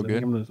rating. Do you feel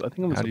good? I think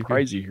I'm going to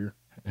surprise you here.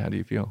 How do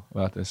you feel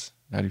about this?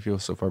 How do you feel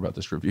so far about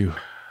this review?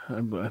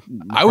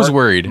 I was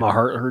worried. My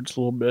heart hurts a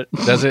little bit.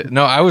 Does it?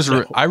 No,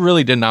 I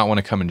really did not want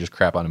to come and just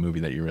crap on a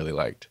movie that you really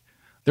liked.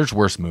 There's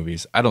worse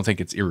movies. I don't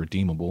think it's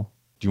irredeemable.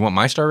 Do you want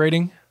my star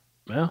rating?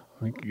 Well,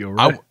 we could go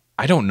right.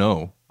 I don't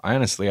know. I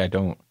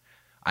don't.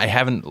 I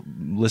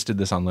haven't listed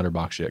this on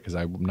Letterboxd yet because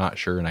I'm not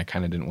sure, and I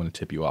kind of didn't want to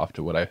tip you off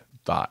to what I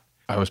thought.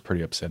 I was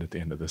pretty upset at the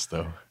end of this,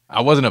 though.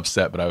 I wasn't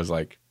upset, but I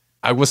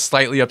was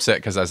slightly upset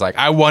because I was like,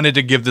 I wanted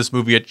to give this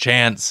movie a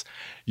chance.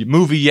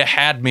 Movie, you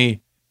had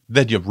me.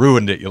 Then you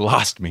ruined it. You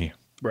lost me.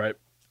 Right.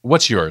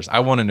 What's yours? I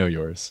want to know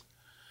yours.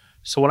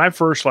 So when I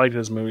first liked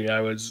this movie,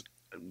 I was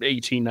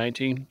 18,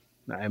 19.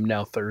 I am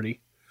now 30.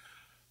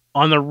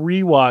 On the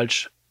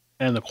rewatch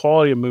and the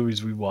quality of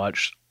movies we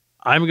watched,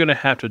 I'm going to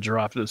have to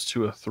drop this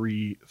to a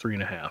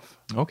 3.5.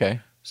 Okay.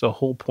 So a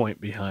whole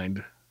point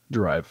behind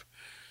Drive.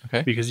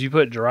 Okay. Because you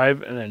put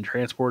Drive and then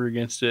Transporter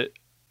against it,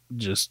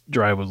 just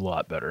Drive was a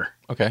lot better.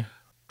 Okay.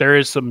 There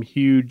is some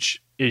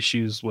huge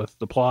issues with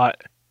the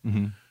plot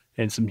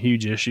and some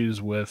huge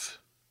issues with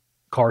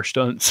car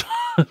stunts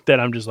that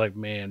I'm just like,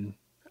 man,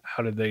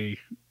 how did they?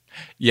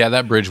 Yeah,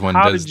 that bridge one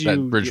How does. did you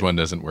That bridge get- one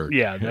doesn't work.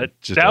 Yeah, It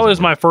that just that doesn't was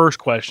my work. first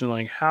question.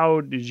 Like,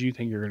 how did you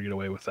think you're going to get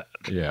away with that?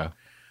 Yeah.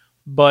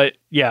 But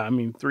yeah, I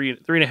mean, three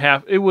and a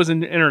half. It was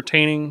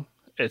entertaining.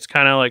 It's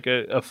kind of like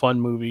a fun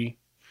movie,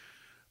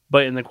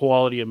 but in the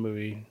quality of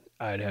movie,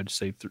 I'd have to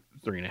say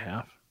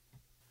 3.5.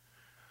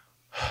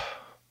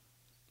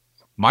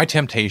 My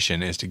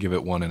temptation is to give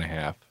it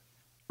 1.5,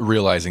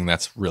 realizing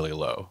that's really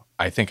low.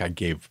 I think I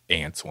gave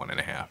Ants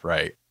 1.5,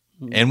 right?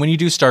 And when you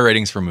do star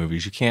ratings for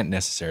movies, you can't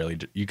necessarily,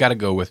 you got to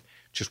go with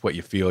just what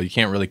you feel. You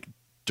can't really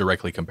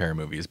directly compare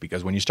movies,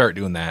 because when you start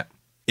doing that,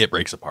 it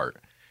breaks apart.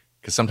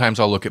 Because sometimes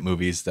I'll look at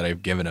movies that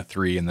I've given a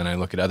 3, and then I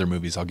look at other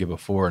movies I'll give a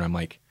 4, and I'm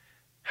like,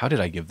 how did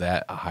I give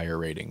that a higher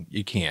rating?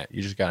 You can't.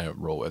 You just got to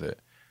roll with it.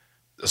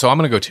 So I'm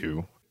going to go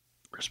 2.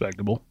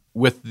 Respectable.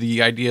 With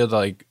the idea that,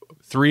 like,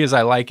 3 is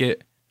I like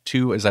it,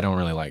 2 is I don't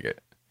really like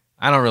it.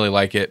 I don't really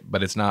like it,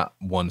 but it's not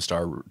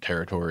 1-star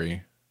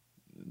territory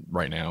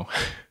right now.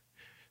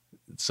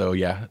 So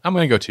yeah, I'm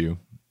going to go 2.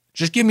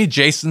 Just give me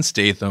Jason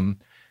Statham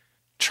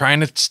trying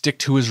to stick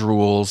to his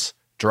rules,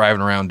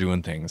 driving around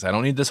doing things. I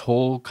don't need this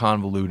whole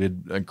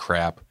convoluted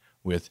crap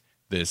with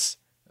this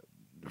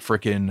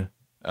freaking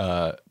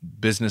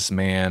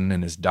businessman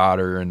and his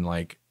daughter, and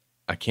like,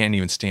 I can't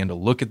even stand to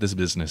look at this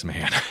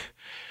businessman.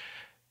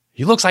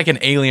 He looks like an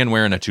alien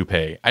wearing a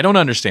toupee. I don't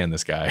understand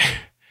this guy.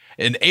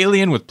 An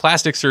alien with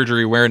plastic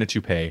surgery wearing a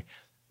toupee.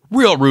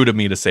 Real rude of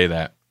me to say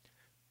that,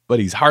 but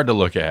he's hard to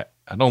look at.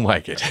 I don't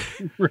like it.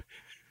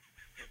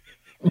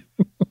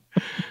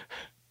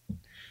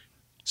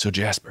 So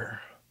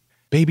Jasper,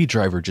 Baby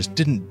Driver just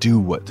didn't do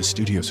what the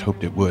studios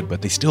hoped it would,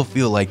 but they still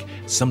feel like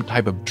some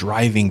type of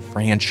driving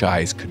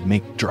franchise could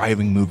make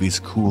driving movies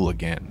cool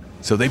again.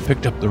 So they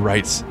picked up the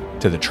rights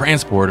to the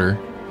Transporter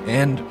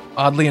and,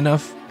 oddly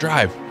enough,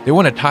 Drive. They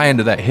want to tie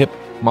into that hip,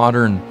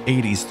 modern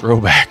 80s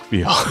throwback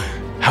feel.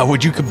 How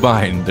would you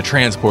combine the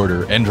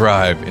Transporter and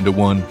Drive into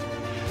one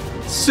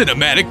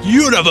cinematic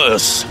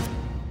universe?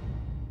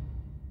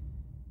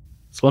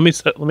 So let me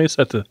set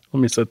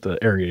the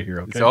area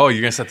here. Okay. So,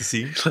 you're gonna set the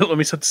scene? Let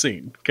me set the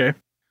scene. Okay.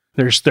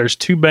 There's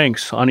 2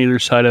 banks on either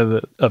side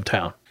of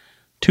town.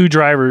 2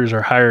 drivers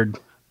are hired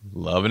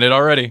Loving it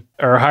already.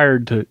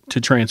 to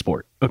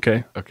transport.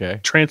 Okay. Okay.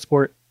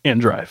 Transport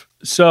and drive.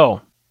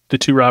 So the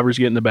 2 robbers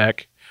get in the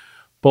back.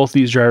 Both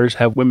these drivers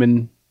have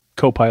women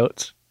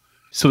co-pilots.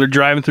 So they're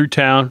driving through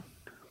town,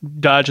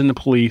 dodging the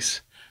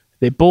police.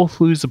 They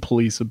both lose the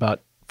police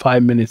about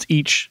 5 minutes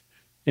each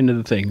into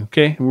the thing.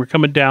 Okay. And we're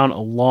coming down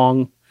a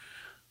long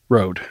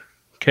road.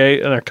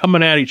 Okay. And they're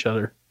coming at each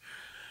other.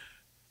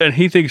 And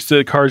he thinks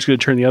the car's going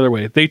to turn the other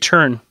way. They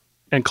turn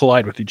and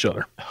collide with each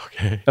other.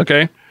 Okay.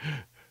 Okay.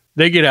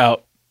 They get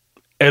out.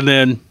 And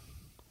then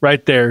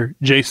right there,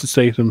 Jason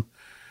Statham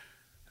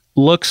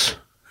looks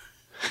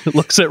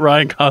at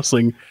Ryan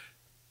Gosling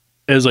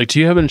and is like,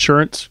 "Do you have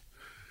insurance?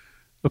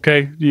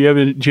 Okay. Do you have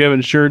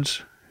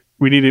insurance?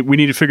 We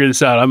need to figure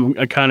this out. I'm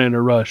kind of in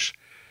a rush."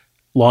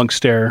 Long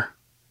stare.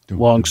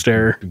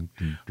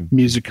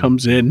 Music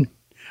comes in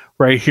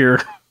right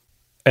here.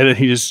 And then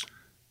he just,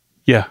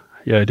 yeah,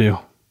 I do.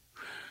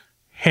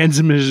 Hands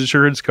him his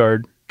insurance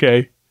card.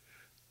 Okay.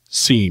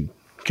 Scene.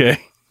 Okay.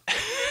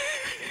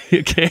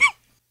 Okay.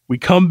 We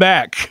come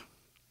back.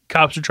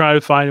 Cops are trying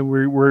to find him.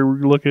 We're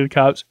looking at the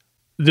cops.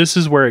 This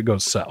is where it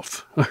goes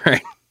south. All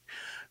right.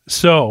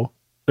 So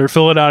they're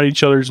filling out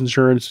each other's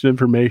insurance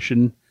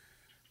information.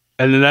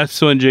 And then that's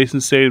when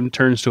Jason Statham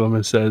turns to him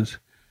and says,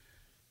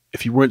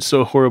 "If you weren't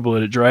so horrible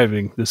at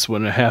driving, this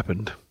wouldn't have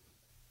happened."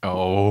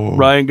 Oh.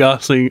 Ryan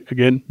Gosling,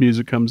 again,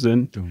 music comes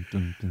in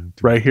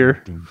right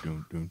here.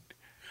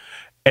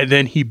 And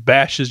then he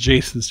bashes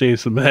Jason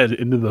Statham's head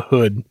into the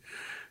hood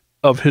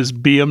of his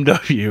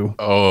BMW.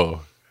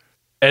 Oh.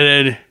 And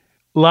then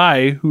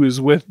Lai, who is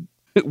with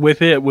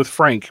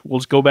Frank, we'll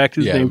just go back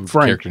to his name,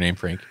 Frank. Character name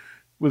Frank.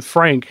 With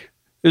Frank,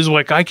 is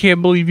like, "I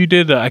can't believe you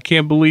did that. I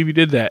can't believe you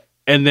did that."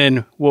 And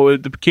then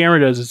what the camera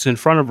does, it's in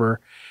front of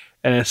her,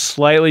 and it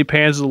slightly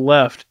pans to the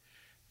left,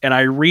 and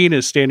Irene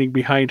is standing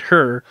behind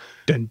her.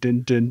 Dun,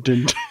 dun, dun,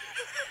 dun.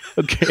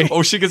 Okay.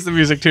 Oh, she gets the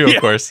music too, of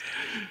course.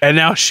 And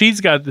now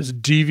she's got this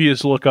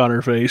devious look on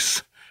her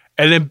face,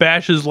 and then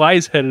bashes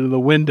Lai's head into the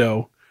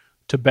window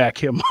to back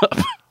him up.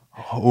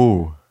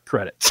 Oh.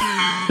 Credits.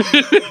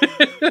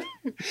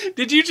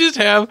 Did you just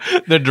have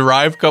the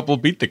Drive couple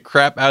beat the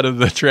crap out of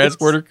the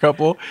Transporter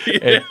couple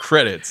and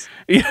credits?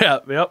 Yeah.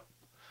 Yep.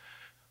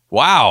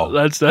 Wow.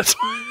 That's.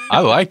 I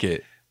like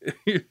it.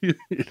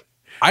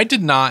 I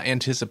did not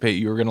anticipate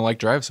you were going to like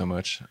Drive so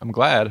much. I'm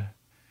glad.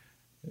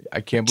 I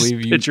can't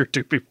believe you. Picture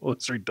 2 people.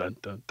 It's dun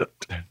dun dun.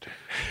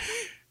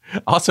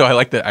 Also, I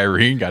like that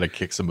Irene got to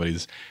kick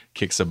somebody's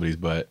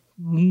butt.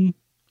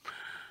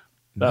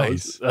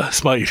 Nice.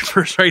 That's my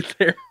universe right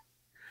there.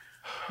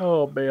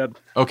 Oh man.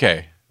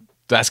 Okay,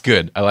 that's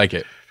good. I like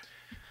it.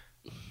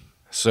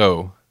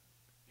 So,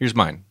 here's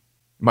mine.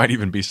 Might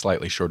even be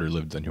slightly shorter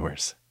lived than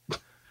yours.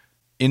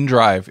 In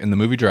the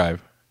movie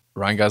Drive,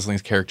 Ryan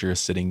Gosling's character is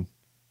sitting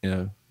in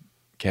a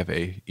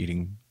cafe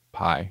eating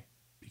pie,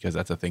 because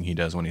that's a thing he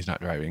does when he's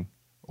not driving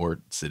or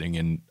sitting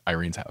in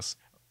Irene's house,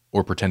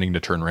 or pretending to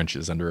turn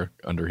wrenches under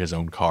his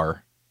own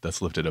car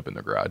that's lifted up in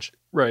the garage.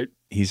 Right.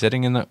 He's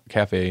sitting in the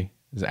cafe,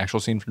 there's an actual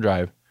scene from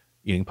Drive,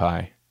 eating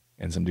pie,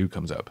 and some dude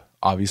comes up.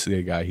 Obviously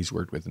a guy he's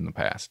worked with in the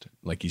past,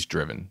 like he's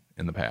driven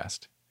in the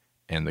past.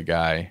 And the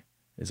guy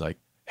is like,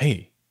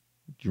 hey,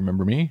 do you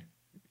remember me?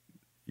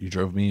 You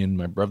drove me and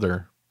my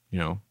brother,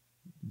 a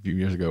few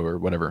years ago or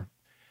whatever.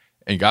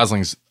 And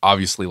Gosling's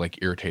obviously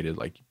like irritated,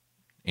 like,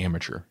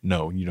 amateur.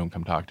 No, you don't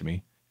come talk to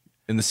me.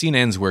 And the scene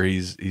ends where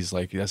he's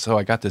like, yeah, so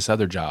I got this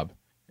other job.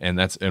 And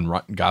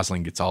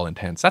Gosling gets all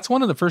intense. That's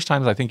one of the first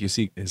times I think you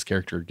see his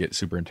character get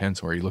super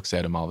intense, where he looks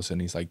at him all of a sudden,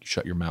 he's like,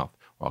 shut your mouth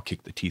or I'll kick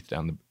your teeth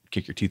down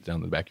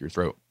the back of your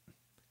throat.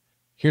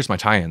 Here's my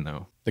tie-in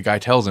though. The guy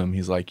tells him,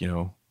 he's like,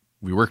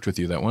 we worked with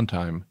you that one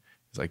time.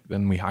 He's like,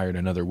 then we hired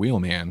another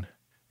wheelman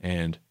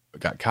and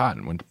got caught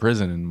and went to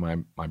prison, and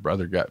my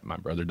brother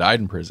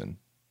died in prison.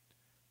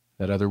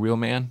 That other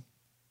wheelman?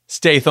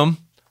 Statham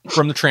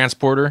from the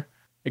Transporter.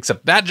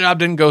 Except that job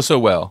didn't go so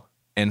well.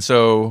 And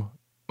so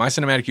my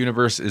cinematic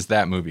universe is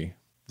that movie.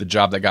 The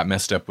job that got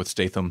messed up with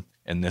Statham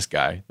and this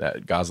guy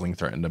that Gosling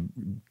threatened to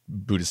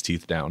boot his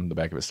teeth down the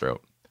back of his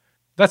throat.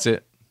 That's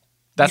it.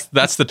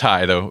 That's the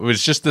tie, though. It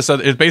was just this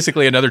other, it's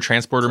basically another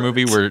Transporter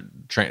movie where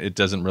it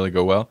doesn't really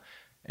go well.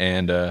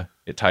 And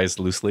it ties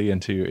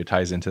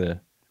into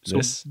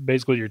this. So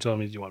basically you're telling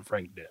me you want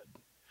Frank dead.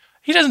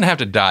 He doesn't have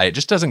to die. It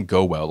just doesn't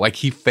go well. Like,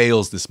 he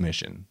fails this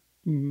mission.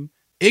 Mm-hmm.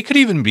 It could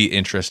even be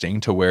interesting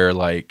to where,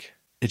 like,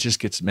 it just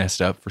gets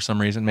messed up for some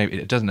reason. Maybe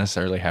it doesn't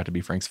necessarily have to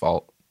be Frank's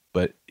fault,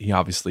 but he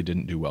obviously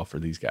didn't do well for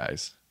these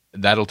guys.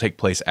 That'll take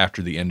place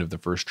after the end of the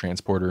first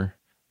Transporter,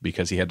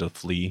 because he had to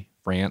flee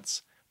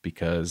France,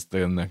 because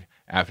then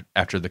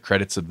after the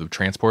credits of the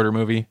Transporter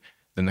movie,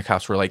 then the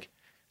cops were like,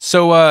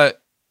 so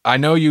I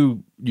know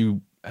you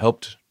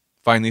helped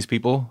find these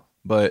people,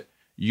 but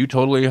you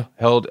totally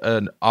held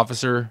an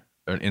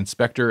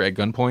inspector at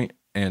gunpoint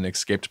and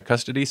escaped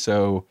custody,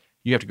 so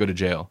you have to go to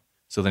jail.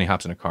 So then he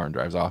hops in a car and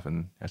drives off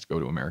and has to go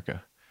to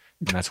America.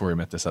 And that's where he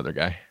met this other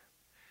guy.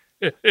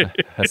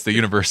 That's the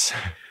universe.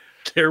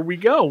 There we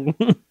go.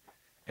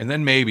 And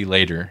then maybe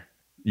later,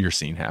 your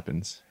scene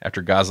happens.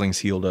 After Gosling's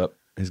healed up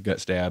his gut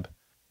stab,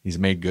 he's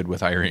made good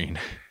with Irene.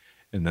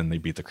 And then they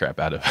beat the crap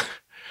out of him.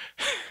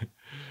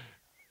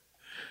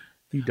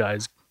 He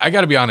dies. I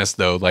got to be honest,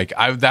 though. Like,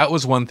 that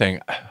was one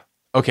thing.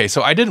 Okay,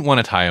 so I didn't want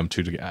to tie them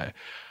two together.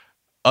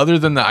 Other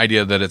than the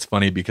idea that it's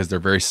funny because they're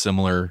very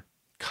similar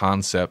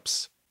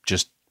concepts,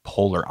 just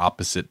polar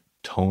opposite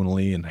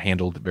tonally and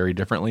handled very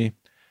differently.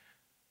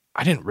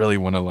 I didn't really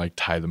want to like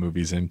tie the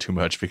movies in too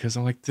much because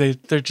I'm like,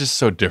 they're just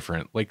so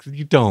different. Like,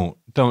 you don't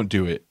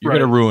do it. You're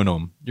going to ruin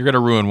them. You're going to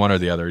ruin one or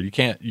the other. You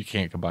can't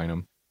combine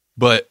them.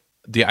 But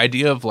the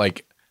idea of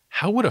like,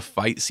 how would a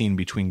fight scene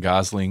between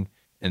Gosling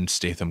and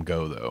Statham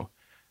go though?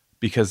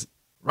 Because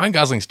Ryan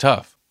Gosling's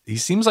tough. He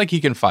seems like he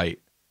can fight.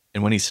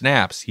 And when he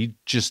snaps, he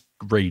just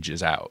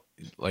rages out.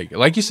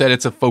 Like you said,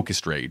 it's a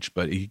focused rage,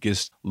 but he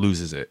just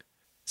loses it.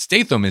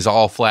 Statham is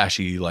all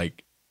flashy,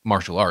 like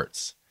martial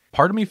arts.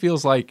 Part of me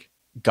feels like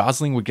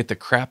Gosling would get the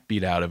crap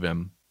beat out of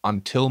him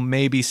until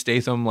maybe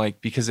Statham, like,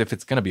 because if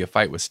it's going to be a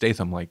fight with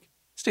Statham, like,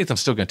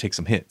 Statham's still going to take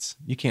some hits.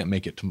 You can't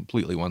make it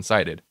completely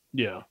one-sided.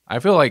 Yeah. I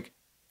feel like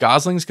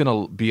Gosling's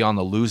going to be on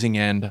the losing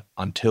end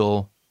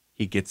until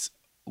he gets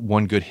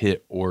one good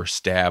hit or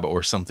stab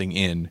or something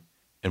in.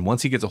 And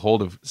once he gets a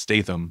hold of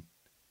Statham,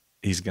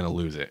 he's going to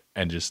lose it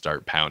and just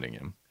start pounding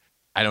him.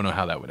 I don't know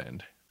how that would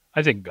end.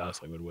 I think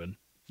Gosling would win.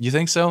 You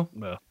think so?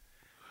 No.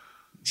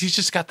 He's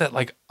just got that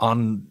like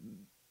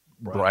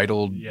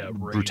unbridled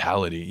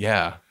brutality.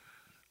 Yeah.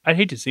 I'd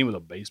hate to see him with a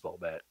baseball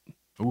bat.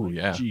 Ooh,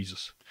 yeah.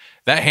 Jesus.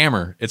 That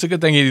hammer. It's a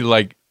good thing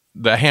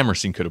the hammer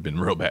scene could have been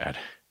real bad.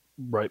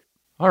 Right.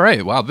 All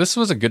right. Wow. This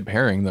was a good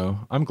pairing though.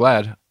 I'm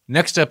glad.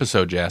 Next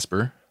episode,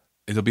 Jasper.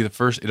 It'll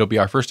be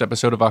our first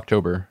episode of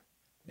October.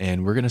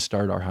 And we're going to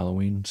start our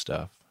Halloween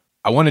stuff.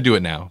 I want to do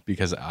it now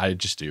because I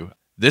just do.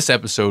 This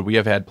episode we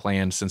have had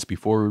planned since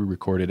before we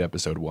recorded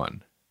episode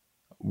 1.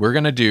 We're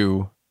going to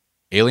do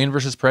Alien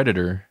vs.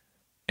 Predator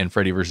and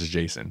Freddy vs.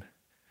 Jason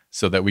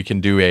so that we can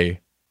do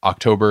a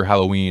October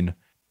Halloween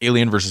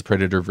Alien vs.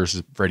 Predator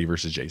versus Freddy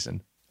vs.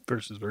 Jason.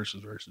 Versus.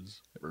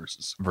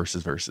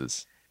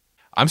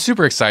 I'm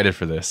super excited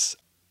for this.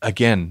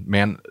 Again,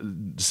 man,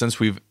 since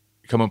we've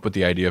come up with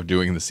the idea of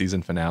doing the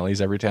season finales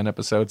every 10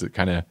 episodes, it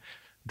kind of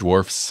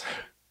dwarfs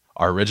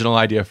our original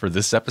idea for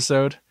this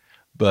episode.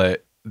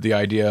 But the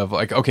idea of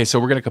like, okay, so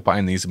we're going to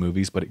combine these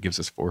movies, but it gives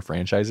us 4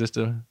 franchises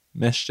to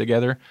mesh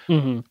together.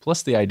 Mm-hmm.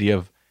 Plus the idea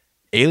of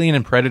Alien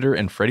and Predator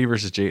and Freddy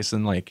versus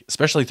Jason, like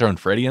especially throwing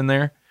Freddy in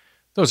there.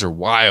 Those are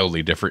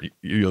wildly different,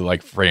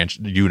 like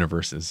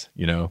universes,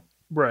 you know?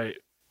 Right.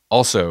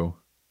 Also,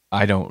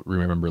 I don't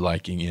remember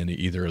liking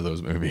either of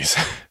those movies.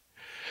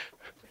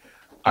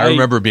 I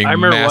remember being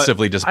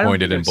massively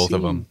disappointed in both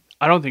of them.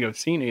 I don't think I've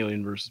seen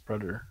Alien versus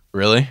Predator.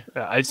 Really?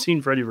 Yeah, I've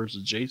seen Freddy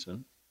versus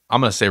Jason. I'm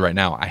going to say right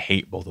now, I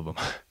hate both of them.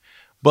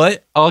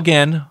 But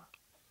again,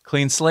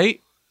 clean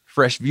slate,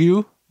 fresh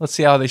view. Let's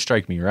see how they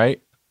strike me,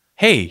 right?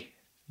 Hey,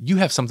 you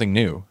have something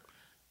new.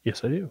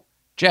 Yes, I do.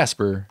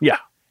 Jasper. Yeah.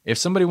 If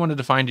somebody wanted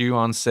to find you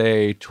on,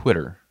 say,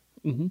 Twitter,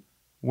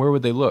 where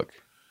would they look?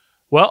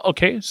 Well,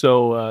 okay.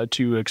 So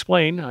to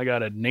explain, I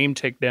got a name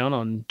takedown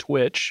on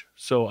Twitch,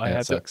 so I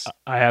have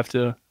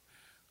to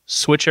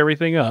switch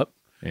everything up.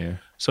 Yeah.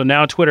 So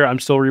now Twitter, I'm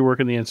still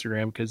reworking the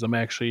Instagram because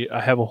I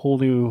have a whole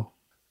new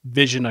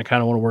vision. I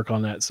kind of want to work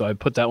on that, so I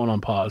put that one on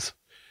pause.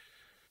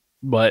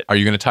 But are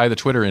you going to tie the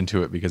Twitter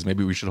into it? Because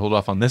maybe we should hold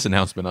off on this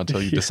announcement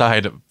until you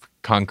decide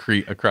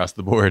concrete across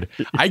the board.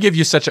 I give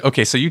you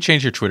okay, so you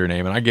changed your Twitter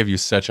name, and I give you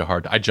such a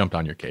hard. I jumped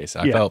on your case.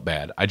 I felt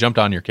bad. I jumped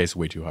on your case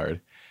way too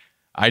hard.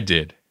 I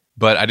did,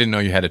 but I didn't know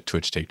you had a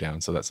Twitch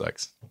takedown, so that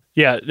sucks.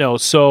 Yeah, no.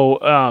 So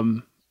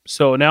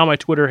now my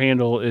Twitter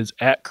handle is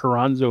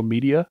 @Carranzo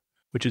Media,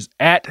 which is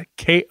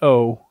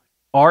 @KORANSO.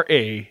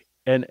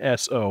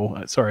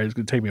 Sorry, it's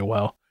going to take me a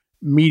while.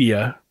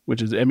 Media,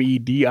 which is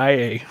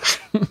MEDIA.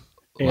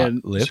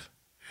 And live?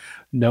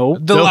 No.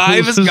 The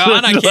live is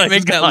gone? I can't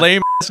make that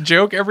lame ass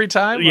joke every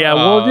time? Yeah,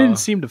 well, it didn't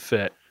seem to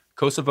fit.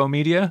 Kosovo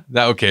Media?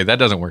 That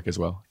doesn't work as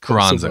well.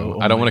 Carranzo.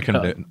 I don't want to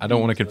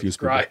confuse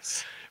people.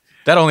 Christ.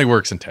 That only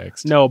works in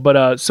text. No,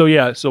 but so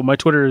my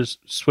Twitter is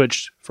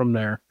switched from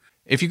there.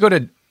 If you go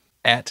to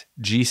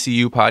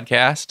 @GCU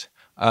Podcast,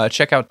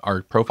 check out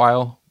our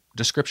profile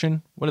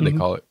description. What do they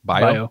call it?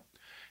 Bio.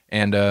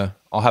 And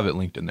I'll have it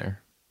linked in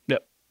there.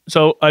 Yep.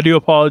 So I do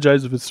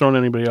apologize if it's thrown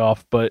anybody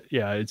off, but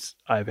yeah,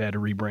 I've had to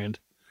rebrand.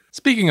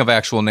 Speaking of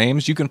actual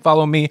names, you can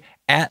follow me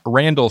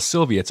 @Randall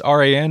Silvey. It's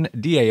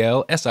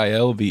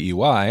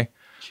RANDALSILVEY.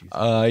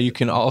 You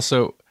can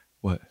also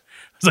what?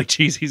 It's like,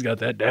 geez, he's got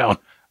that down.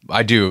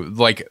 I do.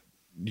 Like,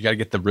 you got to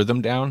get the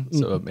rhythm down,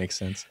 so it makes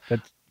sense. That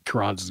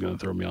Carranzo is going to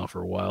throw me off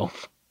for a while.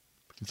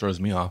 It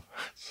throws me off.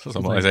 So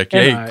I'm always like,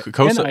 hey,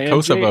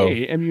 Kosovo.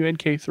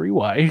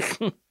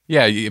 MUNK3Y.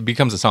 Yeah, it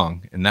becomes a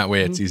song, and that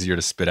way it's easier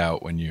to spit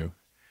out when you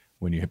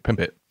pimp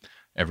it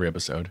every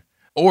episode.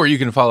 Or you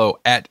can follow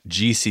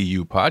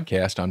 @GCU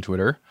Podcast on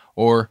Twitter,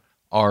 or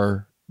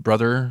our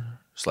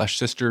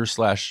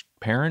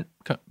brother/sister/parent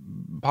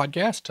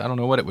podcast. I don't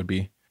know what it would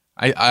be.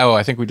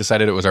 I think we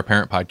decided it was our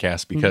parent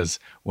podcast because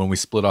when we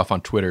split off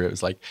on Twitter, it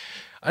was like,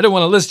 I don't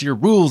want to list your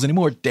rules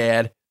anymore,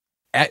 Dad.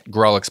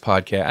 @Grawlix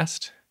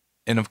Podcast.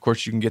 And of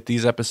course, you can get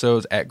these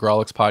episodes at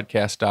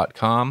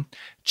grawlixpodcast.com.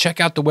 Check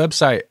out the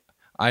website.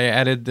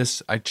 I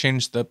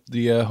changed the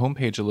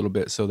homepage a little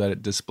bit so that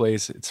it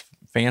displays, it's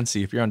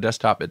fancy. If you're on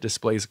desktop, it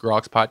displays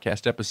Grawlix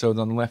Podcast episodes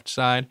on the left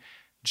side,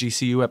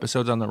 GCU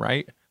episodes on the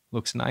right.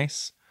 Looks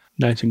nice.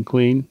 Nice and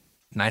clean.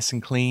 Nice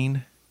and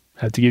clean.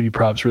 Have to give you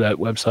props for that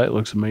website. It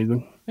looks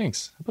amazing.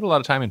 Thanks. I put a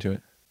lot of time into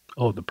it.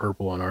 Oh, the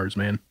purple on ours,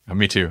 man.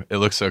 Me too. It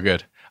looks so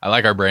good. I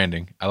like our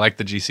branding. I like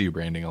the GCU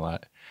branding a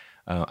lot.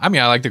 I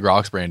like the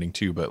Grawlix branding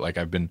too, but like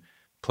I've been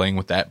playing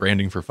with that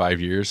branding for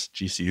 5 years.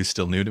 GCU is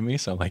still new to me,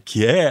 so I'm like,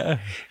 yeah.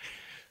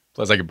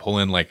 Plus I can pull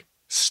in like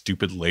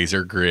stupid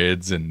laser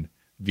grids and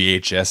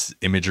VHS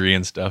imagery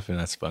and stuff, and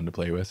that's fun to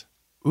play with.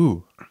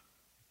 Ooh.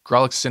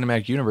 Grawlix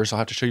Cinematic Universe. I'll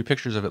have to show you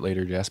pictures of it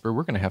later, Jasper.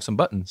 We're going to have some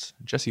buttons.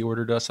 Jesse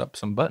ordered us up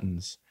some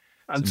buttons.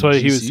 That's what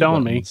he was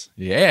telling me.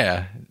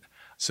 Yeah.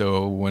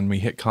 So when we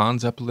hit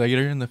cons up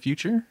later in the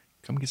future,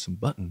 come get some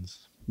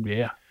buttons.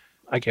 Yeah.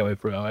 I can't wait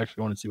for it. I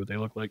actually want to see what they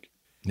look like.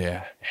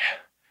 Yeah.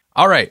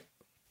 All right.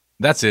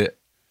 That's it.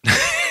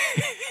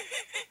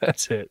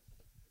 That's it.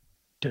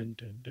 Dun,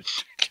 dun, dun.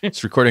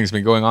 This recording has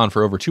been going on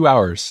for over 2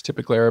 hours.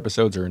 Typically, our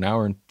episodes are an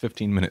hour and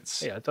 15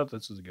 minutes. Yeah, I thought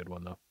this was a good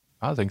one, though.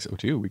 I think so,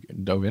 too. We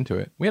dove into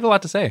it. We had a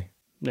lot to say.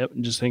 Yep.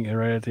 And just thinking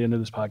right at the end of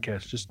this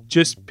podcast,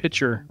 just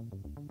picture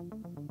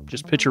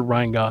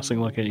Ryan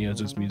Gosling looking at you as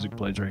this music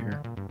plays right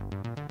here.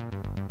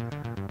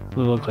 It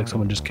looks like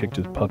someone just kicked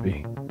his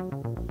puppy.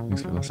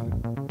 Thanks for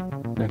listening.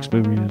 Next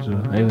movie is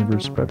Alien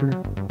vs. Predator.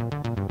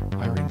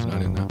 Irene's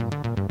not in that one.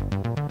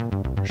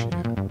 Where's she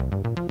at?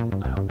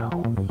 I don't know.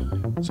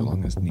 So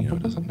long as Nino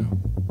doesn't know.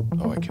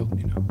 Oh, I killed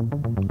Nino.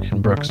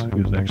 And Brooks,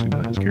 who's actually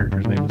not his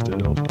character's name, is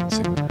dead also.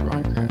 Same with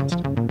Bryan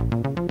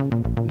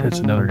Cranston. That's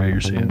another guy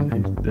you're seeing.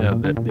 The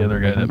other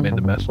guy that made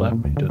the meth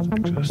lab. He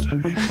doesn't exist.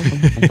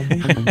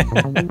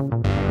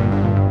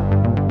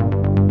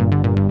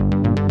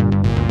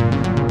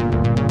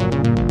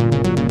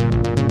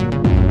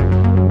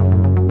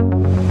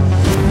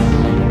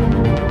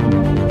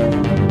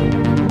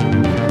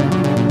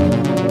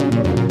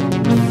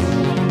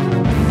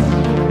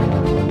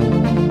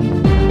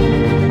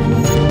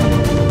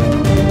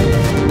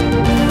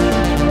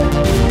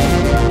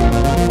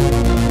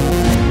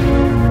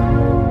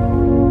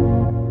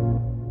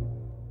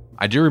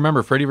 I do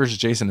remember Freddy vs.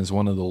 Jason is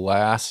one of the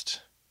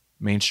last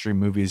mainstream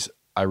movies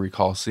I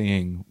recall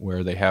seeing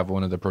where they have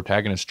one of the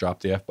protagonists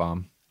drop the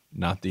F-bomb,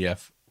 not the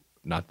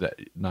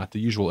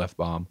usual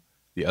F-bomb,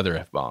 the other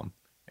F-bomb.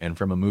 And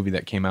from a movie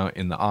that came out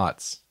in the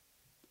aughts,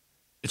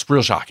 it's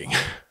real shocking.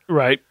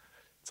 Right.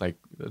 It's like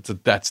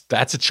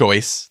that's a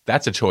choice.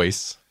 That's a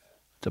choice.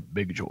 It's a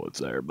big choice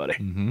there, buddy.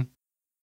 Mm-hmm.